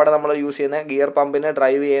ആവശ്യമുണ്ട്. അവിടെ നമ്മൾ യൂസ് ചെയ്യുന്ന ഗിയർ പമ്പിനെ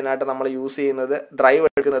ഡ്രൈവ് ചെയ്യാനായിട്ട് നമ്മൾ ഡ്രൈവ്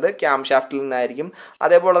എടുക്കുന്നത് ക്യാം ഷാഫ്റ്റിൽ നിന്നായിരിക്കും.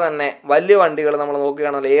 അതേപോലെ തന്നെ വലിയ വണ്ടികൾ നമ്മൾ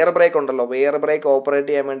നോക്കുകയാണെങ്കിൽ എയർ ബ്രേക്ക് ഉണ്ടല്ലോ, എയർ ബ്രേക്ക് ഓപ്പറേറ്റ്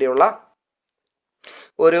ചെയ്യാൻ വേണ്ടിയുള്ള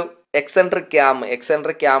ഒരു എക്സെൻട്രിക്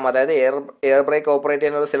ക്യാം, അതായത് എയർ ബ്രേക്ക് ഓപ്പറേറ്റ്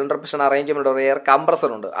ചെയ്യുന്ന ഒരു സിലിണ്ടർ പിസ്റ്റൺ അറേഞ്ച്മെന്റ്, ഒരു എയർ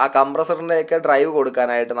കംപ്രസർ ഉണ്ട്. ആ കംപ്രസറിൻ്റെയൊക്കെ ഡ്രൈവ്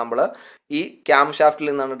കൊടുക്കാനായിട്ട് നമ്മൾ ഈ ക്യാം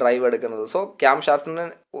ഷാഫ്റ്റിൽ നിന്നാണ് ഡ്രൈവ് എടുക്കുന്നത്. സോ ക്യാം ഷാഫ്റ്റിന്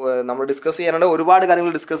നമ്മൾ ഡിസ്കസ് ചെയ്യാനുണ്ട്, ഒരുപാട്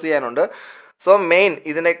കാര്യങ്ങൾ ഡിസ്കസ് ചെയ്യാനുണ്ട്. സോ മെയിൻ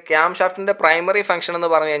ഇതിൻ്റെ ക്യാം ഷാഫ്റ്റിൻ്റെ പ്രൈമറി ഫംഗ്ഷൻ എന്ന്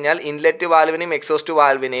പറഞ്ഞു കഴിഞ്ഞാൽ ഇൻലെറ്റ് വാൽവിനെയും എക്സോസ്റ്റ്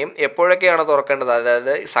വാൽവിനെയും എപ്പോഴൊക്കെയാണ് തുറക്കേണ്ടത്,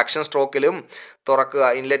 അതായത് സക്ഷൻ സ്ട്രോക്കിലും തുറക്കുക,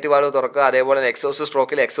 ഇൻലെറ്റ് വാൽവ് തുറക്കുക, അതേപോലെ തന്നെ എക്സോസ്റ്റ്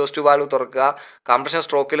സ്ട്രോക്കിൽ എക്സോസ്റ്റ് വാൽവ് തുറക്കുക, കംപ്രഷൻ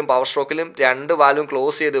സ്ട്രോക്കിലും പവർ സ്ട്രോക്കിലും 2 വാൽവും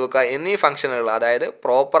ക്ലോസ് ചെയ്ത് വെക്കുക എന്നീ ഫംഗ്ഷനുകൾ, അതായത്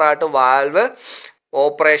പ്രോപ്പറായിട്ട് വാൽവ്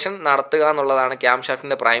ഓപ്പറേഷൻ നടത്തുക എന്നുള്ളതാണ് ക്യാം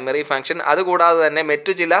ഷാഫ്റ്റിൻ്റെ പ്രൈമറി ഫംഗ്ഷൻ. അതുകൂടാതെ തന്നെ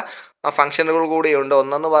മറ്റു ചില ഫംഗ്ഷനുകൾ കൂടിയുണ്ട്.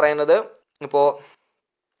 ഒന്നെന്ന് പറയുന്നത്, ഇപ്പോൾ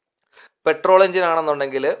പെട്രോൾ എഞ്ചിൻ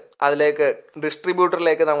ആണെന്നുണ്ടെങ്കിൽ അതിലേക്ക്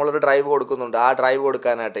ഡിസ്ട്രിബ്യൂട്ടറിലേക്ക് നമ്മളൊരു ഡ്രൈവ് കൊടുക്കുന്നുണ്ട്. ആ ഡ്രൈവ്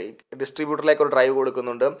കൊടുക്കാനായിട്ട് ഡിസ്ട്രിബ്യൂട്ടറിലേക്ക് ഒരു ഡ്രൈവ്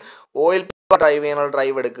കൊടുക്കുന്നുണ്ട്. ഓയിൽ ഡ്രൈവ് ചെയ്യാനുള്ള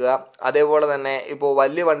ഡ്രൈവ് എടുക്കുക. അതേപോലെ തന്നെ ഇപ്പോൾ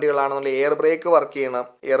വലിയ വണ്ടികളാണെന്നുണ്ടെങ്കിൽ എയർ ബ്രേക്ക് വർക്ക്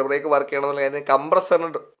ചെയ്യണമെന്നുണ്ടെങ്കിൽ കംപ്രസറിന്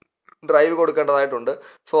ഡ്രൈവ് കൊടുക്കേണ്ടതായിട്ടുണ്ട്.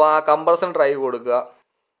 സോ ആ കംപ്രസറിന് ഡ്രൈവ് കൊടുക്കുക.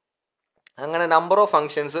 അങ്ങനെ നമ്പർ ഓഫ്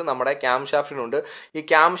ഫങ്ഷൻസ് നമ്മുടെ ക്യാം ഷാഫ്റ്റിനുണ്ട്. ഈ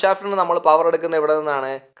ക്യാം ഷാഫ്റ്റിന് നമ്മൾ പവർ എടുക്കുന്നത് എവിടെ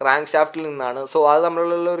നിന്നാണ്? ക്രാങ്ക് ഷാഫ്റ്റിൽ നിന്നാണ്. സോ അത്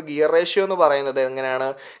തമ്മിലുള്ള ഒരു ഗിയർ റേഷ്യോ എന്ന് പറയുന്നത് എങ്ങനെയാണ്?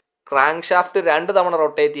 ക്രാങ്ക് ഷാഫ്റ്റ് 2 തവണ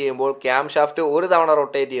റൊട്ടേറ്റ് ചെയ്യുമ്പോൾ ക്യാം ഷാഫ്റ്റ് 1 തവണ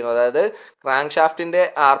റൊട്ടേറ്റ് ചെയ്യുന്നു. അതായത് ക്രാങ്ക് ഷാഫ്റ്റിൻ്റെ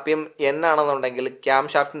RPM N ആണെന്നുണ്ടെങ്കിൽ ക്യാം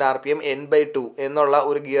ഷാഫ്റ്റിൻ്റെ RPM N/2 എന്നുള്ള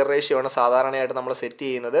ഒരു ഗിയർ റേഷ്യോ ആണ് സാധാരണയായിട്ട് നമ്മൾ സെറ്റ്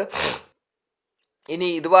ചെയ്യുന്നത്. ഇനി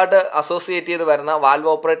ഇതുമായിട്ട് അസോസിയേറ്റ് ചെയ്ത് വരുന്ന വാൽവ്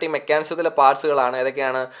ഓപ്പറേറ്റിംഗ് മെക്കാനിസത്തിലെ പാർട്സുകളാണ്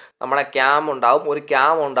ഏതൊക്കെയാണ്? നമ്മുടെ ക്യാം ഉണ്ടാവും, ഒരു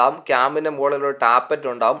ക്യാം ഉണ്ടാവും, ക്യാമിൻ്റെ മുകളിൽ ഒരു ടാപ്പറ്റ്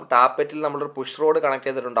ഉണ്ടാവും, ടാപ്പറ്റിൽ നമ്മളൊരു പുഷ് റോഡ് കണക്ട്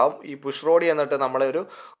ചെയ്തിട്ടുണ്ടാവും. ഈ പുഷ് റോഡ് എന്നിട്ട് നമ്മളൊരു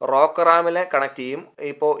റോക്കർ റാമിനെ കണക്ട് ചെയ്യും.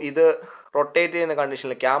 ഇപ്പോൾ ഇത് റൊട്ടേറ്റ് ചെയ്യുന്ന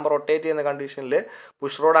കണ്ടീഷനിൽ, ക്യാം റൊട്ടേറ്റ് ചെയ്യുന്ന കണ്ടീഷനിൽ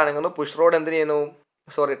പുഷ് റോഡ് ആണെങ്കിൽ പുഷ് റോഡ് എന്ത് ചെയ്യുന്നു,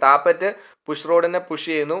 ടാപ്പറ്റ് പുഷ് റോഡിനെ പുഷ്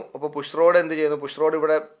ചെയ്യുന്നു. അപ്പോൾ പുഷ് റോഡ് എന്ത് ചെയ്യുന്നു, പുഷ് റോഡ്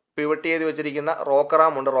ഇവിടെ പിവറ്റ് ചെയ്ത് വെച്ചിരിക്കുന്ന റോക്കർ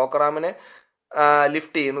റാം ഉണ്ട്, റോക്കർ റാമിനെ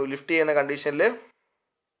ലിഫ്റ്റ് ചെയ്യുന്ന കണ്ടീഷനിൽ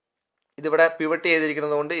ഇതിവിടെ പിവറ്റ്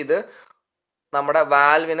ചെയ്തിരിക്കുന്നത് കൊണ്ട് ഇത് നമ്മുടെ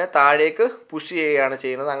വാൽവിനെ താഴേക്ക് പുഷ് ചെയ്യുകയാണ്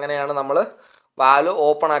ചെയ്യുന്നത്. അങ്ങനെയാണ് നമ്മൾ വാൽവ്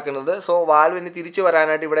ഓപ്പൺ ആക്കുന്നത്. സോ വാൽവിന് തിരിച്ചു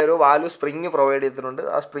വരാനായിട്ട് ഇവിടെ ഒരു വാൽവ് സ്പ്രിങ് പ്രൊവൈഡ് ചെയ്തിട്ടുണ്ട്.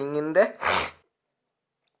 ആ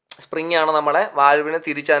സ്പ്രിങ് ആണ് നമ്മളെ വാൽവിനെ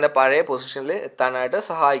തിരിച്ച് അതിൻ്റെ പഴയ പൊസിഷനിൽ എത്താനായിട്ട്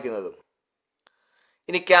സഹായിക്കുന്നത്.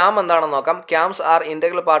 ഇനി ക്യാം എന്താണെന്ന് നോക്കാം. CAMS R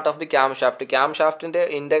integral part of the cam shaft. Cam ഷാഫ്റ്റിൻ്റെ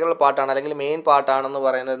integral പാർട്ടാണ് അല്ലെങ്കിൽ മെയിൻ പാർട്ടാണെന്ന്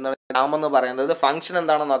പറയുന്നത്. ക്യാം എന്ന് പറയുന്നത് ഫംഗ്ഷൻ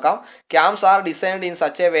എന്താണെന്ന് നോക്കാം. CAMS R designed in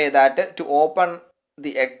such a way that to open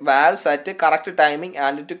the valves at correct timing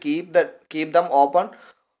and to keep them open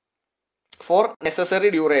four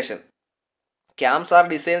necessary duration. CAMS R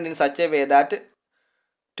designed in such a way that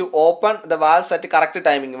to open the valves at correct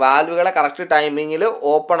timing. വാൽവുകളെ correct ടൈമിങ്ങിൽ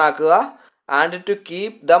open ആക്കുക. And to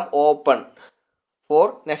keep them open four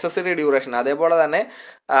necessary duration. അതേപോലെ തന്നെ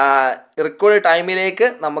required ടൈമിലേക്ക്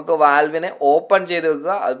നമുക്ക് വാൽവിനെ open ചെയ്ത്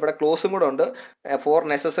വെക്കുക. അതിവിടെ ക്ലോസും കൂടെ ഉണ്ട്. ഫോർ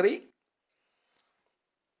നെസസറി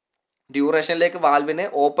ഡ്യൂറേഷനിലേക്ക് വാൽവിനെ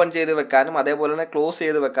ഓപ്പൺ ചെയ്ത് വെക്കാനും അതേപോലെ തന്നെ ക്ലോസ്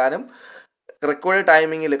ചെയ്ത് വെക്കാനും റിക്വയർഡ്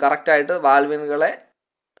ടൈമിങ്ങിൽ കറക്റ്റായിട്ട് വാൽവിനുകളെ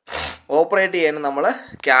ഓപ്പറേറ്റ് ചെയ്യാനും നമ്മൾ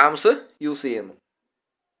ക്യാംസ് യൂസ് ചെയ്യുന്നു.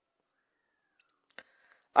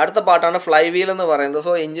 അടുത്ത പാർട്ടാണ് ഫ്ലൈ വീൽ എന്ന് പറയുന്നത്.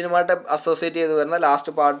 സോ എഞ്ചിനുമായിട്ട് അസോസിയേറ്റ് ചെയ്ത് വരുന്ന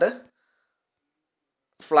last part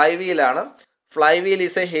fly വീലാണ്. Fly wheel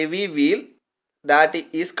is A heavy wheel that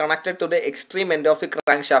is connected to the extreme end of the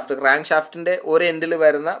crank shaft. Crank ഷാഫ്റ്റിൻ്റെ ഒരു എൻഡിൽ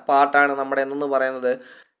വരുന്ന പാർട്ടാണ് നമ്മുടെ എന്തെന്ന് പറയുന്നത്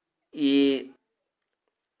ഈ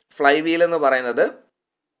ഫ്ലൈ വീൽ എന്ന് പറയുന്നത്.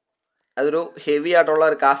 അതൊരു ഹെവി ആയിട്ടുള്ള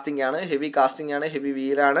ഒരു കാസ്റ്റിംഗ് ആണ്, ഹെവി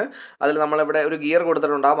വീലാണ്. അതിൽ നമ്മളിവിടെ ഒരു ഗിയർ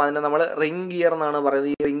കൊടുത്തിട്ടുണ്ടാകും. അതിനെ നമ്മൾ റിംഗ് ഗിയർ എന്നാണ്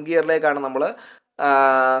പറയുന്നത്. ഈ റിംഗ് ഗിയറിലേക്കാണ് നമ്മൾ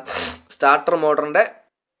സ്റ്റാർട്ടർ മോട്ടറിൻ്റെ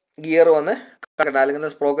ഗിയർ വന്ന്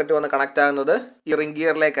അല്ലെങ്കിൽ സ്പ്രോക്കറ്റ് വന്ന് കണക്റ്റ് ആകുന്നത് ഈ റിംഗ്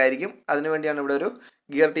ഗിയറിലേക്കായിരിക്കും. അതിനുവേണ്ടിയാണ് ഇവിടെ ഒരു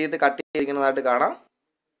ഗിയർ ടീത്ത് കട്ട് ചെയ്തിരിക്കുന്നതായിട്ട് കാണാം.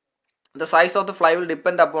 The size of the fly wheel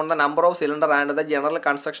depend upon the number of cylinder and the general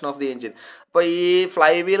construction of the engine. അപ്പോൾ ഈ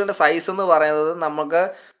ഫ്ലൈ വീലിൻ്റെ സൈസ് എന്ന് പറയുന്നത് നമുക്ക്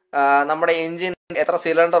നമ്മുടെ എഞ്ചിൻ എത്ര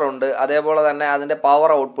സിലിണ്ടർ ഉണ്ട്, അതേപോലെ തന്നെ അതിൻ്റെ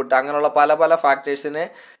പവർ ഔട്ട്പുട്ട്, അങ്ങനെയുള്ള പല പല ഫാക്ടേഴ്സിനെ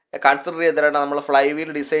കൺസിഡർ ചെയ്തിട്ടാണ് നമ്മൾ ഫ്ലൈ വീൽ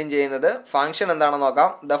ഡിസൈൻ ചെയ്യുന്നത്. ഫംഗ്ഷൻ എന്താണെന്ന് നോക്കാം.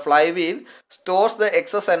 The fly wheel stores the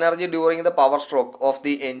excess energy during the power stroke of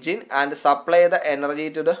the engine and supply the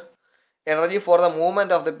energy for the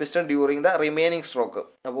movement of the piston during the remaining stroke.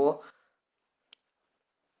 അപ്പോൾ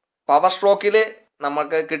power സ്ട്രോക്കിൽ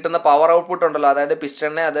നമുക്ക് കിട്ടുന്ന power output ഉണ്ടല്ലോ, അതായത്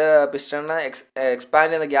പിസ്റ്റണിനെ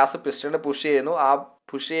expand ചെയ്യുന്ന gas പിസ്റ്റണിനെ push ചെയ്യുന്നു. ആ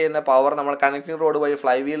push ചെയ്യുന്ന power നമ്മൾ കണക്റ്റിംഗ് റോഡ് വഴി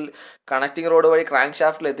കണക്റ്റിംഗ് റോഡ് വഴി ക്രാങ്ക്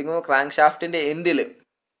ഷാഫ്റ്റിൽ എത്തിക്കുന്നു. ക്രാങ്ക് ഷാഫ്റ്റിൻ്റെ എൻഡിൽ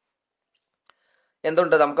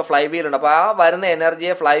എന്തുണ്ട്, നമുക്ക് ഫ്ലൈ വീൽ ഉണ്ട്. അപ്പോൾ ആ വരുന്ന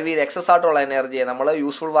എനർജിയെ ഫ്ലൈ വീൽ എക്സസ് ആയിട്ടുള്ള എനർജിയെ നമ്മൾ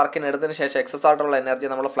യൂസ്ഫുൾ വർക്കിന് എടുത്തതിന് ശേഷം എക്സസ് ആയിട്ടുള്ള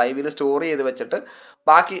എനർജിയെ നമ്മൾ ഫ്ലൈ വീൽ സ്റ്റോർ ചെയ്ത് വെച്ചിട്ട്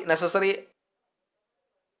ബാക്കി നെസസറി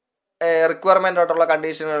റിക്വയർമെൻ്റ് ആയിട്ടുള്ള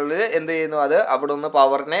കണ്ടീഷനുകളിൽ എന്ത് ചെയ്യുന്നു, അത് അവിടെ നിന്ന്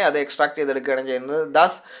പവറിനെ അത് എക്സ്ട്രാക്ട് ചെയ്തെടുക്കുകയാണ് ചെയ്യുന്നത്.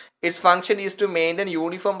 Thus it's function is to maintain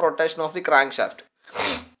uniform rotation of the crank shaft.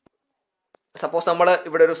 Suppose നമ്മൾ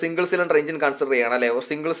ഇവിടെ ഒരു സിംഗിൾ സിലിണ്ടർ എഞ്ചിൻ കൺസിഡർ ചെയ്യുകയാണ് അല്ലേ, ഒരു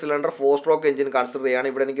single cylinder 4 stroke engine consider ചെയ്യുകയാണ്.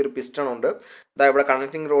 ഇവിടെ എനിക്കൊരു പിസ്റ്റൺ ഉണ്ട്, അതായത് ഇവിടെ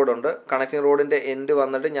കണക്റ്റിംഗ് റോഡ് ഉണ്ട്. കണക്റ്റിംഗ് റോഡിൻ്റെ എൻഡ്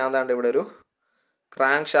വന്നിട്ട് ഞാൻ ദാണ്ട് ഇവിടെ ഒരു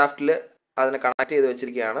ക്രാങ്ക് ഷാഫ്റ്റിൽ അതിനെ കണക്ട് ചെയ്ത്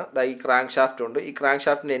വെച്ചിരിക്കുകയാണ്. ഈ ക്രാങ്ക് ഷാഫ്റ്റ് ഉണ്ട്, ഈ ക്രാങ്ക്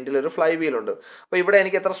ഷാഫ്റ്റിൻ്റെ എൻഡിൽ ഒരു ഫ്ലൈ വീൽ ഉണ്ട്. അപ്പോൾ ഇവിടെ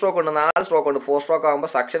എനിക്ക് എത്ര സ്ട്രോക്ക് ഉണ്ട്, 4 സ്ട്രോക്ക് ഉണ്ട്. 4 സ്ട്രോക്ക്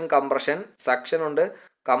ആകുമ്പോൾ സക്ഷൻ ഉണ്ട്,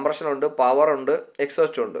 കംപ്രഷൻ ഉണ്ട്, പവർ ഉണ്ട്,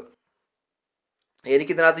 എക്സോസ്റ്റ് ഉണ്ട്.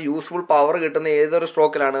 എനിക്കിതിനകത്ത് യൂസ്ഫുൾ പവർ കിട്ടുന്ന ഏതൊരു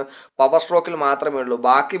സ്ട്രോക്കിലാണ്, പവർ സ്ട്രോക്കിൽ മാത്രമേ ഉള്ളൂ.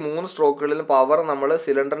 ബാക്കി 3 സ്ട്രോക്കുകളിലും പവർ നമ്മൾ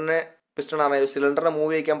സിലിണ്ടറിനെ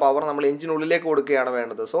മൂവ് ചെയ്യിക്കാൻ പവർ നമ്മൾ എഞ്ചിനുള്ളിലേക്ക് കൊടുക്കുകയാണ്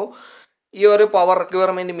വേണ്ടത്. സോ ഈ ഒരു പവർ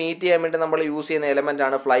റിക്വയർമെൻറ്റ് മീറ്റ് ചെയ്യാൻ വേണ്ടി നമ്മൾ യൂസ് ചെയ്യുന്ന എലമെൻ്റ്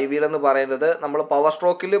ആണ് ഫ്ലൈ വീൽ എന്ന് പറയുന്നത്. നമ്മൾ പവർ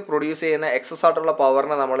സ്ട്രോക്കിൽ പ്രൊഡ്യൂസ് ചെയ്യുന്ന എക്സസ് ആയിട്ടുള്ള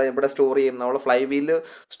പവറിനെ നമ്മൾ ഇവിടെ സ്റ്റോർ ചെയ്യും, നമ്മൾ ഫ്ലൈ വീലിൽ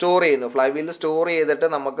സ്റ്റോർ ചെയ്യുന്നു. ഫ്ലൈ വീലിൽ സ്റ്റോർ ചെയ്തിട്ട്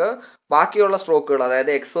നമുക്ക് ബാക്കിയുള്ള സ്ട്രോക്കുകൾ,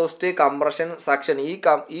 അതായത് എക്സോസ്റ്റ്, കംപ്രഷൻ, സക്ഷൻ,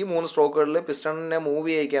 ഈ 3 സ്ട്രോക്കുകളിൽ പിസ്റ്റണിനെ മൂവ്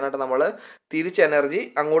ചെയ്യിക്കാനായിട്ട് നമ്മൾ തിരിച്ച് എനർജി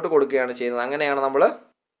അങ്ങോട്ട് കൊടുക്കുകയാണ് ചെയ്യുന്നത്. അങ്ങനെയാണ് നമ്മൾ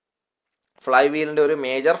ഫ്ലൈ വീലിൻ്റെ ഒരു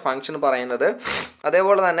മേജർ ഫങ്ഷൻ പറയുന്നത്.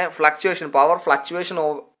 അതേപോലെ തന്നെ പവർ ഫ്ലക്ച്വേഷൻ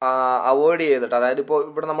അവോയ്ഡ് ചെയ്തിട്ട്, അതായത് ഇപ്പോൾ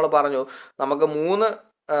ഇവിടെ നമ്മൾ പറഞ്ഞു നമുക്ക്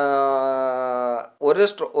ഒരു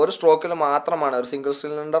സ്ട്രോക്കിൽ മാത്രമാണ്, ഒരു സിംഗിൾ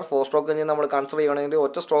സിലിണ്ടർ 4 സ്ട്രോക്ക് എഞ്ചിൻ നമ്മൾ കൺസിഡർ ചെയ്യുകയാണെങ്കിൽ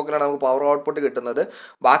ഒറ്റ സ്ട്രോക്കിലാണ് നമുക്ക് പവർ ഔട്ട്പുട്ട് കിട്ടുന്നത്.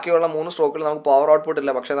 ബാക്കിയുള്ള 3 സ്ട്രോക്കിൽ നമുക്ക് പവർ ഔട്ട്പുട്ട്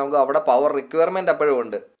ഇല്ല, പക്ഷേ നമുക്ക് അവിടെ പവർ റിക്വയർമെൻറ്റ് എപ്പോഴും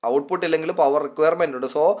ഉണ്ട്. ഔട്ട്പുട്ട് ഇല്ലെങ്കിലും പവർ റിക്വയർമെൻറ്റ് ഉണ്ട്.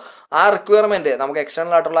 സോ ആ റിക്വയർമെൻറ്റ് നമുക്ക്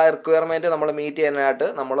എക്സ്റ്റേണൽ ആയിട്ടുള്ള ആ റിക്വയർമെൻറ്റ് നമ്മൾ മീറ്റ് ചെയ്യാനായിട്ട്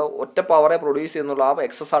നമ്മൾ ഒറ്റ പവറെ പ്രൊഡ്യൂസ് ചെയ്യുന്നുള്ള ആ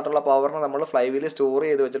എക്സസ് ആയിട്ടുള്ള പവറിനെ നമ്മൾ ഫ്ലൈ വീലിൽ സ്റ്റോർ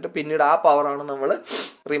ചെയ്ത് വെച്ചിട്ട് പിന്നീട് ആ പവറാണ് നമ്മൾ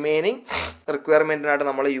റിമൈനിങ് റിക്വയർമെൻറ്റിനായിട്ട്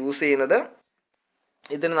നമ്മൾ യൂസ് ചെയ്യുന്നത്.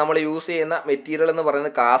 ഇതിന് നമ്മൾ യൂസ് ചെയ്യുന്ന മെറ്റീരിയൽ എന്ന്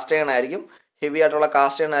പറയുന്നത് കാസ്റ്റ് അയൺ ആയിരിക്കും. ഹെവി ആയിട്ടുള്ള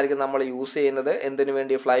കാസ്റ്റ് അയൺ ആയിരിക്കും നമ്മൾ യൂസ് ചെയ്യുന്നത്. എന്തിനു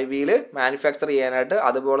വേണ്ടി, ഫ്ലൈ വീല് മാനുഫാക്ചർ ചെയ്യാനായിട്ട്.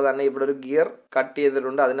 അതുപോലെ തന്നെ ഇവിടെ ഒരു ഗിയർ കട്ട്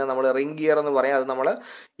ചെയ്തിട്ടുണ്ട്, അതിനെ നമ്മൾ റിംഗ് ഗിയർ എന്ന് പറയും. അത് നമ്മൾ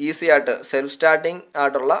ഈസി ആയിട്ട് സെൽഫ് സ്റ്റാർട്ടിങ്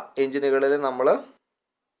ആയിട്ടുള്ള എഞ്ചിനുകളിൽ നമ്മൾ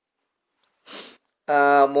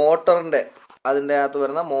അതിൻ്റെ അകത്ത്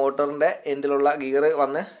വരുന്ന മോട്ടറിൻ്റെ എൻഡിലുള്ള ഗിയർ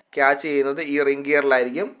വന്ന് ക്യാച്ച് ചെയ്യുന്നത് ഈ റിംഗ്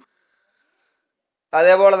ഗിയറിലായിരിക്കും.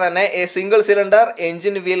 അതേപോലെ തന്നെ A single cylinder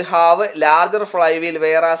engine will have larger fly wheel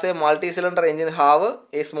വേറാസ് A multi cylinder engine have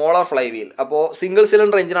A smaller fly wheel. അപ്പോൾ സിംഗിൾ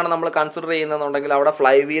സിലിണ്ടർ എഞ്ചിനാണ് നമ്മൾ കൺസിഡർ ചെയ്യുന്നതെന്നുണ്ടെങ്കിൽ അവിടെ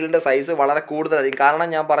ഫ്ലൈ വീലിൻ്റെ സൈസ് വളരെ കൂടുതലായിരിക്കും. കാരണം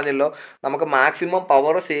ഞാൻ പറഞ്ഞല്ലോ നമുക്ക് മാക്സിമം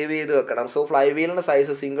പവർ സേവ് ചെയ്ത് വെക്കണം. So fly വീലിൻ്റെ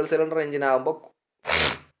size single cylinder engine ആകുമ്പോൾ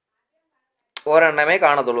ഒരെണ്ണമേ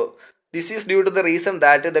കാണത്തുള്ളൂ. This is due to the reason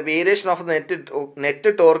that the variation of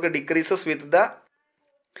net torque decreases with the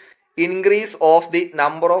increase of the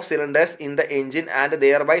number of cylinders in the engine and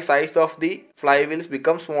thereby size of the flywheels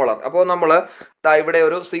become smaller. അപ്പോൾ നമ്മൾ ഇവിടെ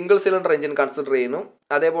ഒരു single cylinder engine consider ചെയ്യുന്നു,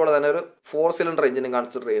 അതേപോലെ തന്നെ ഒരു 4 cylinder എഞ്ചിനും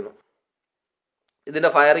consider ചെയ്യുന്നു.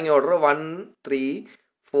 ഇതിൻ്റെ ഫയറിംഗ് ഓർഡർ 1 3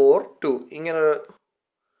 4 2 ഇങ്ങനെ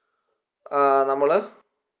നമ്മൾ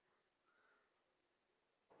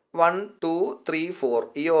 1 2 3 4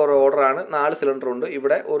 ഈ ഒരു ഓർഡറാണ്. 4 സിലിണ്ടർ ഉണ്ട്,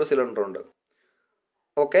 ഇവിടെ ഒരു സിലിണ്ടർ ഉണ്ട്.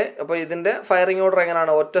 ഓക്കെ, അപ്പോൾ ഇതിൻ്റെ ഫയറിംഗ് ഓർഡർ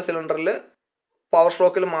എങ്ങനെയാണ്, ഒറ്റ സിലിണ്ടറിൽ പവർ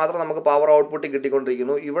സ്ട്രോക്കിൽ മാത്രം നമുക്ക് പവർ ഔട്ട്പുട്ട്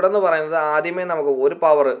കിട്ടിക്കൊണ്ടിരിക്കുന്നു. ഇവിടെ എന്ന് പറയുന്നത് ആദ്യമേ നമുക്ക് ഒരു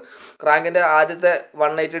പവർ ക്രാങ്കിൻ്റെ ആദ്യത്തെ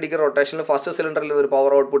 180 ഡിഗ്രി റൊട്ടേഷനിൽ ഫസ്റ്റ് സിലിണ്ടറിൽ ഒരു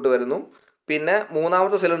പവർ ഔട്ട്പുട്ട് വരുന്നു. പിന്നെ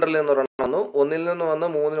മൂന്നാമത്തെ സിലിണ്ടറിൽ നിന്ന് ഒരെണ്ണം വന്നു, 1ൽ നിന്ന് വന്നു,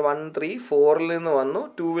 3 1 3 4ൽ നിന്ന് വന്നു,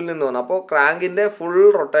 2ൽ നിന്ന് വന്നു. അപ്പോൾ ക്രാങ്കിൻ്റെ ഫുൾ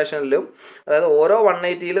റൊട്ടേഷനിലും അതായത് ഓരോ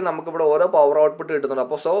 180ലും നമുക്കിവിടെ ഓരോ പവർ ഔട്ട്പുട്ട് കിട്ടുന്നുണ്ട്.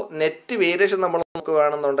 അപ്പോൾ സോ നെറ്റ് വേരിയേഷൻ നമ്മൾ നമുക്ക്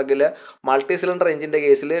വേണമെന്നുണ്ടെങ്കിൽ മൾട്ടി സിലിണ്ടർ എഞ്ചിൻ്റെ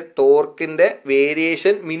കേസിൽ ടോർക്കിൻ്റെ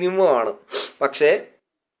വേരിയേഷൻ മിനിമം ആണ്. പക്ഷേ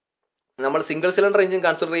നമ്മൾ സിംഗിൾ സിലിണ്ടർ എഞ്ചിൻ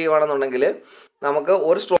കൺസിഡർ ചെയ്യുകയാണെന്നുണ്ടെങ്കിൽ നമുക്ക്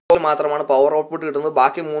ഒരു സ്ട്രോക്കിൽ മാത്രമാണ് പവർ ഔട്ട്പുട്ട് കിട്ടുന്നത്,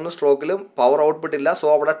 ബാക്കി 3 സ്ട്രോക്കിലും പവർ ഔട്ട്പുട്ട് ഇല്ല. സോ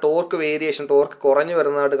അവിടെ ടോർക്ക് കുറഞ്ഞു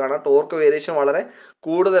വരുന്നതായിട്ട് കാണാം. ടോർക്ക് വേരിയേഷൻ വളരെ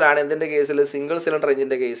കൂടുതലാണ് എന്തിൻ്റെ കേസിൽ, സിംഗിൾ സിലിണ്ടർ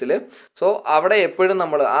എഞ്ചിൻ്റെ കേസിൽ. സോ അവിടെ എപ്പോഴും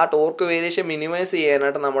നമ്മൾ ആ ടോർക്ക് വേരിയേഷൻ മിനിമൈസ്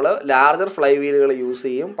ചെയ്യാനായിട്ട് നമ്മൾ ലാർജർ ഫ്ലൈ വീലുകൾ യൂസ്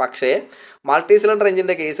ചെയ്യും. പക്ഷേ മൾട്ടി സിലിണ്ടർ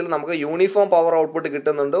എഞ്ചിൻ്റെ കേസിൽ നമുക്ക് യൂണിഫോം പവർ ഔട്ട്പുട്ട്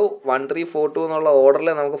കിട്ടുന്നുണ്ട്. 1 3 4 2 എന്നുള്ള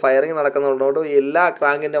ഓർഡറിൽ നമുക്ക് ഫയറിംഗ് നടക്കുന്നുണ്ട്. എല്ലാ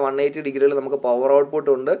ക്രാങ്കിൻ്റെ 180 ഡിഗ്രിയിൽ നമുക്ക് പവർ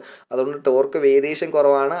ഔട്ട്പുട്ട് ഉണ്ട്. അതുകൊണ്ട് ടോർക്ക് വേരിയേഷൻ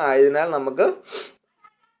കുറവാണ്. അതിനാൽ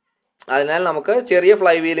നമുക്ക് ചെറിയ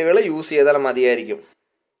ഫ്ലൈ വീലുകൾ യൂസ് ചെയ്താൽ മതിയായിരിക്കും.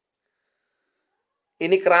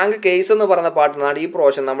 ഇനി ക്രാങ്ക് കേസ് എന്ന് പറയുന്ന പാർട്ടാണ് ഈ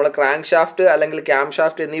പോർഷൻ. നമ്മൾ ക്രാങ്ക് ഷാഫ്റ്റ് അല്ലെങ്കിൽ ക്യാം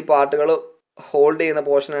ഷാഫ്റ്റ് എന്നീ പാർട്ടുകൾ ഹോൾഡ് ചെയ്യുന്ന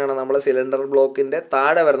പോർഷനാണ് നമ്മൾ സിലിണ്ടർ ബ്ലോക്കിൻ്റെ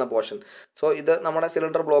താഴെ വരുന്ന പോർഷൻ. സോ ഇത് നമ്മുടെ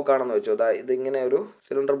സിലിണ്ടർ ബ്ലോക്ക് ആണെന്ന് വെച്ചു. ഇതിങ്ങനെ ഒരു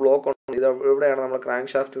സിലിണ്ടർ ബ്ലോക്ക് ഉണ്ട്. ഇവിടെയാണ് നമ്മൾ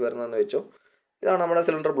ക്രാങ്ക് ഷാഫ്റ്റ് വരുന്നതെന്ന് വെച്ചു. ഇതാണ് നമ്മുടെ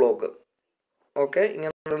സിലിണ്ടർ ബ്ലോക്ക്. ഓക്കെ,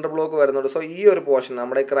 ഇങ്ങനെ സിലിണ്ടർ ബ്ലോക്ക് വരുന്നുണ്ട്. സോ ഈ ഒരു പോർഷൻ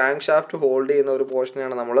നമ്മുടെ ക്രാങ്ക് ഷാഫ്റ്റ് ഹോൾഡ് ചെയ്യുന്ന ഒരു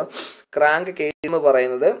പോർഷനാണ് നമ്മൾ ക്രാങ്ക് കേസ് എന്ന്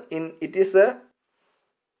പറയുന്നത്. It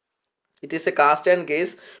is A cast and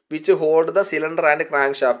case which hold the cylinder and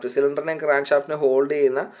crank shaft. സിലിണ്ടറിനെയും crank ഷാഫ്റ്റിനെ hold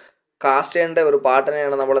ചെയ്യുന്ന കാസ്റ്റ് ചെയ്യേണ്ട ഒരു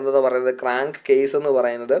പാർട്ടിനെയാണ് നമ്മൾ എന്താ പറയുന്നത്, ക്രാങ്ക് കേസ് എന്ന്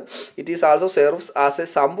പറയുന്നത്. It is also serves as A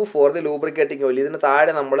sump for the lubricating oil. ഇതിന്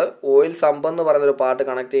താഴെ നമ്മൾ ഓയിൽ സമ്പ് എന്ന് പറയുന്നൊരു പാർട്ട്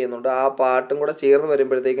കണക്ട് ചെയ്യുന്നുണ്ട്. ആ പാർട്ടും കൂടെ ചേർന്ന്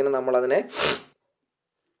വരുമ്പോഴത്തേക്കിനും നമ്മളതിനെ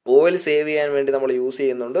ഓയിൽ സേവ് ചെയ്യാൻ വേണ്ടി നമ്മൾ യൂസ്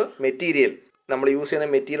ചെയ്യുന്നുണ്ട്. മെറ്റീരിയൽ നമ്മൾ യൂസ് ചെയ്യുന്ന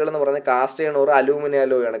മെറ്റീരിയൽ എന്ന് പറയുന്നത് കാസ്റ്റ് അയൺ ഒരു അലൂമിനിയം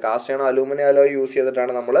അലോയ് ആണ്. Cast iron aluminium alloy use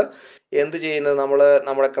ചെയ്തിട്ടാണ് നമ്മൾ എന്ത് ചെയ്യുന്നത്, നമ്മൾ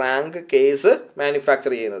നമ്മുടെ ക്രാങ്ക് കേസ്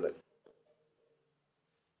മാനുഫാക്ചർ ചെയ്യുന്നത്.